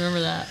 hilarious. I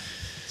remember that.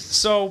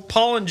 So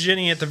Paul and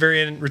Ginny at the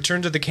very end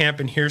return to the camp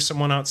and hear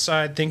someone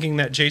outside, thinking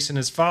that Jason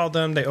has followed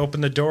them. They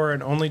open the door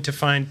and only to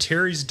find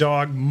Terry's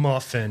dog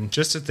Muffin.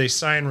 Just as they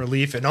sigh in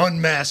relief, an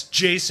unmasked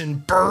Jason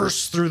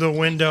bursts through the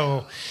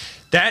window.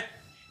 That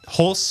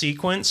whole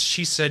sequence,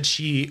 she said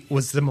she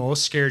was the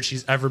most scared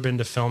she's ever been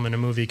to film in a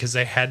movie because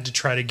they had to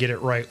try to get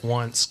it right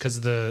once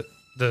because the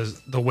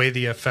way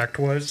the effect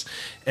was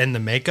and the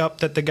makeup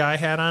that the guy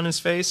had on his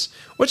face,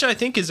 which I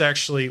think is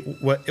actually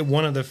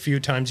one of the few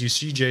times you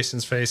see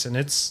Jason's face, and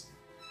it's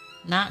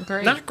Not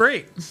great. not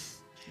great.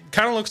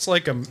 Kind of looks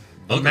like a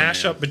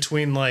mashup Man.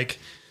 between like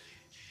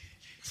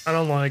I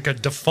don't know, like a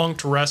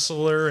defunct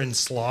wrestler and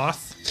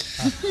Sloth.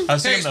 I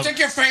was Hey, thinking stick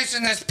your face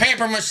in this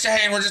paper mache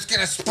and we're just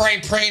gonna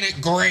spray paint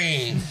it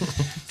green.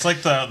 it's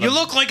like the You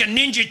look like a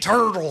Ninja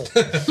Turtle.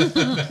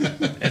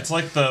 it's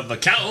like the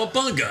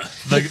Cowabunga.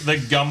 the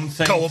gum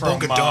thing Cowabunga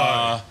from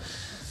dog.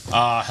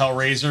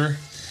 Hellraiser.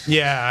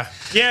 Yeah.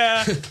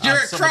 Yeah. You're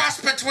a cross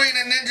between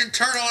a Ninja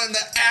Turtle and the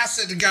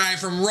acid guy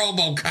from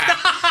RoboCop.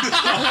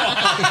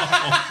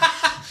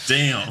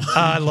 Damn.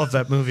 I love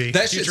that movie.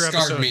 That shit Future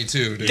scarred episode. me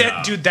too,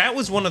 dude. That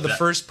was one of the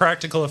first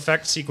practical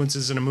effect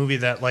sequences in a movie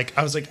that, like,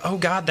 I was like, oh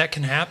God, that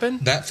can happen?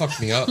 That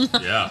fucked me up.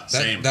 Yeah,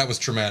 same. That was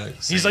traumatic.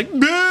 He's like,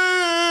 "Bleh!"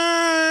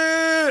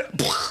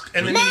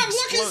 and then Mom, he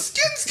look, his explodes.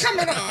 skin's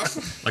coming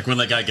off. Like when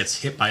that guy gets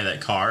hit by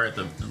that car at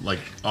the it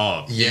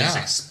Yeah. just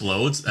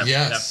explodes.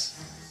 Yes.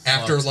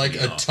 After fucks like me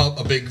a up.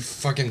 a big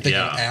fucking thing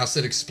of Yeah.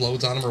 acid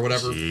explodes on him or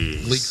whatever,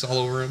 Jeez. leaks all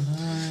over him.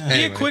 Be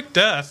Anyway, a quick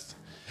death.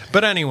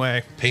 But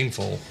anyway,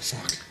 painful.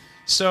 Fuck.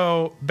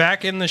 so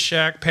back in the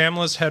shack,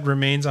 Pamela's head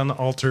remains on the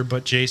altar,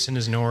 but Jason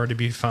is nowhere to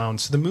be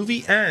found. So the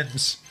movie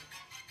ends,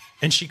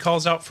 and she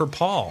calls out for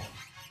Paul.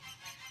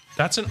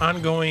 That's an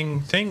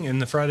ongoing thing in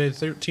the Friday the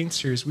 13th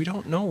series. We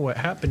don't know what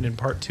happened in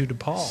part 2 to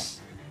Paul.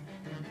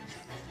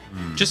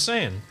 Just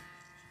saying.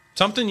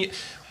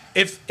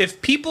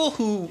 If people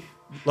who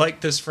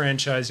like this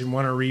franchise and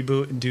want to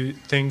reboot and do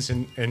things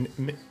and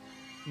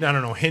I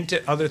don't know, hint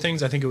at other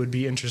things, I think it would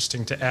be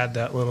interesting to add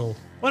that little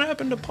what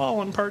happened to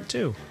Paul in part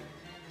 2.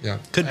 Yeah.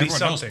 Could be Everyone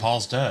something. knows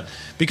Paul's dead.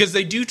 Because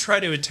they do try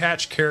to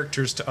attach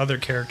characters to other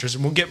characters,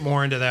 and we'll get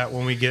more into that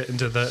when we get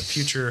into the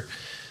future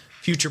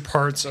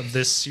parts of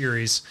this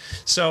series.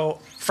 So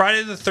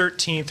Friday the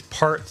 13th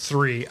part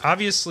 3.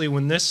 Obviously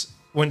when the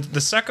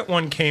second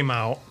one came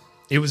out,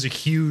 it was a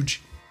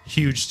huge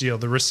deal.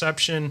 The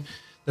reception,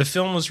 the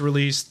film was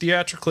released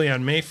theatrically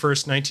on May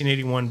 1st,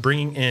 1981,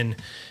 bringing in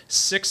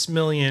 6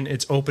 million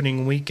its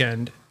opening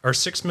weekend, or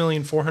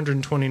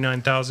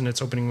 6,429,000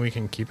 its opening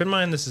weekend. Keep in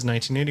mind, this is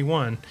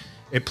 1981.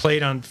 It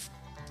played on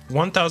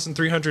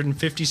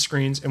 1,350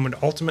 screens and would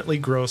ultimately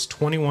gross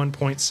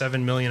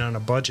 21.7 million on a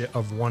budget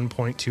of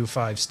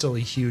 1.25. Still a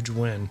huge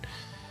win.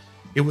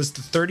 It was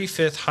the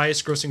 35th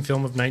highest grossing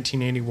film of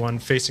 1981,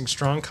 facing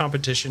strong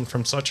competition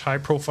from such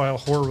high-profile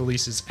horror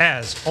releases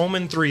as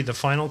Omen 3: The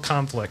Final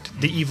Conflict,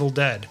 The Evil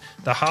Dead,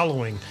 The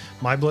Hallowing,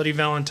 My Bloody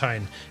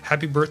Valentine,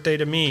 Happy Birthday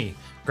to Me,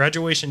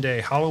 Graduation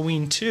Day,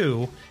 Halloween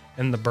 2,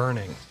 and The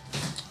Burning.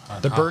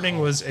 The Burning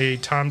was a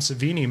Tom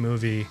Savini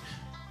movie,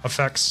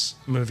 effects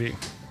movie.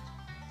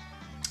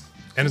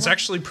 And it's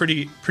actually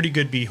pretty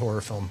good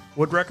B-horror film.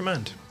 Would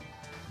recommend.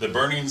 The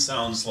Burning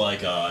sounds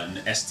like an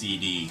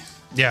STD.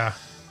 Yeah.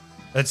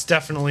 That's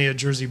definitely a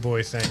Jersey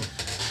Boy thing.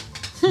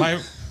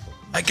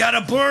 I got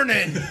a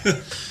burning.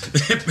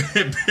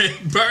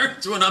 It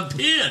burns when I'm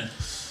peeing.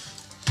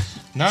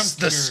 It's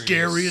the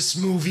scariest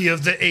movie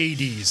of the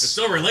 80s. It's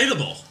so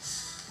relatable.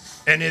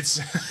 And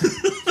it's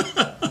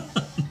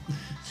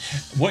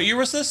What year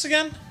was this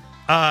again?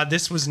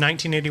 this was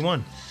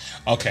 1981.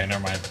 Okay,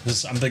 never mind.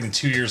 I'm thinking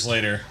 2 years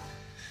later.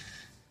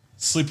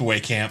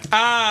 Sleepaway Camp.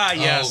 Ah,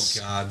 yes.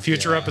 Oh, God,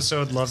 Future yeah.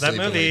 episode. Love that Sleepaway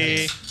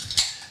movie. Camp.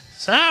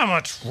 So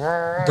much.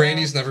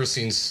 Brandy's never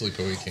seen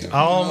Sleepaway Camp.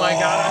 Oh my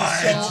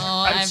God.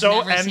 I've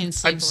never seen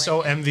I'm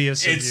so Sleepaway.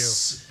 envious of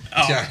It's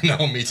Yeah, I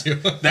know, me too.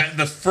 that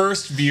the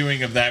first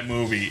viewing of that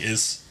movie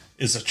is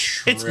a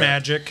trip. you. It's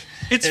magic.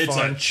 It's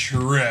fun. a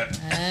trip.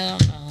 I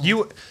don't know.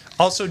 You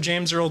also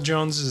James Earl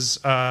Jones's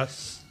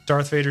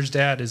Darth Vader's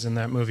dad is in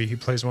that movie. He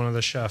plays one of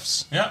the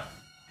chefs. Yeah.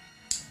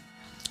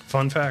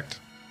 Fun fact.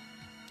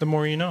 The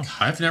more you know.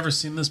 I've never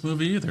seen this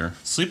movie either.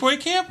 Sleepaway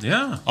Camp?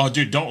 Yeah. Oh,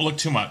 dude, don't look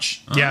too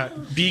much. Yeah,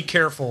 be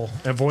careful.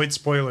 Avoid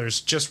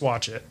spoilers. Just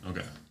watch it.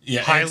 Okay.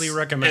 Yeah, Highly it's-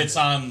 recommend It's it.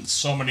 on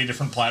so many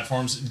different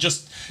platforms.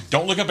 Just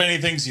don't look up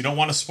anything. So you don't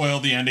want to spoil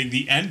the ending.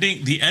 The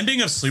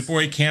ending of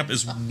Sleepaway Camp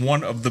is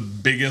one of the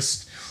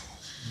biggest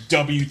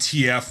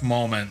WTF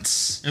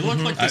moments. It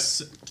looked like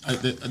this.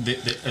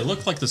 It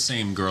looked like the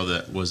same girl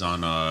that was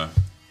on.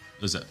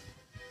 Was it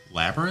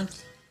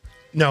Labyrinth?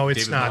 No,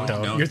 it's David not Bowie?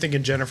 though. No? You're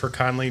thinking Jennifer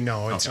Connelly.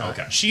 No, it's Okay, not.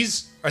 okay.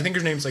 She's. I think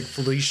her name's like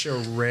Felicia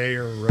Ray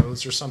or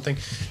Rose or something.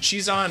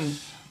 She's on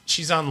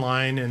she's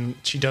online and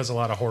she does a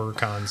lot of horror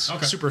cons.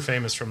 Okay. Super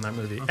famous from that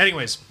movie.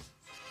 Anyways,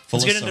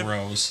 let's get Felissa into-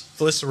 Rose.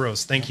 Felissa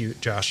Rose. Thank you,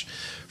 Josh.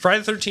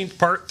 Friday the 13th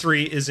Part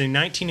 3 is a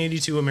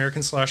 1982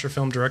 American slasher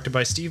film directed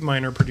by Steve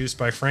Miner, produced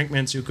by Frank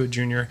Manzuko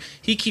Jr.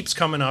 He keeps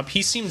coming up.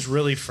 He seems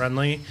really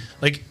friendly.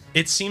 Like,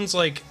 it seems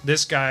like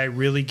this guy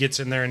really gets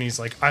in there and he's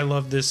like, I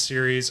love this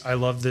series. I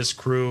love this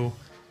crew.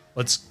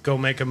 Let's go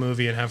make a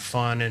movie and have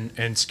fun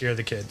and scare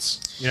the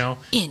kids, you know?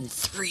 In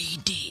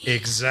 3D.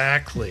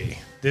 Exactly.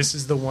 This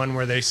is the one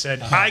where they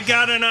said, I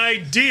got an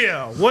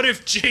idea. What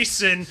if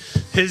Jason,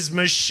 his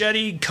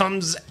machete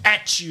comes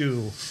at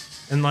you?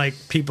 And like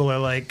people are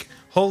like,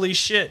 holy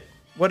shit,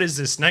 what is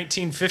this,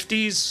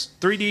 1950s?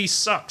 3D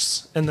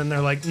sucks. And then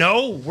they're like,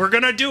 no, we're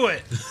going to do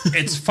it.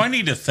 It's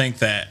funny to think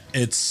that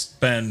it's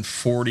been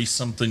 40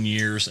 something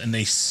years and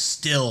they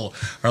still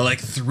are like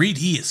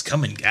 3D is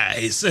coming,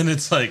 guys. And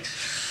it's like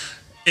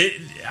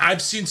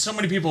I've seen so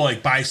many people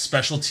like buy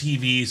special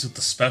TVs with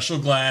the special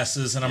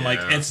glasses and I'm like,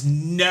 it's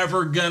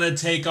never gonna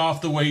take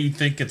off the way you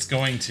think it's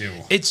going to.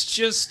 It's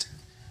just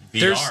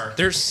VR.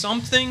 there's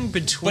something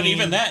between. But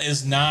even that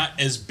is not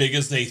as big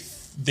as they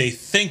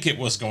think it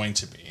was going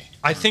to be.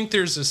 I think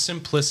there's a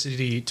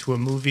simplicity to a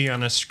movie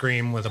on a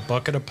screen with a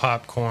bucket of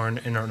popcorn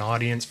and an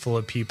audience full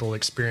of people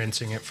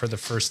experiencing it for the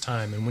first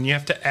time. And when you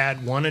have to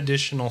add one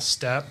additional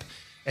step,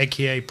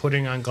 aka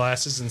putting on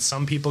glasses, and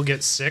some people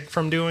get sick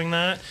from doing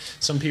that,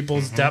 some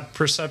people's depth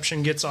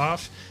perception gets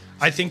off,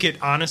 I think it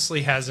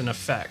honestly has an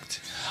effect.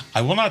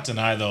 I will not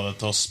deny though that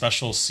those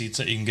special seats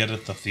that you can get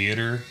at the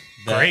theater,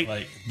 Great.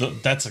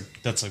 That's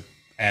a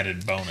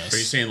added bonus. Are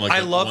you saying like I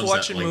the love ones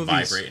watching that, like,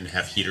 movies. vibrate and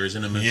have heaters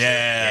in them? And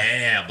Yeah.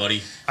 shit? Yeah,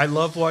 buddy. I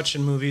love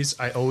watching movies.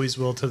 I always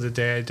will to the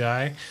day I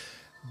die.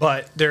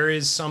 But there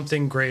is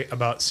something great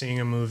about seeing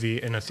a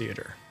movie in a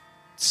theater.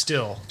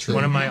 Still,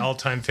 one of my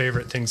all-time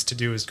favorite things to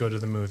do is go to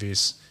the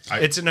movies.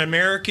 It's an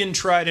American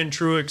tried and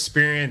true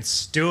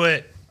experience. Do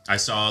it. I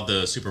saw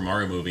the Super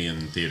Mario movie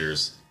in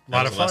theaters.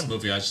 Lot That of was the last fun.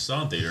 movie I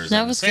saw in theaters. That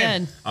and was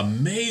good.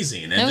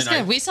 amazing. And That was then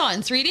good. We saw it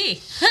in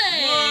 3D.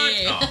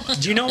 Hey! Oh,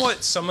 Do you know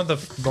what some of the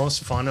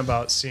most fun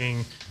about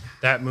seeing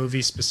that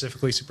movie,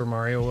 specifically Super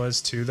Mario,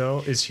 was too, though?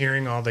 Is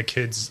hearing all the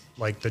kids,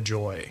 like, the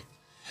joy.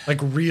 Like,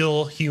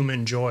 real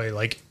human joy.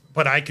 Like,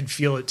 but I could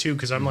feel it, too,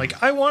 because I'm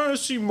like, I want to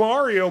see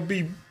Mario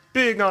be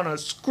big on a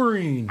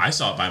screen. I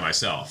saw it by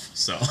myself.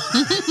 So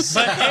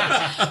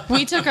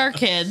We took our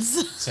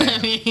kids. I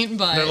mean,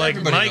 but They're like,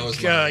 Everybody knows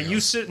Mike, Mario. you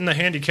sit in the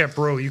handicap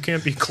row. You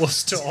can't be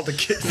close to all the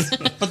kids.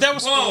 But that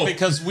was cool Whoa.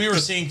 because we were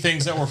seeing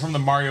things that were from the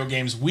Mario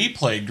games we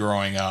played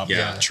growing up.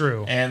 yeah.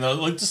 True. And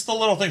like just the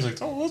little things like,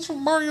 oh, that's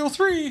from Mario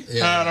 3.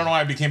 Yeah. I don't know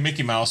why I became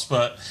Mickey Mouse,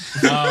 but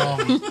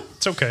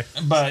It's okay.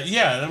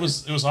 yeah, it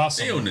was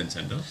awesome. They own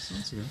Nintendo. So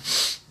that's good.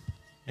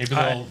 Maybe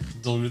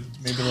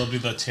they'll do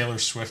the Taylor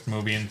Swift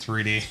movie in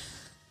 3D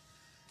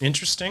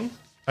Interesting.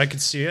 I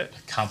could see it.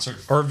 concert.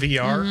 Or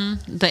VR.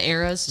 the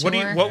Eras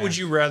tour. What would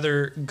you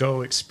rather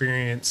go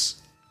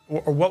experience,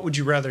 or what would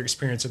you rather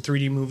experience, a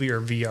 3D movie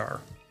or VR?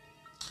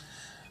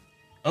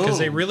 Because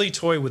they really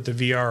toy with the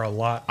VR a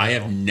lot. I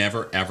have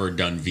never ever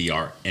done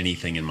VR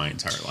anything in my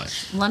entire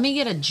life. Let me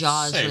get a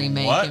Jaws Say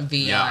remake what? in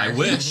VR. Yeah, I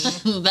wish.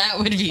 That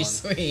would be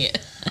sweet.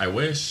 I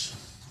wish.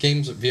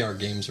 VR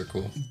games are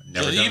cool.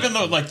 Never done Even it.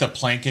 though like the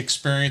plank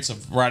experience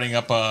of riding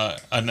up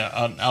an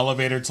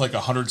elevator to like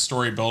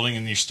 100-story building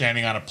and you're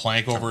standing on a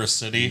plank over a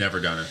city. Never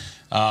done it.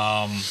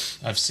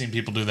 I've seen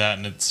people do that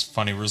and it's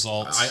funny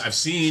results. I've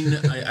seen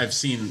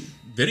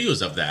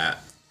videos of that,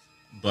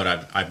 but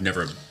I've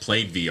never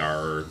played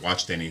VR or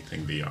watched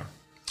anything VR.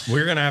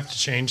 We're gonna have to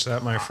change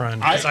that, my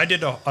friend. 'Cause I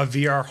did a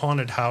VR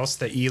haunted house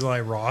that Eli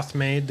Roth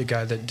made, the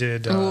guy that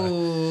did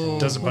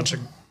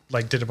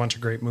did a bunch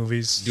of great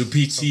movies, Do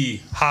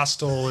PT.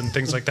 Hostel and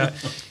things like that.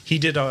 He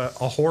did a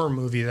horror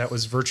movie that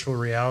was virtual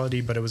reality,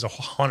 but it was a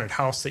haunted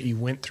house that you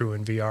went through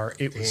in VR.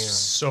 It was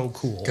so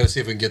cool. Gotta see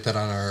if we can get that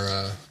on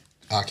our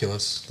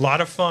Oculus. A lot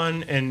of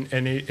fun, and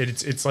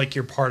it's like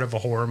you're part of a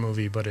horror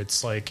movie, but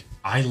it's like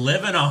I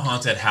live in a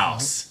haunted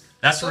house.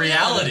 That's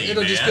reality,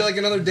 It'll man. just be like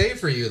another day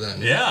for you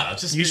then. yeah,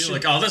 just You be should-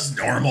 like, oh, this is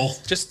normal.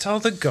 just tell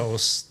the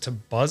ghosts to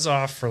buzz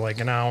off for like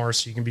an hour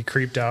so you can be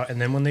creeped out, and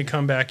then when they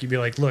come back, you'd be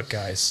like, look,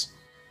 guys,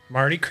 I'm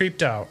already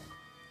creeped out,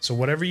 so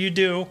whatever you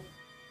do,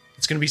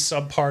 it's gonna be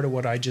subpar to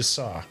what I just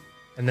saw,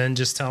 and then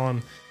just tell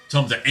them,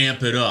 Tell them to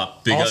amp it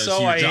up because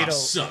Also, your I job ate a-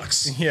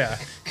 sucks. yeah,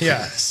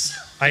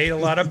 I ate a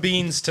lot of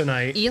beans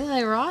tonight.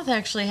 Eli Roth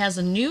actually has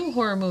a new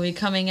horror movie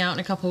coming out in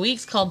a couple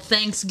weeks called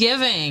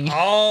Thanksgiving.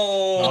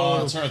 Oh, Oh,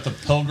 that's right. The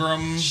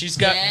Pilgrim. she's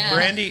got Yeah.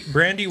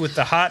 Brandy with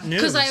the hot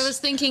news. Because I was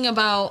thinking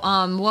about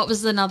what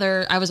was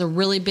another. I was a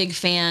really big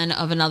fan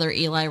of another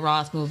Eli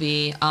Roth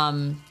movie,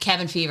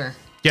 Cabin Fever.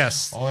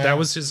 yes, Oh, yeah. that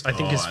was his. I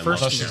think his I love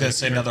first. I thought she was going to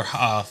say another Is that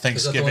the one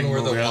Thanksgiving where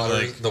movie. I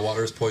was like, the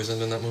water is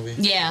poisoned in that movie?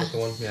 Yeah. Is that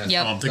the one? Yeah.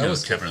 Yep. Oh, I'm thinking That of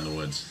was Kevin in the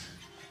Woods.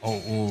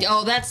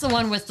 Oh, that's the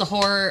one with the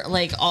horror,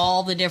 like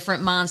all the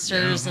different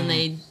monsters,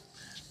 and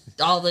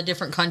all the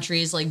different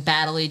countries like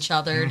battle each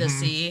other to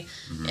see.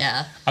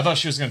 Yeah. I thought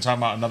she was going to talk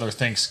about another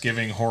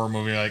Thanksgiving horror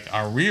movie. Like,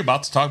 are we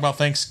about to talk about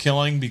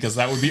Thanksgiving? Because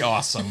that would be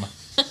awesome.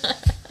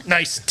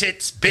 Nice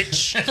tits,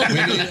 bitch.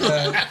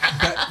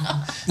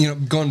 We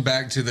need, going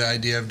back to the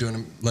idea of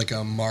doing like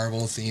a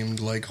Marvel themed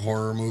like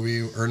horror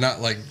movie, or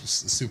not like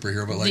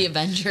superhero, but like The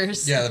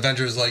Avengers. Yeah, the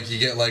Avengers. Like you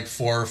get like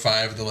 4 or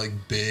 5 of the like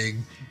big.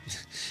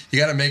 You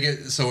got to make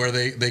it so where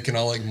they can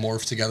all like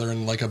morph together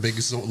in like a big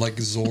like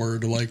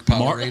Zord like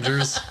Power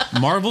Rangers.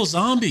 Marvel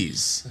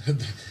Zombies.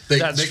 They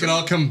can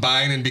all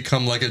combine and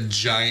become like a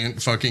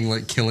giant fucking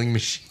like killing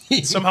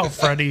machine. Somehow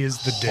Freddy is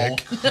the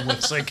dick.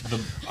 It's like,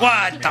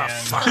 what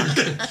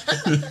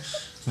the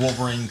fuck?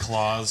 Wolverine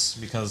claws,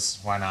 because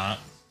why not?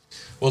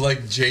 Well,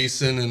 like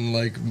Jason and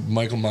like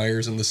Michael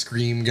Myers and the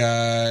Scream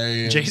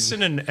guy.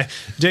 Jason and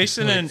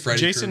Freddy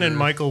Jason Krueger. and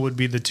Michael would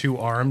be the 2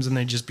 arms, and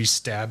they'd just be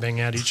stabbing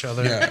at each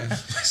other. Yeah.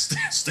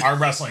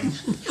 Arm wrestling.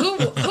 Who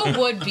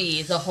would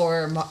be the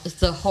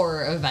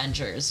horror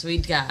Avengers?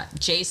 We'd got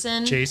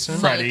Jason,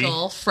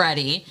 Michael,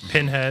 Freddy,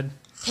 Pinhead,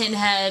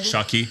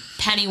 Chucky.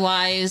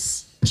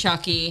 Pennywise,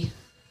 Chucky.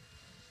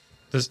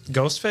 Does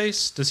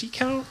Ghostface, does he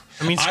count?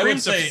 I mean, I would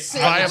Scream's say-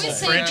 a I viable would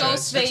say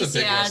franchise. That's a Ghostface.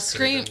 big Yeah, list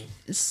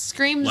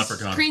there,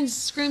 Leprechaun.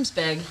 Screams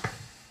big.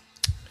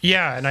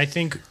 Yeah, and I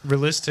think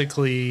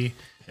realistically,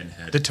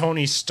 Pinhead. the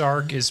Tony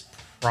Stark is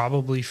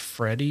probably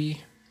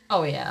Freddy,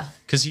 Oh yeah.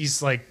 because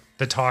he's like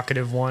the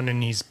talkative one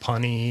and he's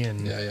punny.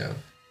 And Yeah.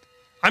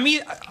 I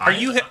mean, what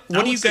do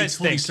you guys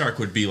Tony think? Stark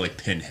would be like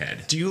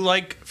Pinhead. Do you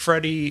like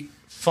Freddy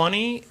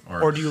funny,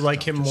 or do you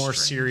like him Doctor more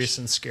Strange. serious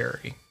and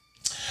scary?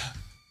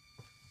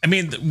 I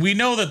mean, we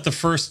know that the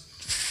first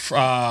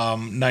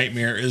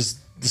Nightmare is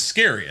the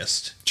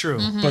scariest. True.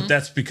 But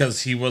that's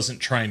because he wasn't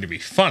trying to be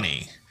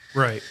funny.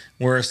 Right.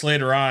 Whereas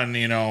later on,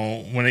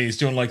 when he's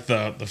doing like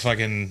the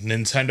fucking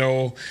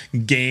Nintendo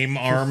game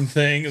arm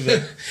thing, and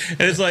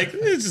it's like,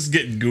 it's just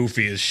getting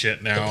goofy as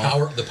shit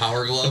now. The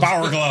Power Glove.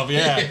 Power Glove,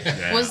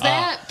 yeah. Was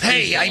that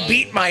Hey, I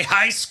beat my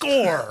high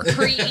score.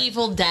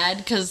 pre-Evil Dead?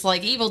 Because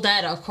like Evil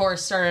Dead, of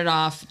course, started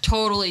off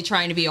totally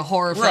trying to be a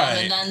horror film, Right.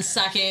 and then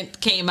second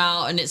came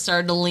out and it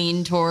started to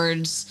lean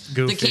towards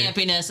Goofy. the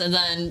campiness, and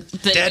then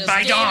they Dead just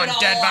by gave Dawn, it all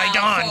Dead by out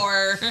Dawn.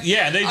 for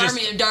Yeah, they just-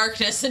 Army of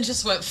Darkness and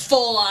just went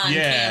full on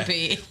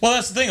campy. Well,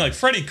 that's the thing. Like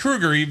Freddy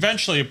Krueger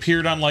eventually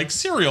appeared on like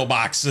cereal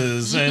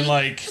boxes and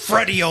like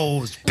Freddy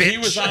O's, bitch. he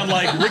was on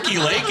like Ricky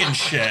Lake and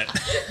shit.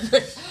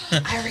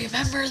 I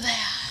remember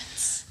that.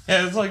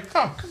 And it's like,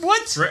 oh,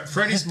 what?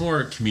 Freddy's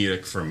more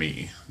comedic for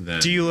me than.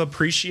 Do you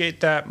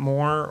appreciate that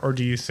more, or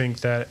do you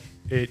think that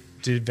it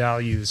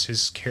devalues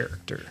his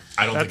character?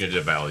 I don't think it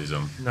devalues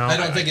him. No, I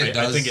don't think it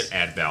does. I think it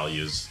add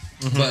values.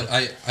 But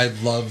I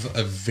love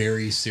a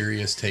very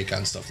serious take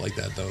on stuff like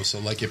that, though. So,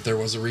 like, if there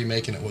was a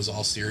remake and it was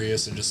all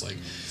serious and just, like,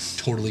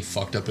 totally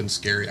fucked up and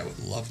scary, I would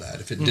love that.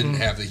 If it didn't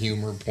have the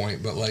humor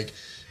point. But, like,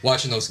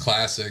 watching those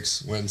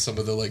classics when some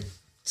of the, like,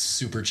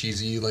 super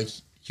cheesy, like,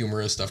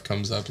 humorous stuff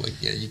comes up, like,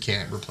 yeah, you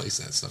can't replace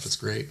that stuff. It's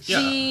great.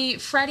 The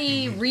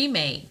Freddy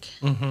remake,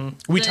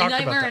 we the talked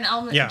Nightmare about on that.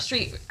 Elm Yeah.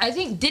 Street. I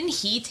think didn't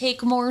he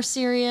take more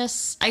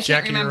serious? I can't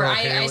Jackie remember. Earle I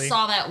Haley.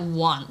 saw that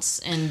once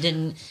and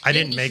didn't. I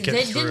didn't make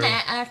it through. Didn't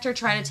that actor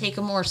try to take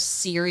a more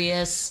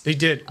serious? They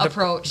did.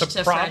 Approach the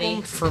to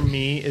problem Freddy. for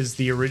me is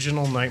the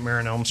original Nightmare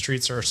on Elm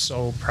Streets are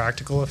so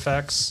practical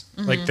effects,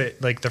 like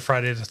the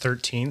Friday the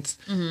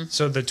 13th.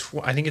 So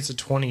I think it's a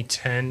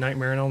 2010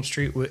 Nightmare on Elm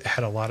Street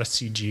had a lot of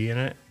CG in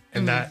it,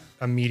 and that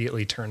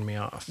immediately turned me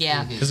off.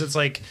 Yeah. because it's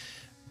like,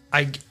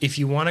 if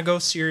you want to go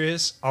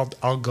serious,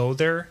 I'll go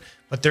there,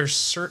 but there's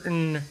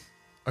certain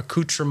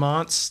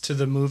accoutrements to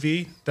the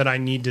movie that I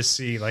need to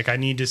see. Like, I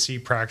need to see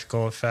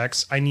practical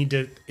effects. I need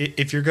to,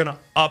 if you're gonna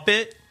up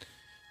it,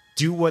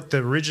 do what the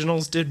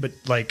originals did, but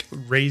like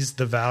raise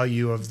the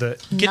value of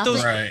the get those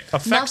Nothing- Right.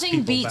 effects Nothing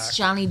people beats back.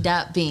 Johnny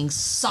Depp being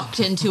sucked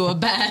into a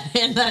bed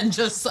and then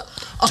just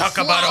Talk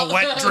about a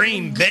wet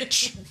dream,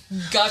 bitch.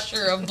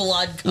 gusher of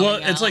blood coming Well,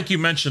 it's out. like you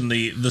mentioned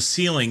the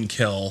ceiling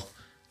kill.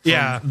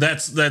 Yeah,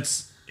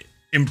 That's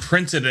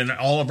imprinted in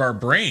all of our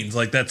brains.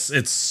 Like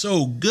it's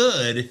so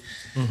good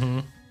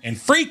and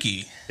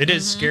freaky. it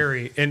is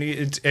scary, and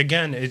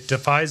it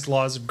defies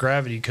laws of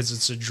gravity because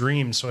it's a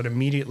dream, so it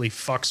immediately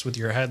fucks with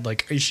your head.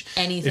 Like,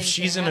 Anything if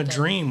she's can in a happen.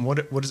 dream,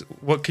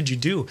 what could you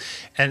do?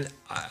 And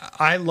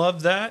I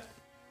love that.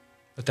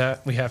 But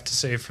that we have to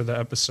save for the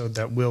episode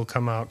that will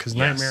come out, because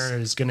Yes. Nightmare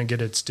is going to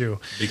get its due.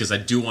 Because I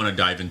do want to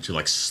dive into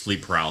like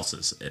sleep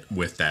paralysis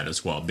with that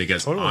as well.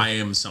 Because Totally. I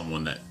am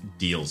someone that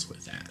deals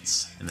with that,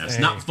 and that's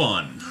Hey. not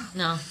fun.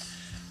 no.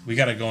 We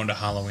got to go into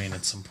Halloween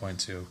at some point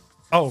too.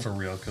 Oh, For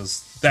real,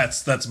 because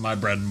that's my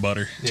bread and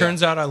butter.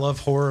 turns out I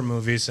love horror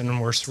movies,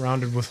 and we're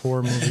surrounded with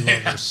horror movie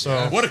lovers.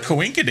 So What a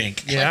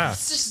coinkadink. yeah,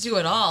 Let's just do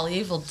it all.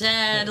 Evil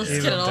Dead. Let's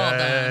Evil get it all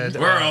Dead.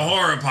 done. We're a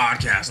horror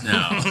podcast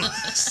now.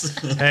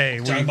 Hey,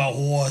 Talking about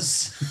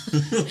whores.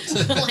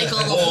 Like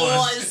all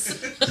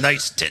the boys.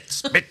 nice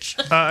tits, bitch.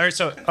 All right,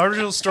 so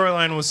original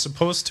storyline was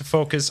supposed to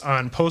focus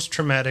on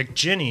post-traumatic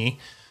Ginny,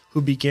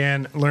 who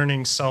began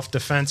learning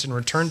self-defense and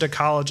returned to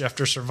college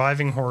after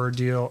surviving horror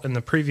deal in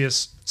the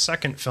previous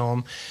second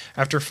film.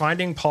 After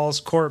finding Paul's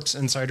corpse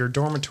inside her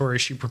dormitory,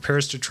 she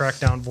prepares to track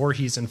down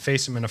Voorhees and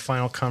face him in a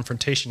final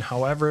confrontation.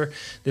 However,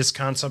 this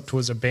concept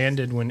was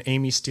abandoned when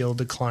Amy Steele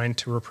declined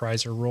to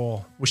reprise her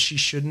role, which she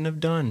shouldn't have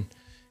done.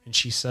 And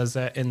she says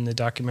that in the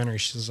documentary.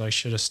 She says, I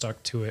should have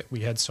stuck to it. We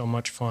had so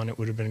much fun. It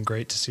would have been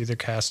great to see the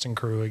cast and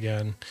crew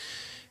again.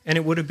 And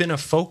it would have been a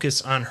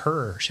focus on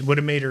her. She would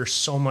have made her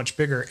so much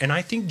bigger. And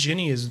I think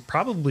Ginny is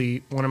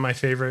probably one of my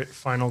favorite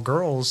final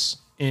girls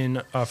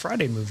in a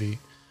Friday movie.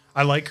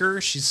 I like her.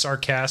 She's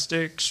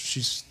sarcastic.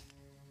 She's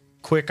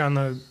quick on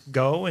the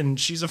go. And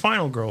she's a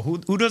final girl.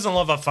 Who doesn't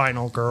love a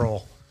final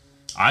girl?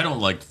 I don't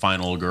like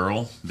final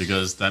girl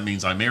because that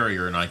means I marry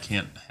her and I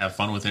can't have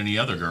fun with any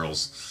other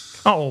girls.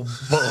 Oh,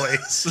 boy.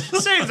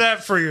 Save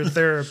that for your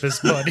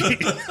therapist, buddy.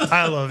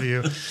 I love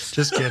you.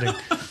 Just kidding.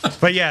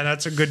 But yeah,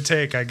 that's a good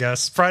take, I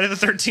guess. Friday the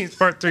 13th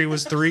Part 3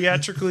 was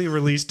theatrically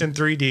released in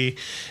 3D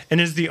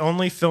and is the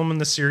only film in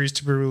the series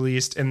to be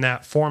released in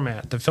that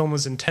format. The film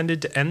was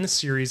intended to end the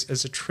series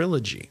as a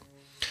trilogy.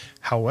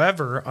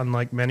 However,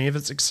 unlike many of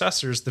its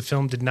successors, the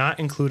film did not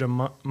include a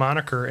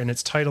moniker in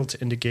its title to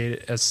indicate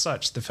it as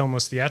such. The film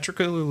was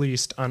theatrically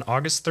released on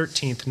August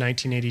 13th,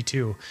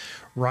 1982.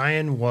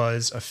 Ryan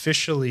was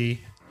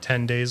officially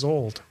 10 days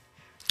old,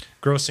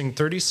 grossing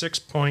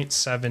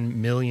 $36.7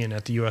 million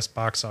at the U.S.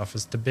 box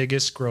office, the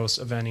biggest gross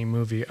of any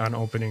movie on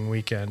opening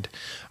weekend,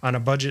 on a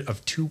budget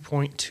of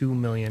 $2.2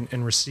 million,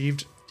 and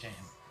received...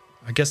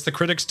 I guess the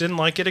critics didn't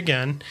like it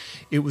again.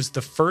 It was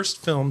the first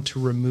film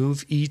to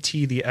remove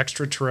E.T. the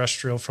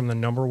Extraterrestrial from the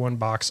 #1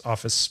 box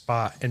office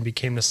spot and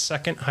became the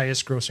second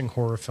highest grossing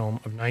horror film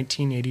of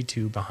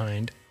 1982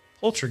 behind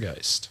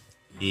Poltergeist.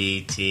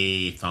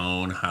 E.T.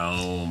 Phone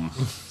Home.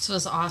 This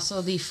was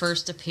also the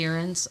first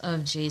appearance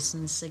of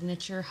Jason's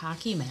signature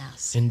hockey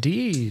mask.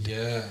 Indeed.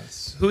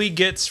 Yes. Who he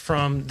gets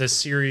from the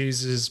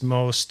series'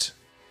 most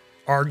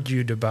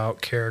argued about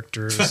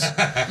characters.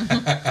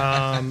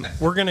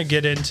 We're going to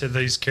get into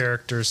these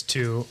characters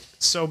too.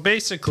 So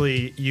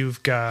basically,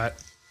 you've got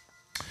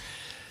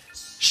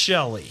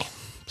Shelley,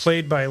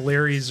 played by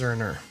Larry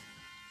Zerner.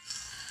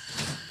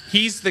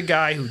 He's the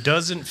guy who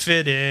doesn't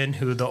fit in,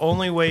 who the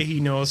only way he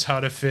knows how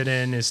to fit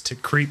in is to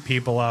creep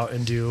people out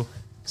and do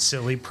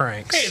silly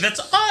pranks. Hey,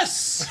 that's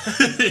us.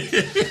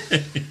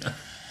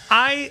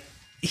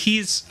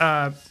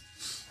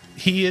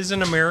 He is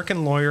an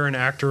American lawyer and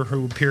actor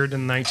who appeared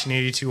in the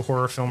 1982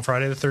 horror film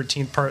Friday the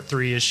 13th Part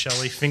 3 as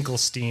Shelley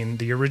Finkelstein,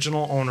 the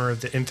original owner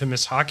of the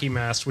infamous hockey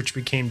mask, which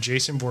became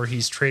Jason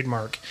Voorhees'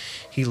 trademark.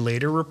 He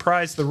later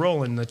reprised the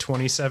role in the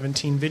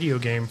 2017 video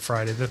game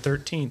Friday the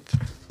 13th.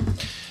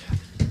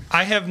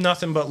 I have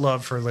nothing but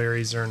love for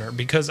Larry Zerner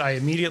because I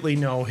immediately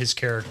know his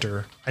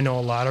character. I know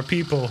a lot of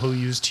people who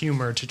used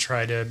humor to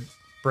try to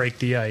break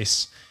the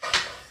ice.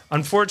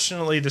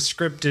 Unfortunately, the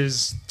script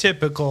is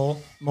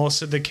typical.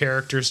 Most of the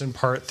characters in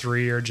Part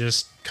 3 are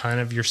just kind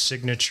of your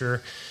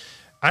signature.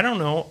 I don't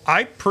know.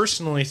 I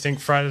personally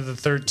think Friday the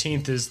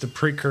 13th is the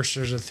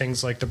precursor to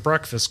things like The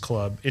Breakfast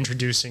Club,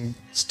 introducing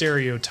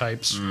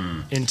stereotypes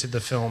into the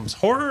films.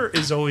 Horror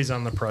is always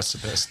on the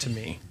precipice to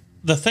me.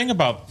 The thing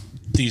about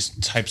these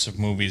types of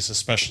movies,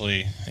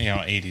 especially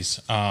 80s,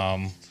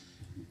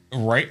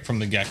 right from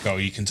the get-go,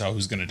 you can tell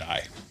who's going to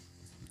die.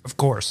 Of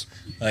course.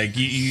 Like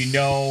you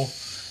know,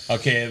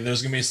 okay,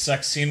 there's gonna be a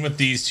sex scene with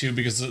these two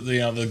because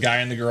the guy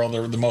and the girl,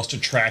 they're the most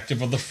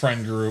attractive of the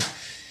friend group,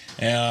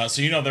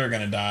 so they're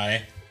gonna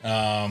die.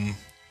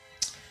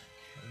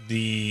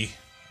 The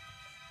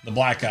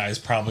black guy is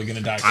probably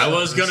gonna die. I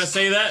was gonna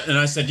say that, and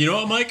I said, you know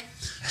what, Mike?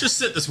 Just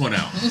sit this one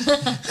out.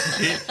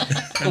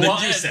 And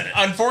then you said it.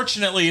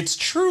 Unfortunately, it's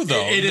true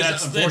though.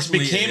 It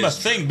became a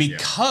thing true.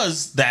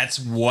 because that's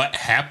what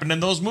happened in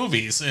those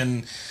movies,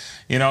 and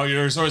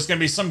there's always going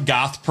to be some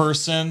goth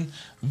person.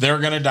 They're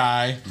going to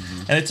die,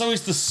 and it's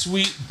always the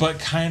sweet but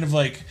kind of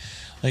like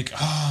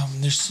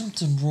there's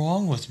something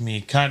wrong with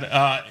me kind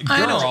of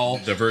girl.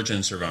 The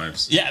virgin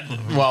survives. Yeah,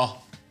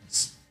 well,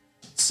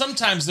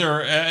 sometimes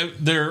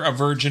they're a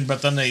virgin,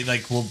 but then they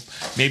will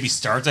maybe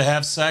start to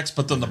have sex,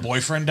 but then the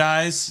boyfriend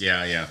dies.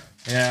 Yeah.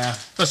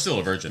 But still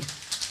a virgin.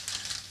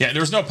 Yeah,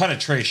 there's no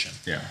penetration.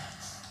 Yeah.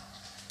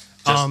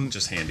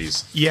 Just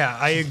handies. Yeah,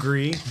 I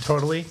agree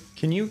totally.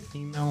 Can you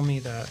email me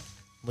that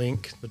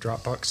link, the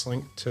Dropbox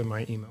link to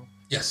my email?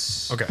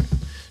 Yes. Okay.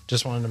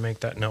 Just wanted to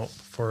make that note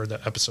before the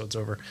episode's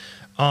over.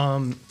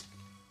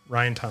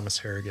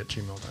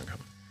 RyanThomasHarrigan@gmail.com.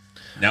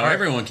 Now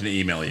everyone can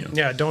email you.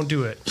 Yeah, don't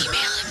do it.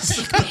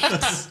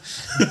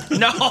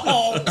 No.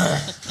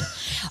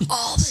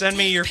 Send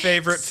me your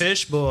favorite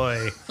fish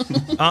boy.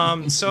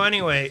 So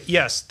anyway,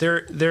 yes,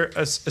 they're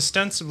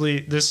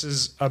ostensibly this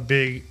is a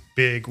big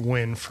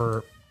win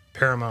for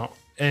Paramount,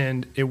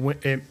 and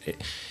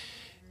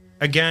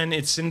again,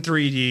 it's in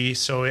 3D,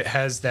 so it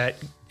has that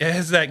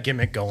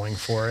gimmick going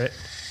for it,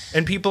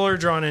 and people are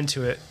drawn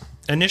into it.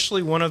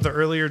 Initially, one of the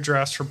earlier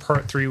drafts for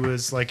Part 3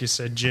 was, like you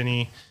said,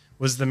 Ginny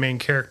was the main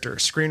character.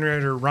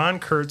 Screenwriter Ron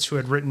Kurtz, who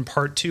had written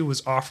Part 2,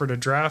 was offered a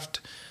draft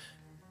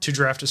to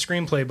draft a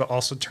screenplay, but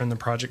also turned the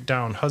project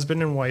down.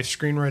 Husband and wife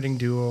screenwriting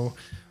duo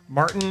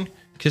Martin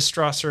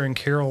Kistrasser and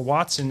Carol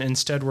Watson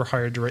instead were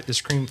hired to write the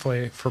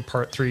screenplay for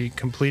Part 3.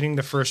 Completing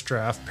the first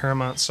draft,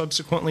 Paramount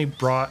subsequently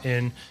brought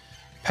in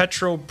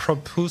Petro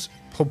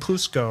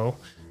Popusco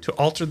to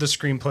alter the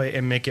screenplay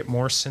and make it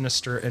more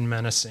sinister and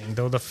menacing.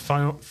 Though the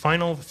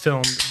final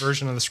filmed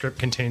version of the script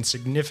contained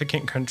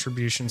significant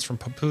contributions from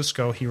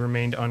Popusco, he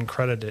remained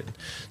uncredited.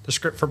 The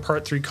script for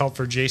Part 3 called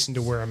for Jason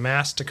to wear a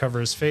mask to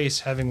cover his face.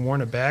 Having worn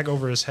a bag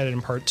over his head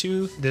in Part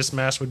 2, this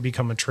mask would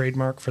become a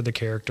trademark for the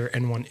character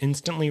and one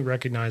instantly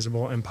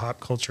recognizable in pop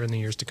culture in the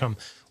years to come.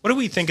 What do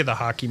we think of the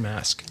hockey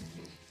mask?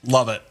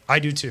 Love it. I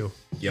do too.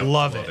 Yep,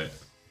 love it.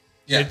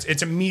 Yeah.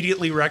 It's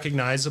immediately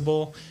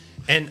recognizable.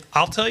 And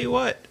I'll tell you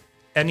what,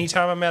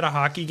 anytime I'm at a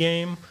hockey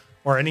game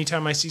or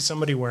anytime I see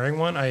somebody wearing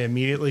one, I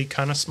immediately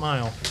kind of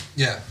smile.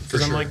 Yeah, for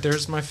Because sure. I'm like,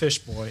 there's my fish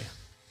boy.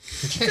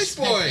 Fish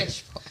boy.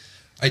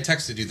 I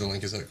texted you the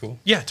link. Is that cool?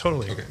 Yeah,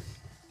 totally. Okay.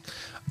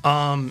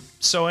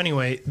 So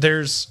anyway,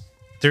 there's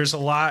a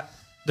lot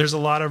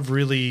of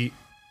really,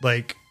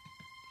 like,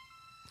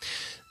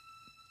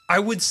 I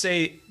would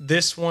say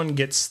this one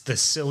gets the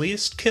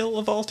silliest kill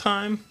of all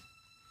time.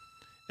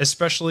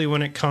 Especially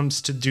when it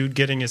comes to dude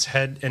getting his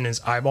head and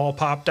his eyeball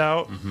popped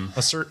out,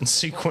 a certain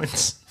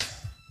sequence.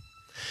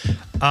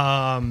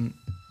 That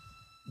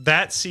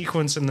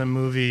sequence in the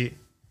movie,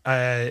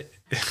 there's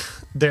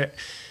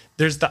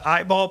the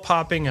eyeball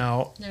popping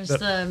out. There's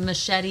the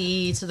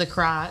machete to the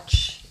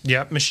crotch.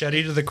 Yep,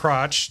 machete to the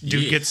crotch.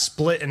 Dude gets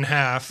split in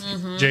half.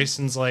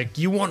 Jason's like,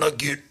 "You wanna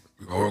get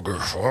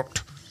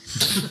fucked?"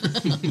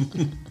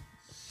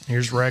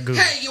 Here's Ragu.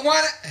 Hey, you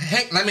want it?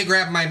 Hey, let me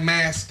grab my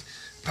mask.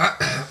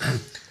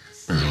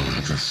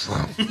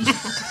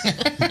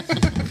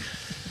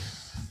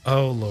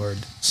 Oh Lord.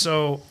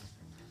 So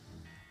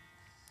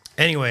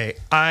anyway,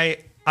 I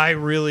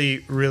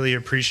really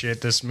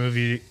appreciate this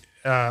movie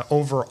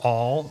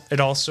overall. It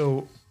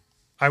also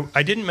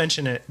I didn't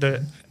mention it.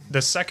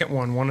 The second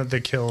one of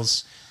the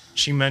kills,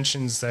 she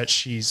mentions that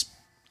she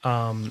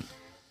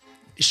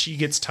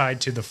gets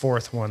tied to the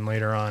fourth one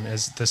later on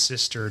as the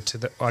sister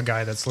to a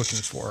guy that's looking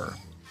for her.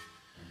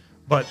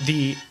 But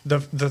the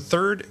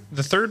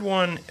third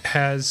one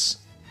has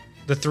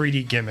the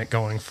 3D gimmick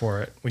going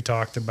for it. We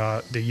talked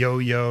about the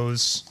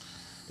yo-yos.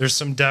 There's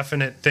some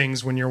definite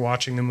things when you're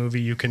watching the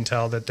movie you can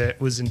tell that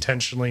was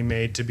intentionally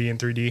made to be in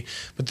 3D.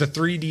 But the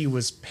 3D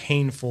was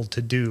painful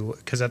to do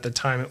because at the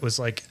time it was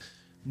like,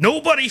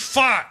 nobody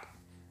fought.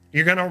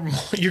 You're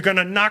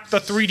gonna knock the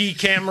 3D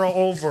camera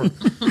over.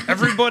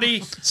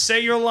 Everybody say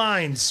your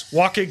lines.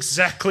 Walk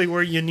exactly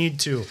where you need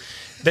to.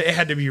 It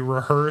had to be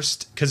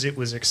rehearsed because it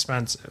was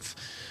expensive.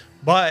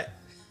 But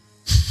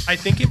I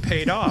think it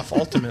paid off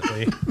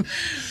ultimately.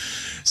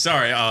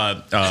 Sorry,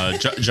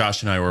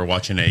 Josh and I were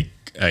watching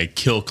a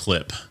kill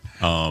clip.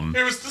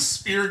 It was the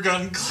spear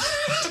gun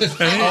clip.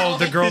 Oh,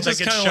 the girl It's that just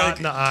gets kinda shot like-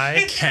 in the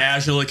eye.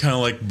 Casually, kind of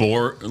like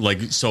bored,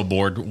 like so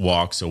bored,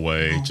 walks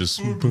away. Just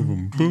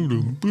boom,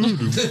 boom, boom,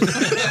 boom.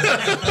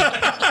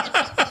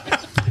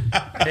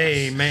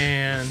 Hey,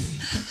 man.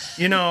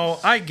 You know,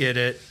 I get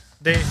it.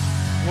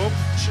 Whoop,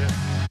 shit.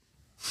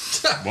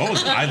 What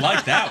was? I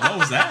like that. What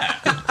was that?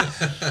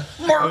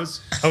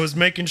 I was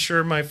making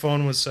sure my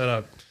phone was set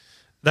up.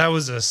 That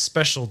was a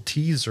special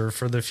teaser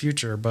for the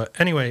future. But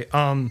anyway,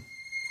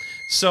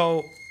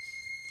 so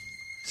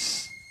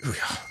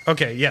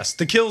okay, yes,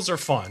 the kills are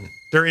fun.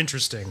 They're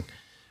interesting.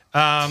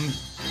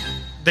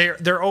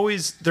 They're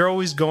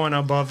always going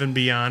above and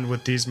beyond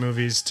with these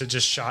movies to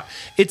just shock.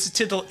 It's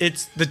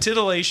the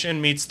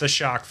titillation meets the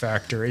shock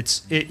factor.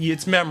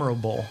 It's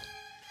memorable.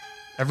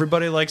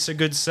 Everybody likes a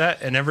good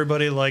set, and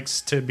everybody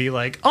likes to be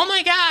like, "Oh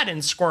my god!"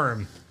 and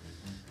squirm.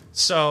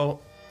 So,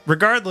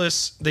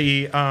 regardless,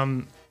 the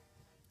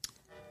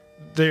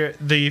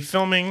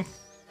filming,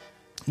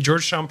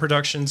 Georgetown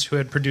Productions, who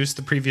had produced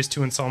the previous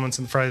two installments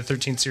in the Friday the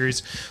 13th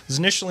series, was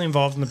initially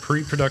involved in the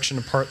pre-production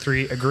of Part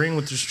 3, agreeing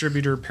with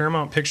distributor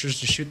Paramount Pictures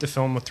to shoot the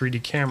film with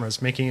 3D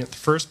cameras, making it the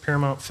first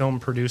Paramount film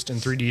produced in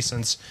 3D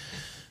since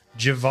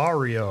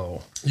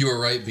Jivario. You were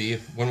right, B.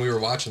 When we were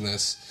watching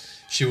this,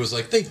 she was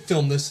like, they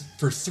filmed this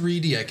for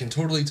 3D. I can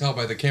totally tell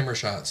by the camera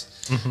shots.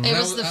 It And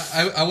was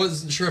I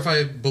wasn't sure if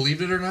I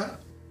believed it or not.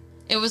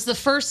 It was the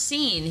first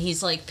scene.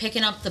 He's like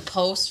picking up the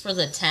post for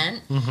the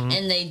tent,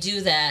 and they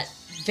do that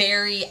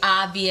very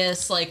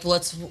obvious, like,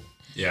 let's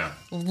Yeah.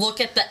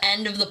 look at the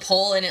end of the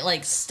pole, and it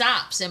like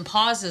stops and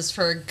pauses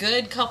for a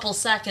good couple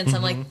seconds.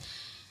 I'm like,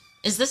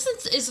 was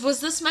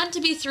this meant to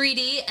be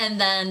 3D?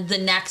 And then the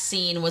next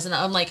scene was,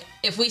 I'm like,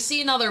 if we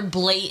see another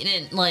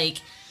blatant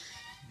like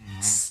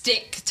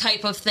stick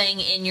type of thing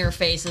in your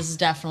face, this is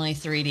definitely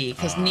 3D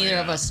because neither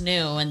of us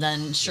knew. And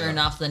then sure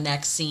enough, the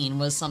next scene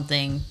was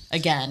something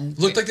again.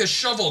 Looked like the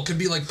shovel could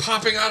be like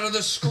popping out of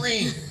the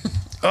screen.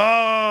 Oh,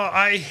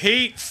 I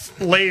hate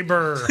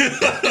labor.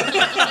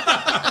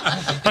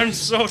 I'm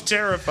so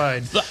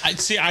terrified.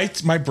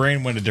 My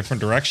brain went a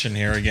different direction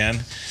here again.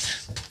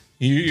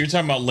 You're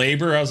talking about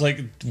labor. I was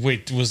like,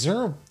 wait, was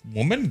there a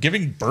woman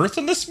giving birth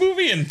in this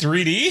movie in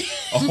 3D?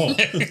 Oh,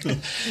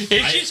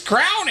 And she's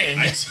crowning.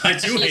 I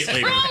do hate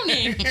labor.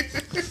 Frowning.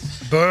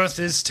 Birth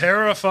is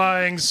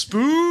terrifying,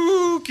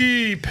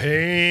 spooky,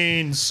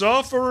 pain,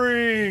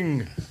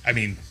 suffering. I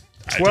mean,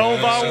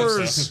 12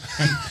 hours.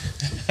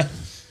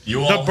 You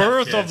The all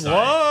birth have kids, of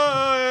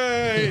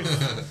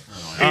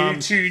life.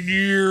 18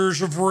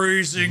 years of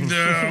raising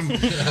them.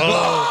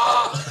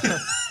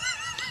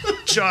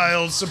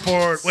 Child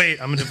support. Wait,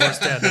 I'm a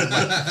divorced dad.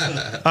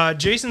 Never mind.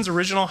 Jason's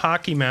original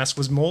hockey mask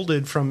was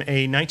molded from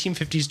a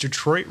 1950s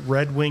Detroit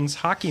Red Wings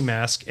hockey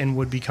mask and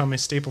would become a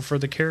staple for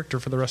the character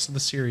for the rest of the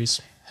series.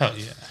 hell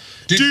yeah.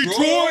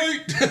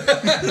 Detroit.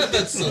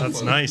 That's so That's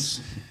funny. nice.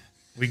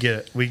 We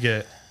get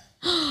it.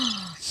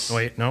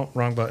 Wait, no,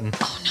 wrong button.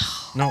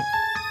 Oh no.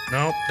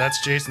 No, that's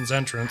Jason's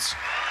entrance.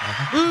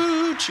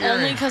 Ooh, cheering.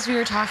 Only because we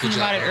were talking Good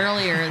job, about it Aaron.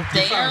 earlier.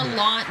 They found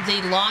it.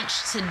 they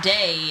launched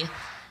today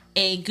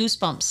a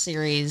Goosebumps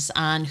series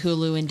on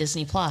Hulu and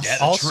Disney Plus. Yeah,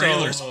 the Also-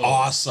 trailer's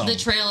awesome. The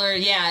trailer,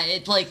 yeah,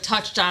 it like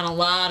touched on a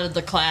lot of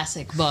the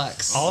classic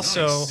books.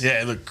 Also,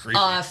 yeah, it looked creepy.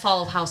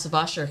 Fall of House of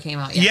Usher came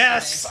out yesterday.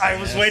 yes, I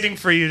was waiting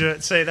for you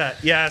to say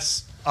that.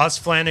 Yes, us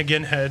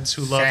Flanagan heads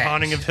who love Facts.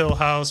 Haunting of Hill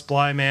House,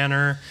 Bly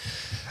Manor,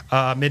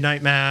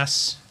 Midnight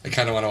Mass, I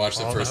kind of want to watch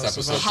the first House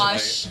of episode.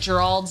 Hush,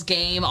 Gerald's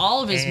Game,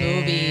 all of his and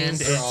movies.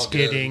 They're all it's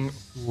good. getting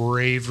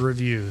rave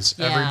reviews.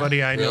 Yeah.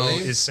 Everybody I know Really?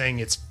 is saying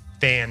it's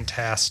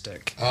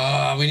fantastic.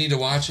 We need to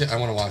watch it. I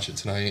want to watch it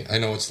tonight. I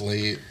know it's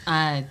late,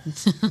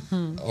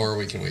 or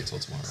we can wait till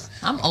tomorrow.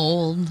 I'm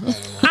old.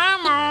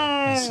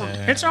 I'm old.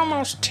 It's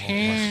almost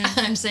 10.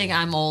 I'm saying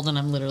I'm old and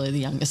I'm literally the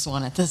youngest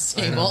one at this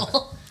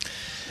table.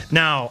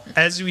 Now,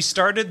 as we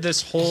started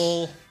this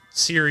whole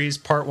series,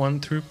 part 1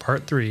 through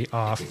part 3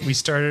 off, we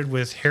started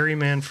with Harry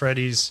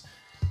Manfredi's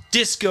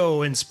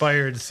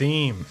disco-inspired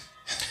theme.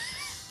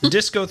 The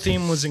disco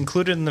theme was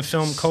included in the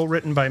film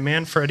co-written by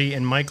Manfredi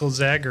and Michael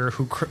Zager,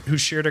 who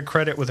shared a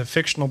credit with a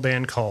fictional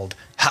band called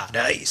Hot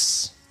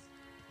Ice.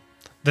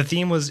 The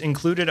theme was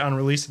included on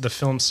release of the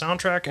film's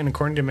soundtrack and,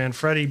 according to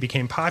Manfredi,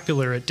 became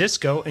popular at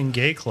disco and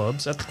gay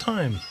clubs at the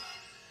time.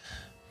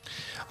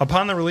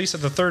 Upon the release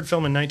of the third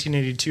film in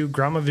 1982,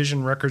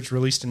 Gramavision Records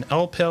released an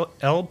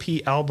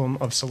LP album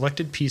of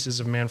selected pieces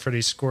of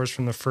Manfredi's scores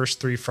from the first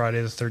 3 Friday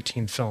the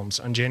 13th films.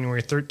 On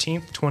January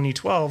 13th,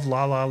 2012,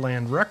 La La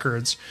Land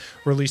Records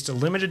released a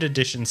limited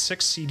edition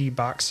 6-CD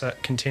box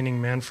set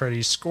containing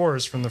Manfredi's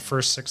scores from the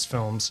first 6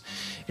 films.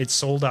 It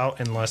sold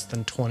out in less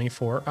than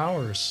 24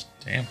 hours.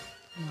 Damn.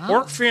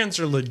 Orc fans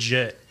are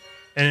legit,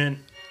 and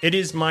it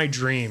is my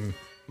dream,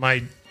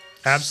 my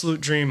absolute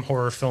dream,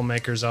 horror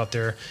filmmakers out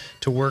there,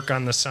 to work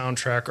on the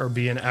soundtrack or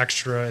be an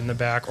extra in the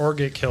back or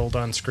get killed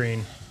on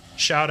screen.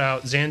 Shout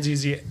out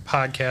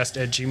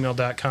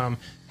zanzizipodcast@gmail.com.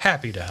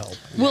 Happy to help.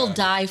 We'll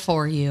die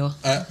for you.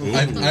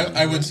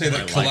 I would say that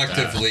I like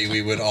collectively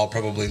we would all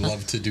probably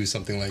love to do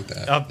something like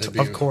that. That'd be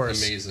Of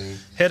course. amazing.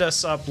 Hit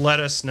us up. Let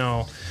us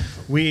know.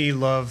 We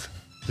love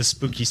the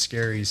spooky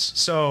scaries.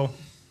 So,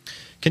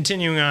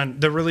 continuing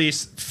on, the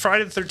release,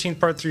 Friday the 13th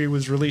Part 3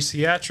 was released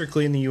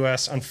theatrically in the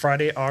U.S. on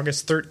Friday,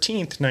 August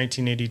 13th,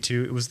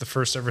 1982. It was the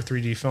first ever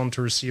 3D film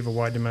to receive a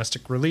wide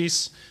domestic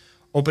release,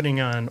 opening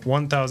on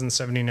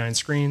 1,079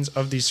 screens.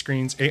 Of these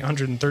screens,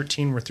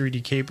 813 were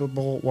 3D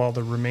capable, while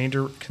the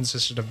remainder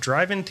consisted of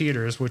drive-in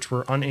theaters, which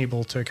were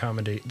unable to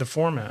accommodate the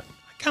format.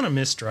 I kind of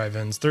miss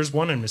drive-ins. There's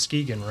one in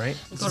Muskegon, right?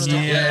 Go to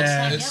that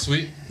Yeah, website. it's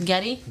sweet.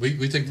 Getty?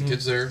 We take the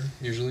kids there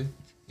usually in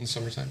the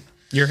summertime.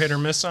 You're hit or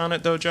miss on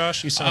it, though,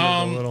 Josh? You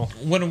sounded a little...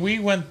 When we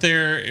went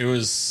there, it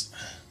was.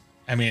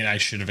 I mean, I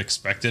should have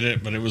expected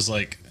it, but it was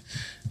like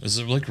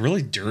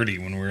really dirty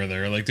when we were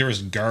there. Like there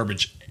was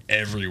garbage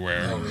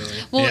everywhere. Oh, really?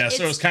 Well, yeah,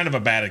 so it was kind of a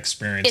bad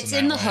experience. It's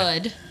in the that way.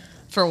 hood,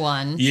 for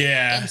one.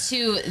 Yeah. And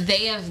 2,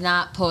 they have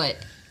not put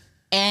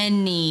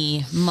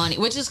any money,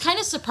 which is kind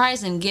of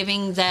surprising,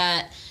 given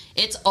that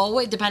it's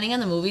always, depending on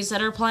the movies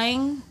that are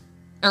playing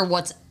or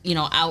what's,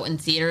 out in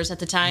theaters at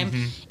the time,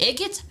 it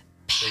gets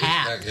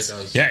packed. It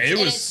does. Yeah, it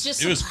And was. it's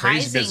just It was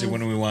crazy busy surprising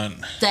when we went.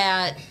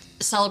 That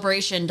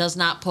Celebration does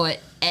not put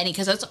any,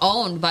 because it's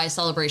owned by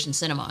Celebration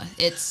Cinema.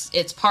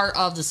 It's part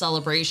of the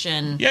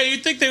Celebration. Yeah,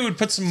 you'd think they would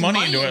put some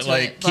money into it,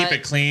 like keep but-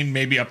 it clean,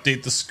 maybe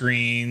update the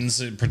screens,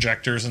 and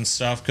projectors, and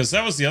stuff. Because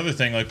that was the other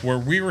thing, like where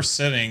we were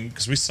sitting,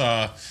 because we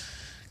saw,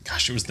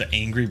 gosh, it was the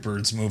Angry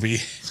Birds movie,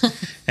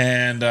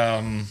 and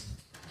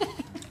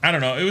I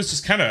don't know, it was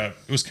just kind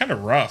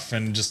of rough,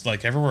 and just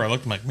like everywhere I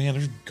looked, I'm like, man,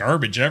 there's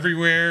garbage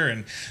everywhere,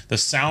 and the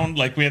sound,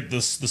 like we had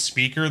the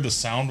speaker, the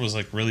sound was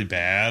like really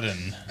bad,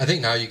 and I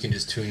think now you can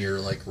just tune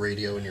your like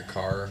radio in your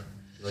car.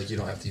 Like you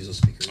don't have to use those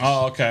speakers.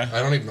 oh, okay.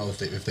 I don't even know if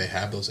they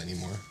have those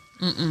anymore.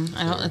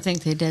 I don't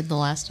think they did the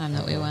last time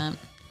that we went.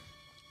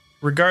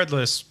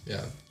 Regardless,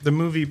 Yeah. the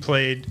movie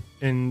played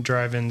in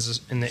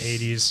drive-ins in the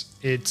 80s.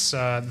 It's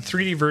the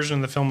 3D version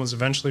of the film was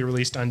eventually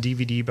released on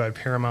DVD by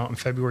Paramount in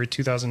February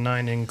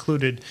 2009 and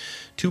included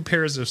 2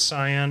 pairs of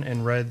cyan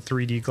and red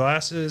 3D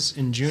glasses.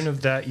 In June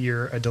of that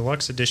year, a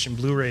deluxe edition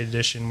Blu-ray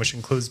edition, which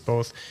includes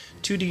both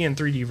 2D and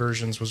 3D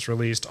versions, was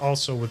released,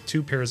 also with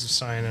 2 pairs of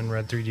cyan and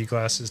red 3D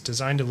glasses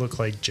designed to look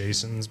like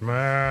Jason's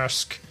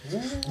mask.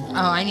 Oh,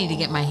 I need to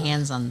get my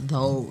hands on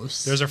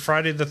those. There's a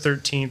Friday the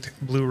 13th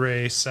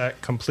Blu-ray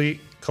set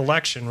complete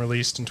collection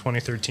released in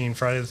 2013,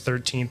 Friday the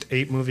 13th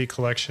 8-movie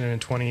collection in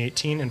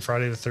 2018, and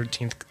Friday the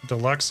 13th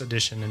deluxe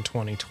edition in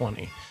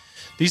 2020.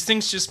 These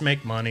things just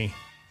make money,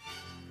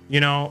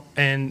 you know,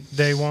 and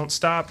they won't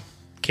stop.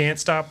 Can't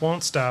stop,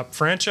 won't stop.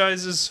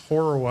 Franchises,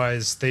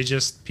 horror-wise,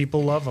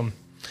 people love them.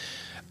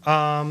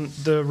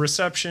 The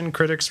reception,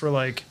 critics were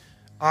like,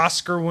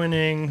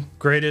 Oscar-winning,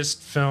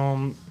 greatest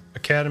film,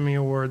 Academy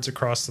Awards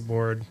across the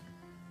board.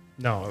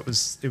 No, it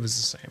was the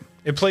same.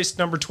 It placed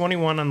number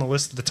 21 on the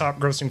list of the top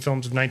grossing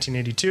films of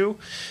 1982,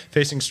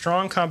 facing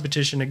strong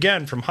competition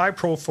again from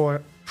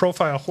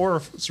high-profile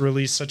horror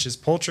releases such as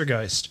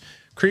Poltergeist,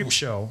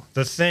 Creepshow,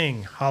 The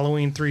Thing,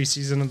 Halloween 3,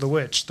 Season of the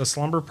Witch, The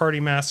Slumber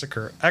Party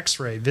Massacre,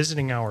 X-Ray,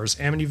 Visiting Hours,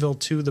 Amityville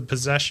 2, The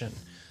Possession.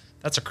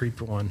 That's a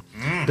creepy one.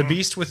 Mm-hmm. The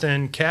Beast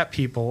Within, Cat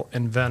People,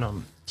 and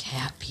Venom.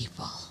 Cat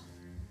People.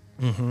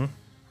 Mm-hmm.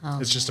 Oh,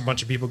 it's just a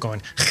bunch of people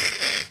going...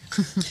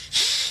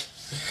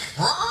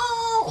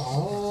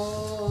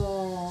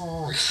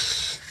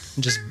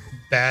 just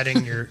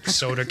batting your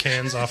soda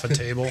cans off a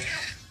table.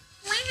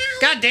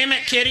 God damn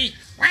it, kitty!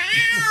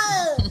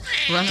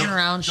 Running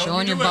around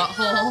showing your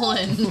butthole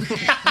and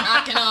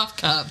knocking off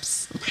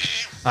cups.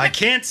 I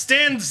can't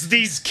stand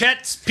these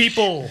cats,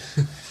 people.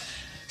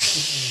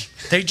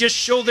 They just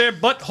show their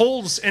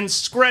buttholes and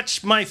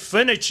scratch my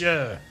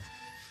furniture.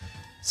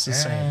 It's the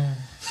same.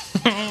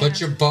 Put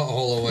your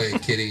butthole away,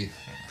 kitty.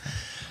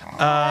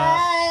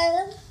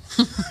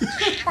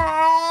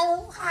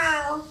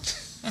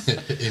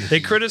 They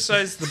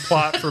criticized the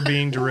plot for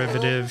being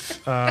derivative.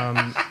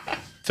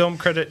 Film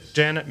critic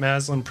Janet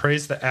Maslin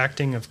praised the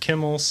acting of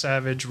Kimmel,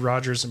 Savage,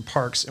 Rogers, and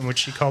Parks, in which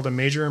she called a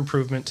major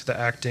improvement to the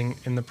acting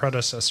in the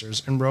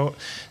predecessors, and wrote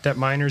that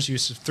Miner's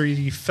use of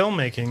 3D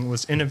filmmaking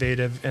was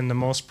innovative and the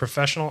most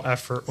professional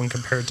effort when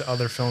compared to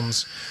other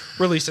films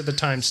released at the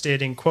time,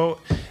 stating,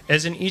 quote,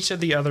 as in each of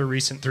the other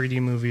recent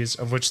 3D movies,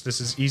 of which this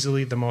is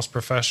easily the most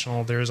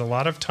professional, there is a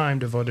lot of time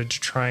devoted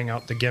to trying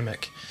out the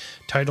gimmick.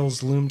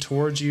 Titles loom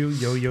towards you,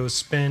 yo-yos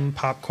spin,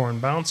 popcorn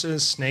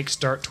bounces, snakes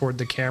dart toward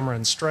the camera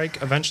and strike.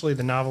 Eventually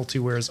the novelty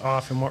wears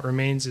off, and what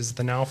remains is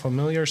the now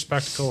familiar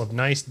spectacle of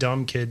nice,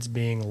 dumb kids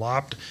being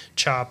lopped,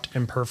 chopped,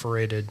 and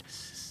perforated.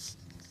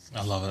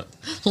 I love it.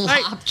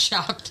 Lopped,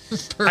 chopped,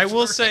 perforated. I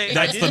will say...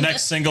 That's the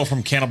next single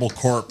from Cannibal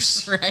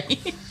Corpse.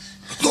 Right.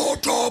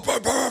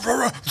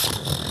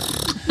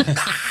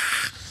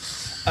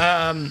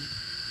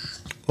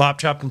 Lop,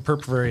 chopped, and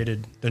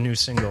perforated, the new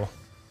single.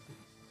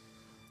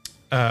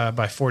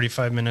 By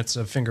 45 minutes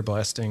of finger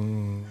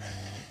blasting.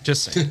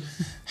 Just saying.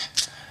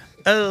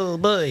 Oh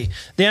boy.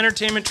 The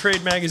entertainment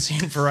trade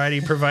magazine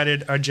Variety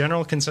provided a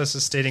general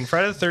consensus stating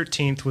Friday the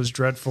 13th was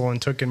dreadful and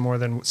took in more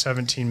than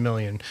 17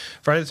 million.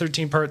 Friday the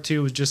 13th Part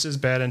 2 was just as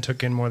bad and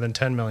took in more than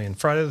 10 million.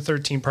 Friday the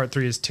 13th Part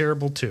 3 is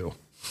terrible too.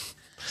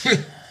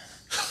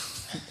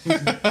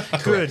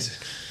 Good.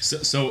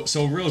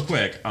 So real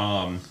quick,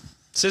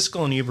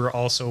 Siskel and Ebert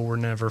also were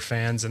never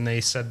fans, and they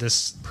said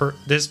this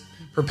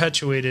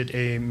perpetuated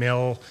a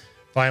male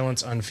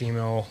violence on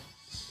female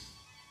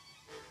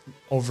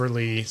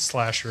overly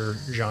slasher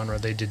genre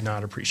they did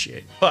not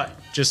appreciate. But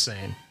just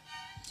saying,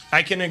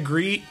 I can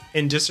agree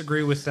and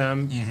disagree with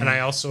them, and I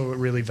also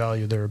really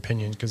value their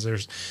opinion because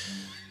there's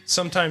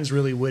sometimes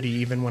really witty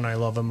even when I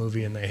love a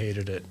movie and they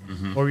hated it.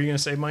 What were you gonna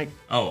say, Mike?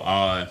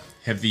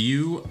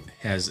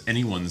 Has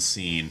anyone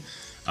seen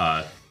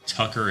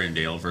Tucker and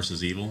Dale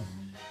versus Evil?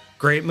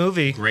 Great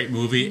movie.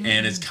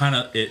 And it's kind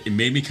of it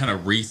made me kind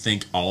of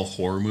rethink all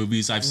horror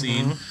movies I've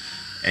seen.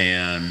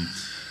 And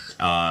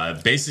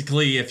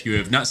basically, if you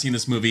have not seen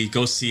this movie,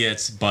 go see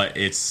it. But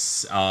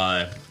it's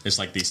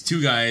like these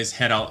two guys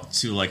head out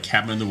to like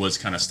cabin in the woods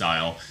kind of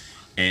style,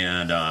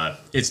 and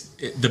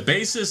the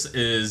basis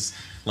is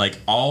like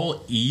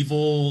all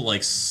evil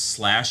like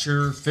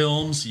slasher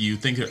films. You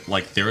think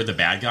like they're the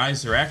bad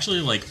guys. They're actually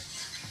like.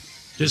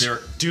 They're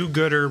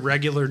do-gooder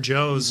regular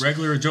Joes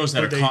that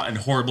are caught in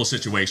horrible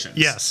situations.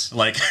 Yes,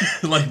 like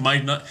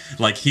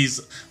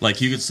he's like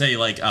you could say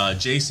like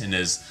Jason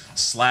is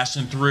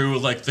slashing through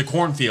like the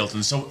cornfield,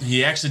 and so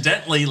he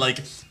accidentally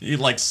he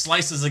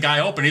slices a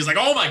guy open. He's like,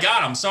 "Oh my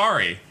god, I'm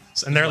sorry,"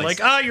 and they're like,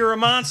 "You're a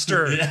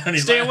monster! Yeah,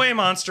 Stay away,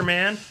 monster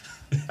man!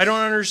 I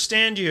don't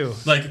understand you."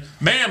 Like,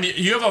 "Ma'am,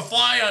 you have a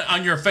fly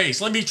on your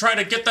face. Let me try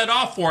to get that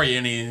off for you."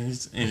 And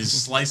he's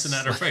slicing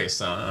at her face.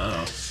 I don't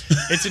know.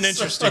 It's an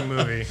interesting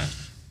movie.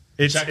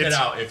 Check it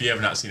out if you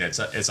have not seen it.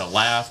 It's a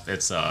laugh.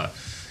 It's a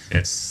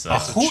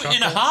hoot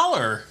and a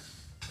holler.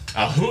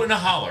 A hoot and a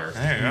holler.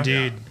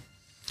 Indeed.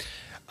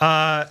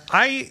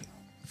 Friday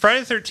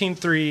the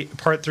 13th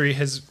Part 3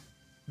 has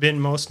been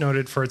most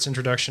noted for its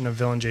introduction of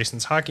villain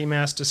Jason's hockey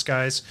mask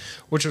disguise,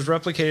 which was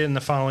replicated in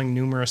the following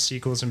numerous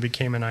sequels and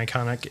became an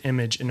iconic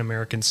image in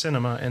American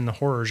cinema and the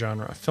horror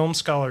genre. Film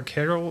scholar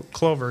Carol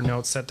Clover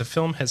notes that the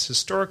film has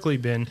historically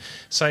been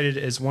cited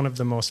as one of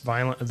the most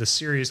violent of the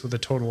series, with a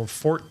total of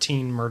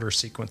 14 murder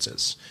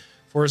sequences.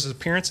 For his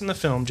appearance in the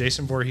film,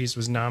 Jason Voorhees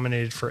was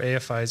nominated for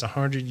AFI's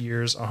 100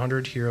 Years,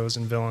 100 Heroes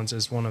and Villains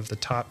as one of the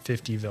top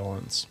 50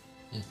 villains.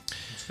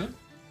 That's good.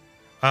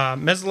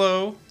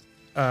 Meslow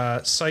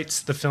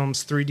cites the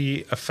film's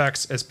 3D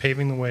effects as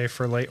paving the way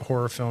for late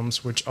horror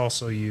films, which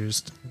also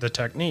used the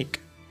technique.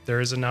 There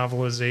is a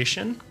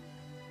novelization,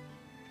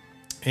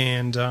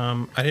 and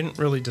I didn't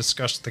really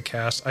discuss the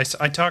cast.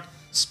 I talked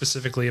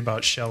specifically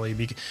about Shelley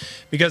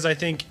because I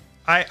think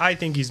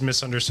he's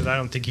misunderstood. I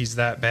don't think he's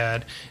that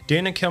bad.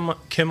 Dana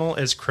Kimmel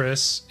as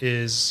Chris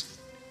is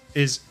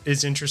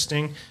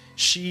interesting.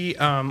 She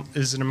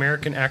is an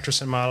American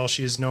actress and model.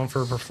 She is known for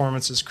her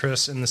performance as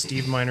Chris in the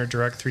Steve Miner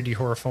direct 3D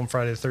horror film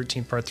Friday the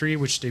 13th Part 3,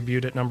 which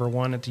debuted at number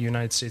 1 at the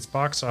United States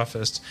box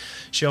office.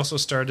 She also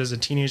starred as a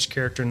teenage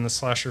character in the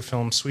slasher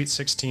film Sweet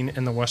 16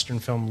 and the Western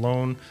film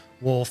Lone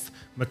Wolf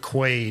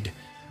McQuade.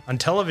 On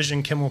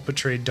television, Kimmel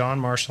portrayed Dawn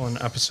Marshall in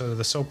an episode of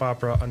the soap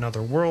opera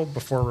Another World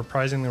before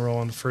reprising the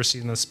role in the first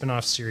season of the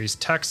spin-off series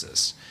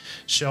Texas.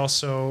 She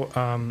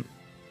also...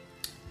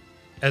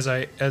 As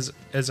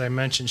I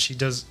mentioned, she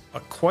does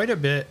quite a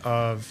bit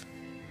of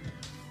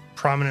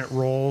prominent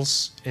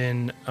roles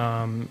in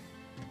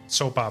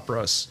soap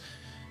operas,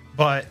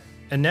 but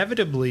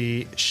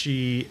inevitably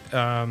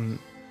I'm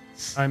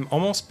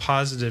almost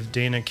positive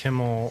Dana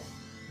Kimmel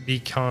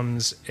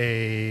becomes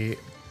a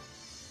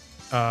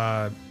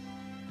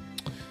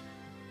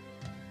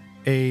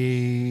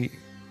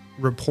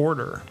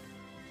reporter,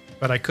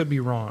 but I could be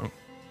wrong.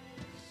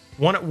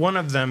 One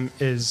of them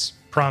is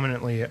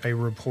prominently a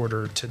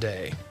reporter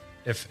today,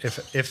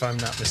 if I'm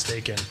not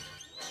mistaken.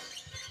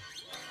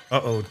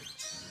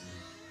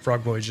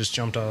 Frog Boy just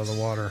jumped out of the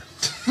water.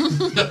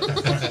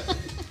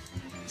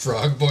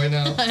 Frog Boy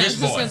now? I was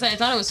just going to say, I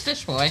thought it was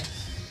Fish Boy.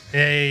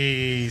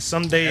 Hey,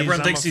 some days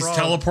Everyone thinks he's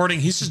teleporting.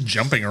 He's just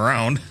jumping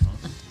around.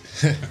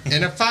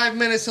 In 5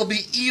 minutes, he'll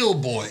be Eel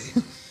Boy.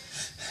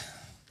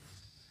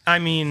 I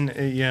mean,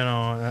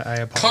 I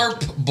apologize.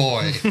 Carp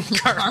Boy.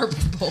 Carp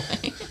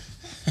Boy.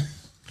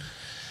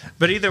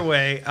 But either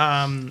way,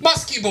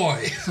 Musky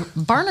Boy.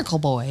 Barnacle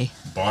Boy.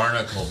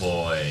 Barnacle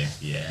Boy.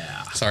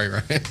 Yeah. Sorry,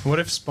 Ryan. what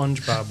if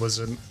SpongeBob was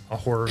a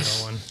horror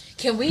villain?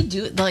 Can we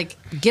do,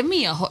 give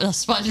me a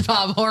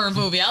SpongeBob horror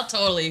movie. I'll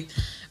totally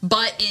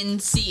butt in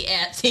see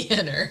at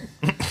theater.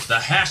 The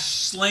hash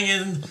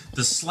slinging,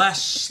 the slash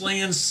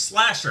slinging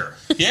slasher.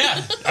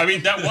 Yeah, I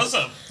mean that was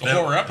a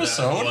horror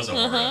episode. That was a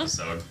horror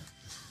episode.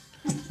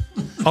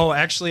 Oh,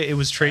 actually, it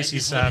was Tracy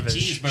just want a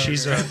Savage.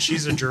 cheeseburger.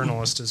 She's a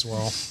journalist as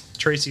well.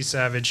 Tracy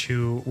Savage,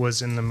 who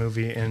was in the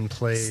movie and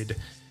played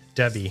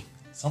Debbie.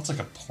 Sounds like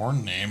a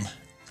porn name.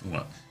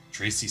 What?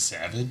 Tracy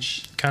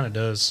Savage. Kind of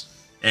does.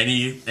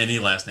 Any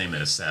last name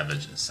that is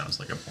Savage sounds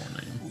like a porn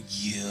name. Oh,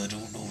 yeah, I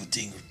don't know a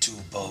thing or two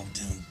about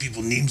them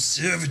people named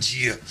Savage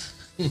here.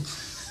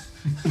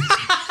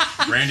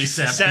 Randy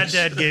Savage. Sad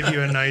Dad gave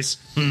you a nice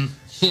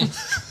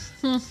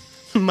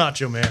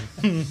Macho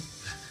Man.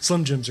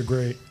 Slim Jims are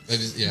great.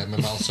 My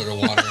mouth started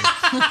watering.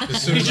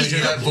 As soon as I hear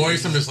that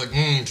voice, I'm just like,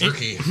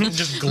 turkey.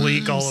 Just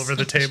gleek all over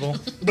the table.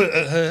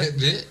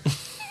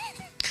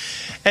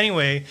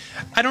 Anyway,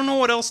 I don't know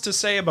what else to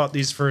say about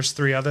these first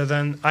three other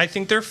than I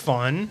think they're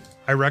fun.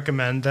 I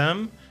recommend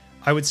them.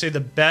 I would say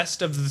the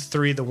best of the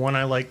three, the one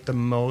I like the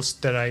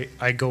most that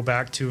I go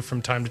back to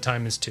from time to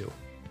time is 2.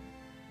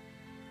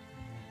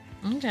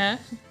 Okay.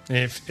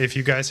 If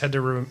you guys had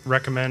to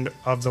recommend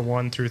of the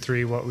 1 through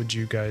 3, what would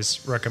you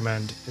guys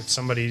recommend if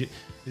somebody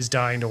is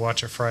dying to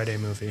watch a Friday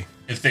movie?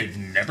 If they've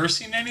never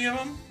seen any of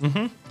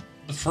them,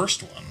 the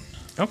first one.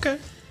 Okay.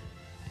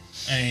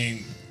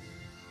 I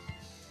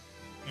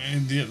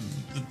mean, the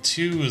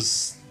 2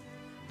 is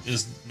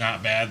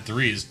not bad.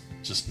 3 is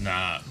just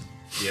not.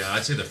 Yeah,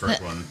 I'd say the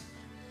first one.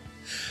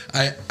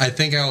 I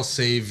think I'll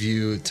save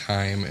you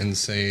time and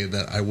say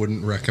that I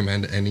wouldn't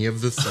recommend any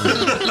of the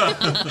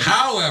 3.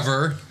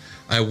 However,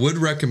 I would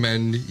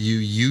recommend you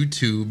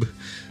YouTube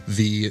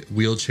the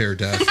wheelchair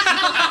death.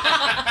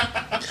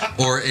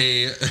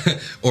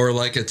 or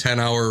like a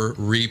 10-hour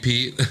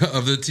repeat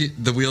of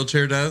the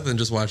wheelchair death and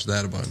just watch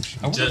that a bunch.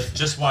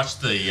 Just watch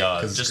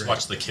the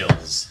watch the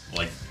kills.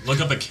 Like look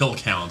up the kill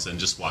counts and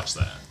just watch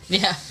that.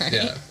 Yeah. Right.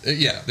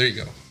 Yeah. There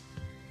you go.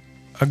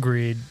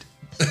 Agreed.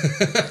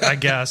 I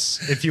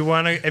guess if you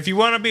want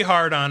to be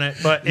hard on it,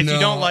 but if you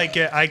don't like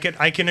it, I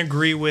can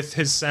agree with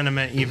his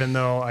sentiment, even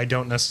though I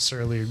don't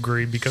necessarily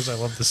agree because I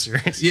love the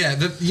series. Yeah,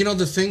 the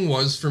thing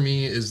was for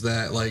me is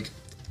that like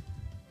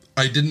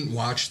I didn't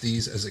watch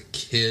these as a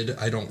kid.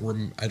 I don't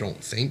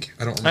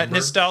remember.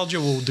 Nostalgia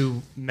will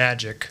do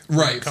magic, when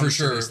it right? comes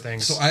For to sure. these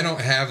things. So I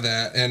don't have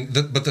that,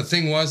 but the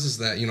thing is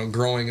that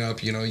growing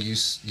up, you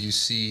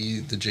see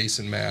the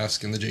Jason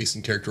mask and the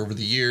Jason character over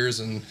the years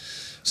and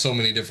so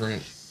many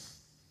different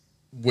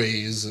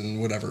ways and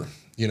whatever.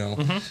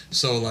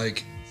 So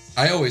like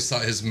I always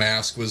thought his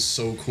mask was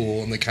so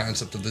cool, and the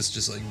concept of this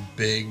just like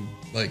big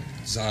like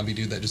zombie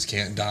dude that just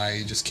can't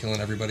die, just killing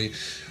everybody.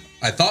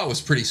 I thought it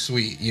was pretty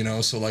sweet, you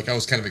know. So like I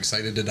was kind of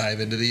excited to dive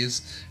into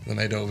these, and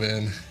then I dove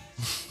in.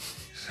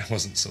 I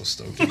wasn't so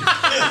stoked.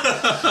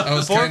 I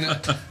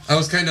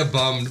was kind of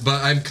bummed,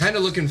 but I'm kind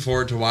of looking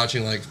forward to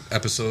watching like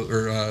episode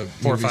or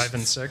 4, movies. 5,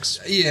 and 6.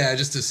 Yeah,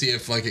 just to see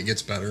if like it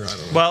gets better. I don't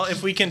know. Well,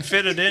 if we can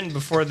fit it in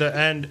before the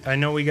end, I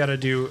know we got a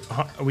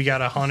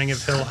Haunting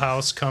of Hill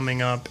House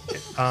coming up.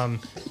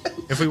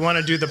 If we want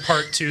to do the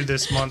part 2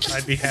 this month,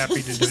 I'd be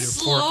happy to do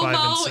 4, 5,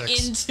 and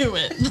 6. Into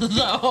it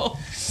though.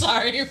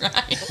 Sorry,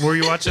 Ryan. Were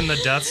you watching the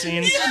death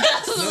scenes?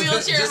 That's the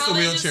wheelchair. Just how the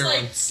they wheelchair just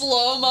one. like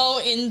slow mo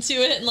into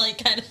it and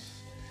like kind of.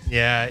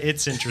 Yeah,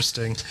 it's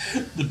interesting.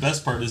 The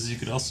best part is you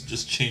could also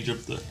just change up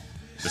the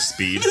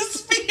speed.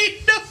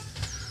 speed.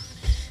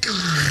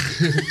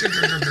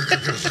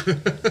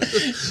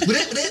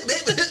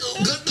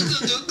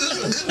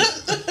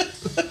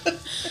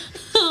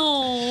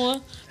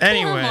 Oh.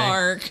 Anyway, Poor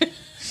Mark.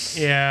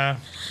 yeah.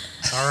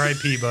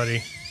 R.I.P.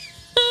 buddy.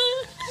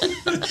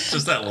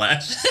 Just that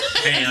last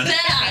hand.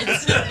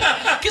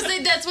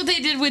 Because that's what they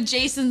did with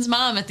Jason's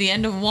mom at the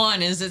end of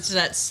 1. Is it's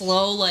that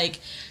slow like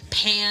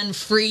pan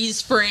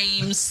freeze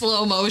frame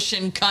slow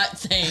motion cut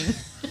thing.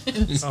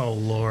 Oh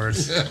Lord.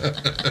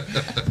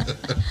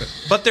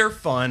 But they're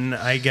fun,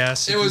 I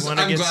guess. It was.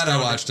 I'm glad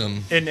I watched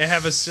them. And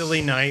have a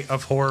silly night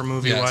of horror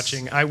movie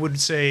watching. I would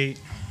say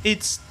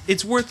it's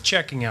worth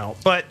checking out.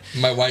 But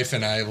My wife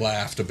and I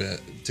laughed a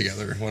bit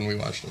together when we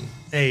watched them.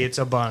 hey, it's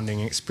a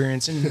bonding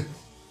experience, and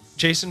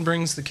Jason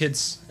brings the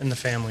kids and the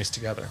families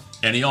together.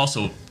 And he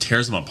also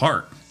tears them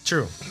apart.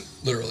 True.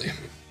 Literally.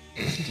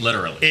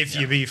 Literally. If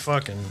you be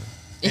fucking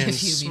If and you be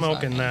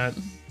smoking fucking. that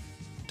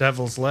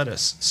devil's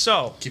lettuce.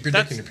 So Keep your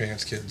dick in your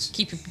pants, kids.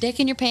 Keep your dick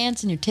in your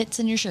pants and your tits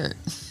in your shirt.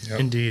 Yep.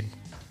 Indeed.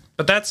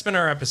 But that's been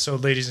our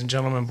episode, ladies and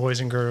gentlemen, boys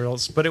and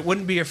girls. But it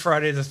wouldn't be a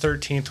Friday the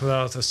 13th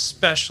without the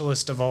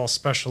specialist of all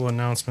special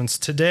announcements.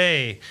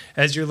 Today,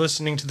 as you're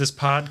listening to this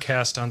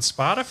podcast on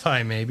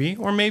Spotify, maybe,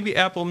 or maybe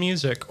Apple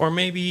Music, or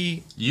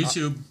maybe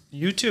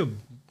YouTube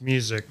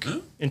Music.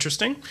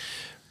 Interesting.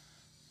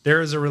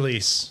 There is a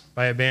release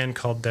by a band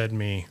called Dead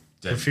Me.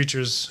 Dead. It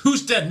features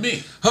Who's dead?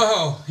 Me.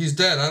 Oh, he's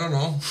dead. I don't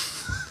know.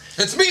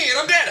 It's me, and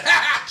I'm dead.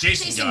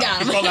 Jason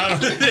got him. Fell down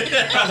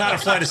a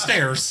flight of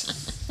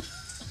stairs.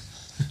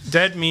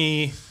 Dead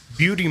Me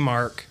Beauty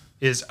Mark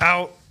is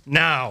out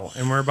now,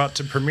 and we're about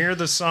to premiere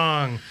the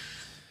song.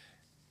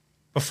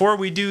 Before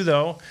we do,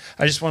 though,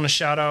 I just want to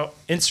shout out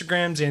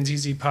Instagram,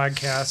 Zanzizi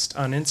Podcast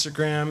on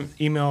Instagram.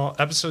 Email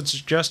episode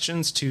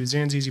suggestions to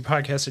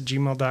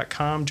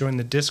zanzizipodcast@gmail.com. Join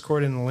the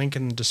Discord in the link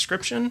in the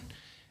description.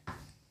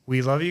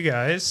 We love you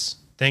guys.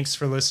 Thanks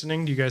for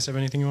listening. Do you guys have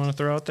anything you want to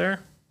throw out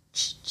there?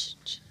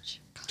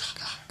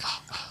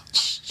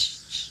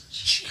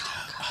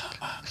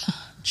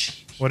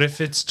 What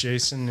if it's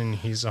Jason and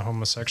he's a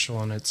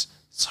homosexual and it's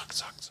suck,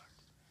 suck, suck?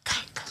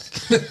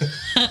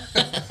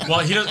 Well,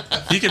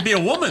 he could be a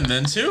woman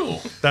then too.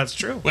 That's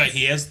true. But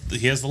he has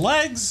the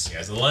legs. He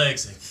has the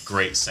legs.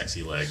 Great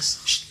sexy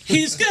legs.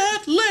 He's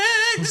got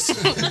legs.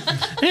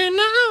 He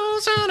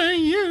knows how to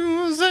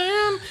use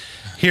them.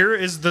 Here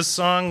is the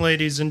song,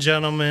 ladies and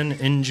gentlemen.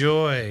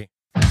 Enjoy.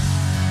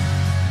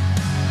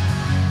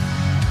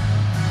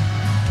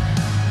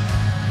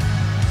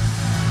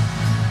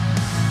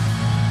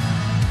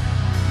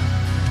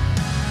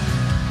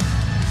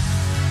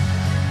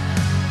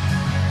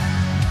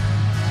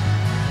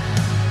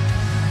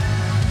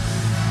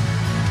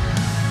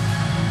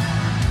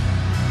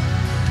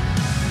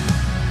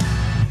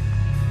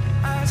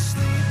 I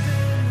sleep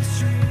in the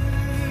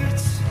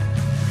streets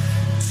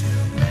to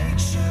make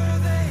sure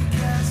they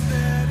cast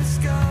their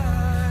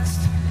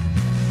disgust.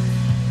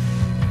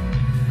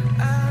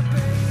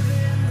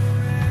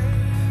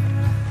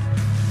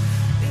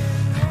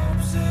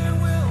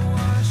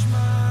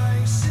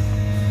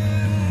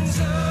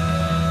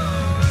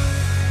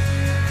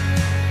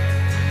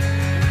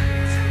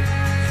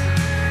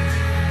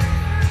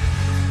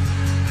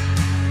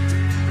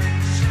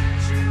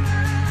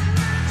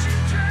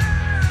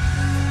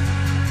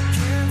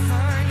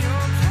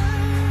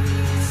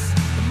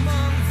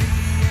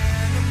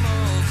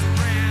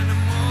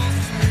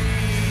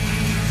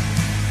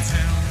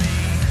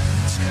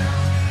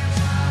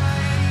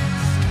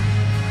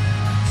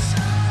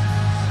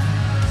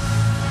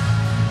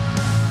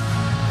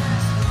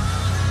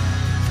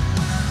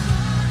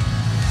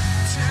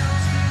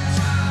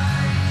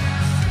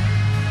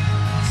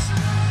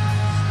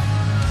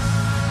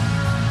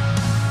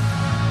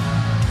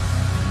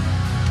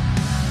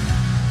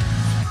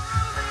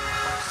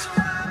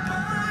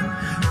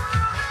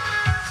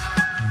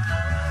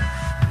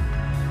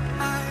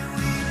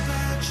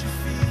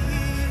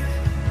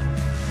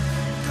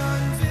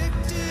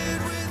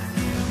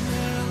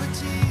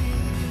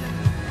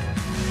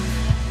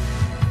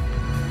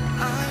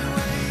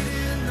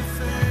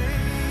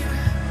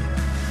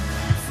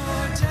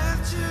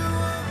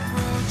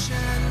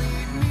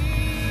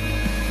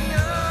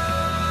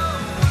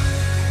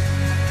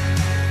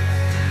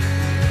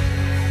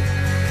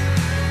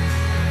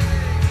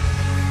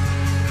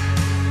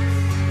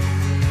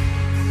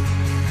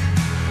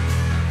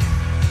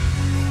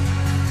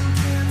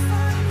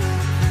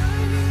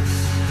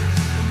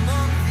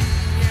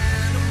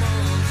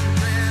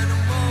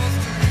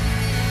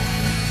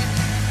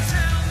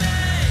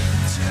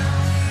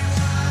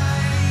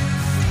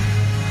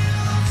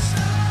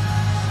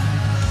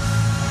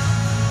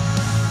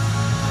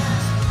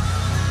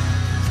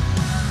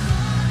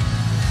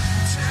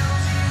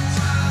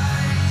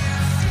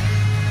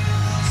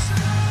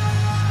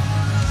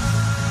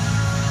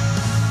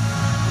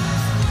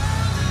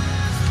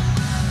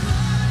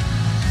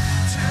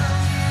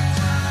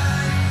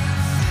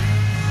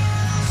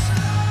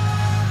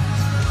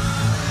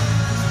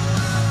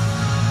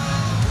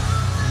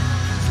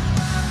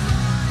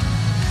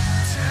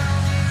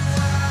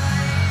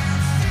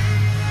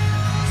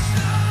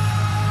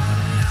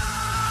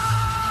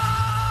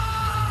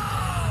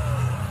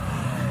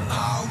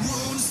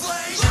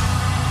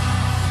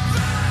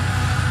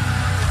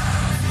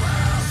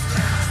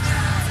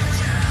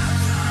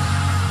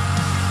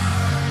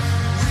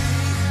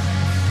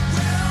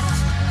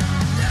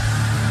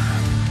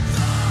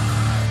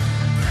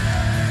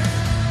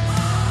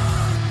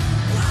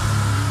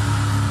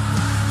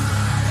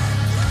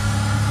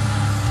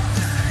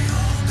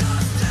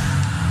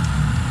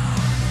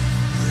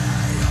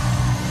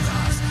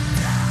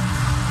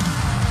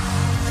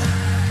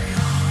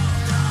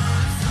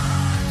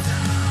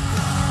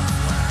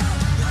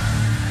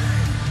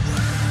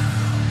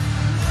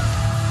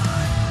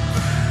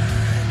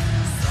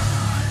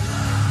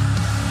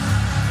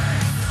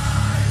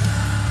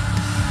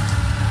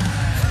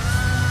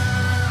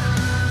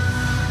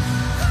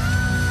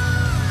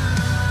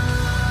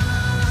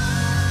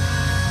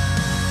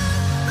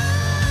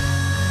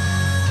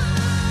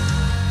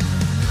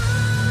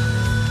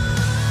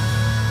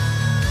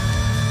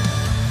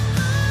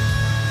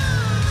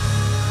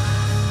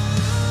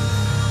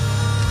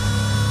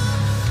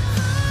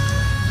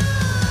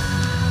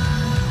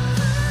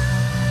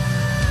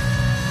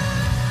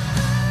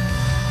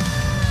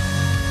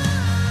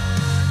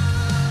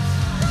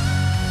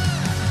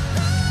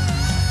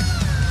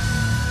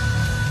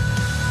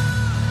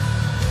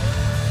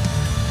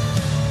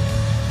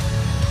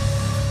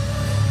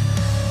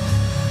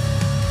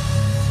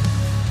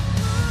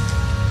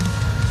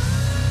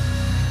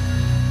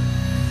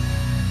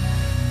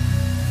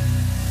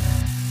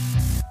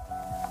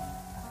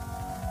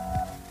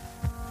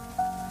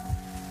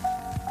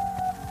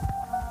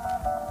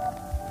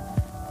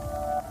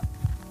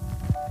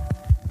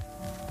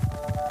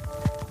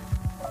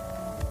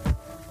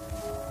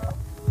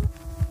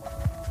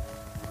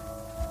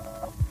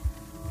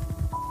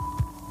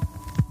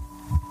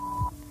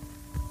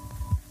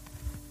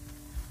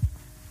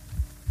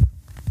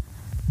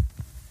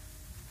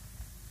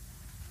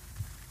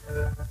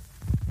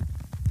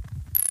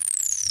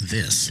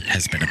 This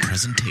has been a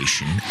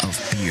presentation of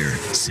Beer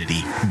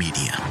City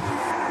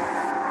Media.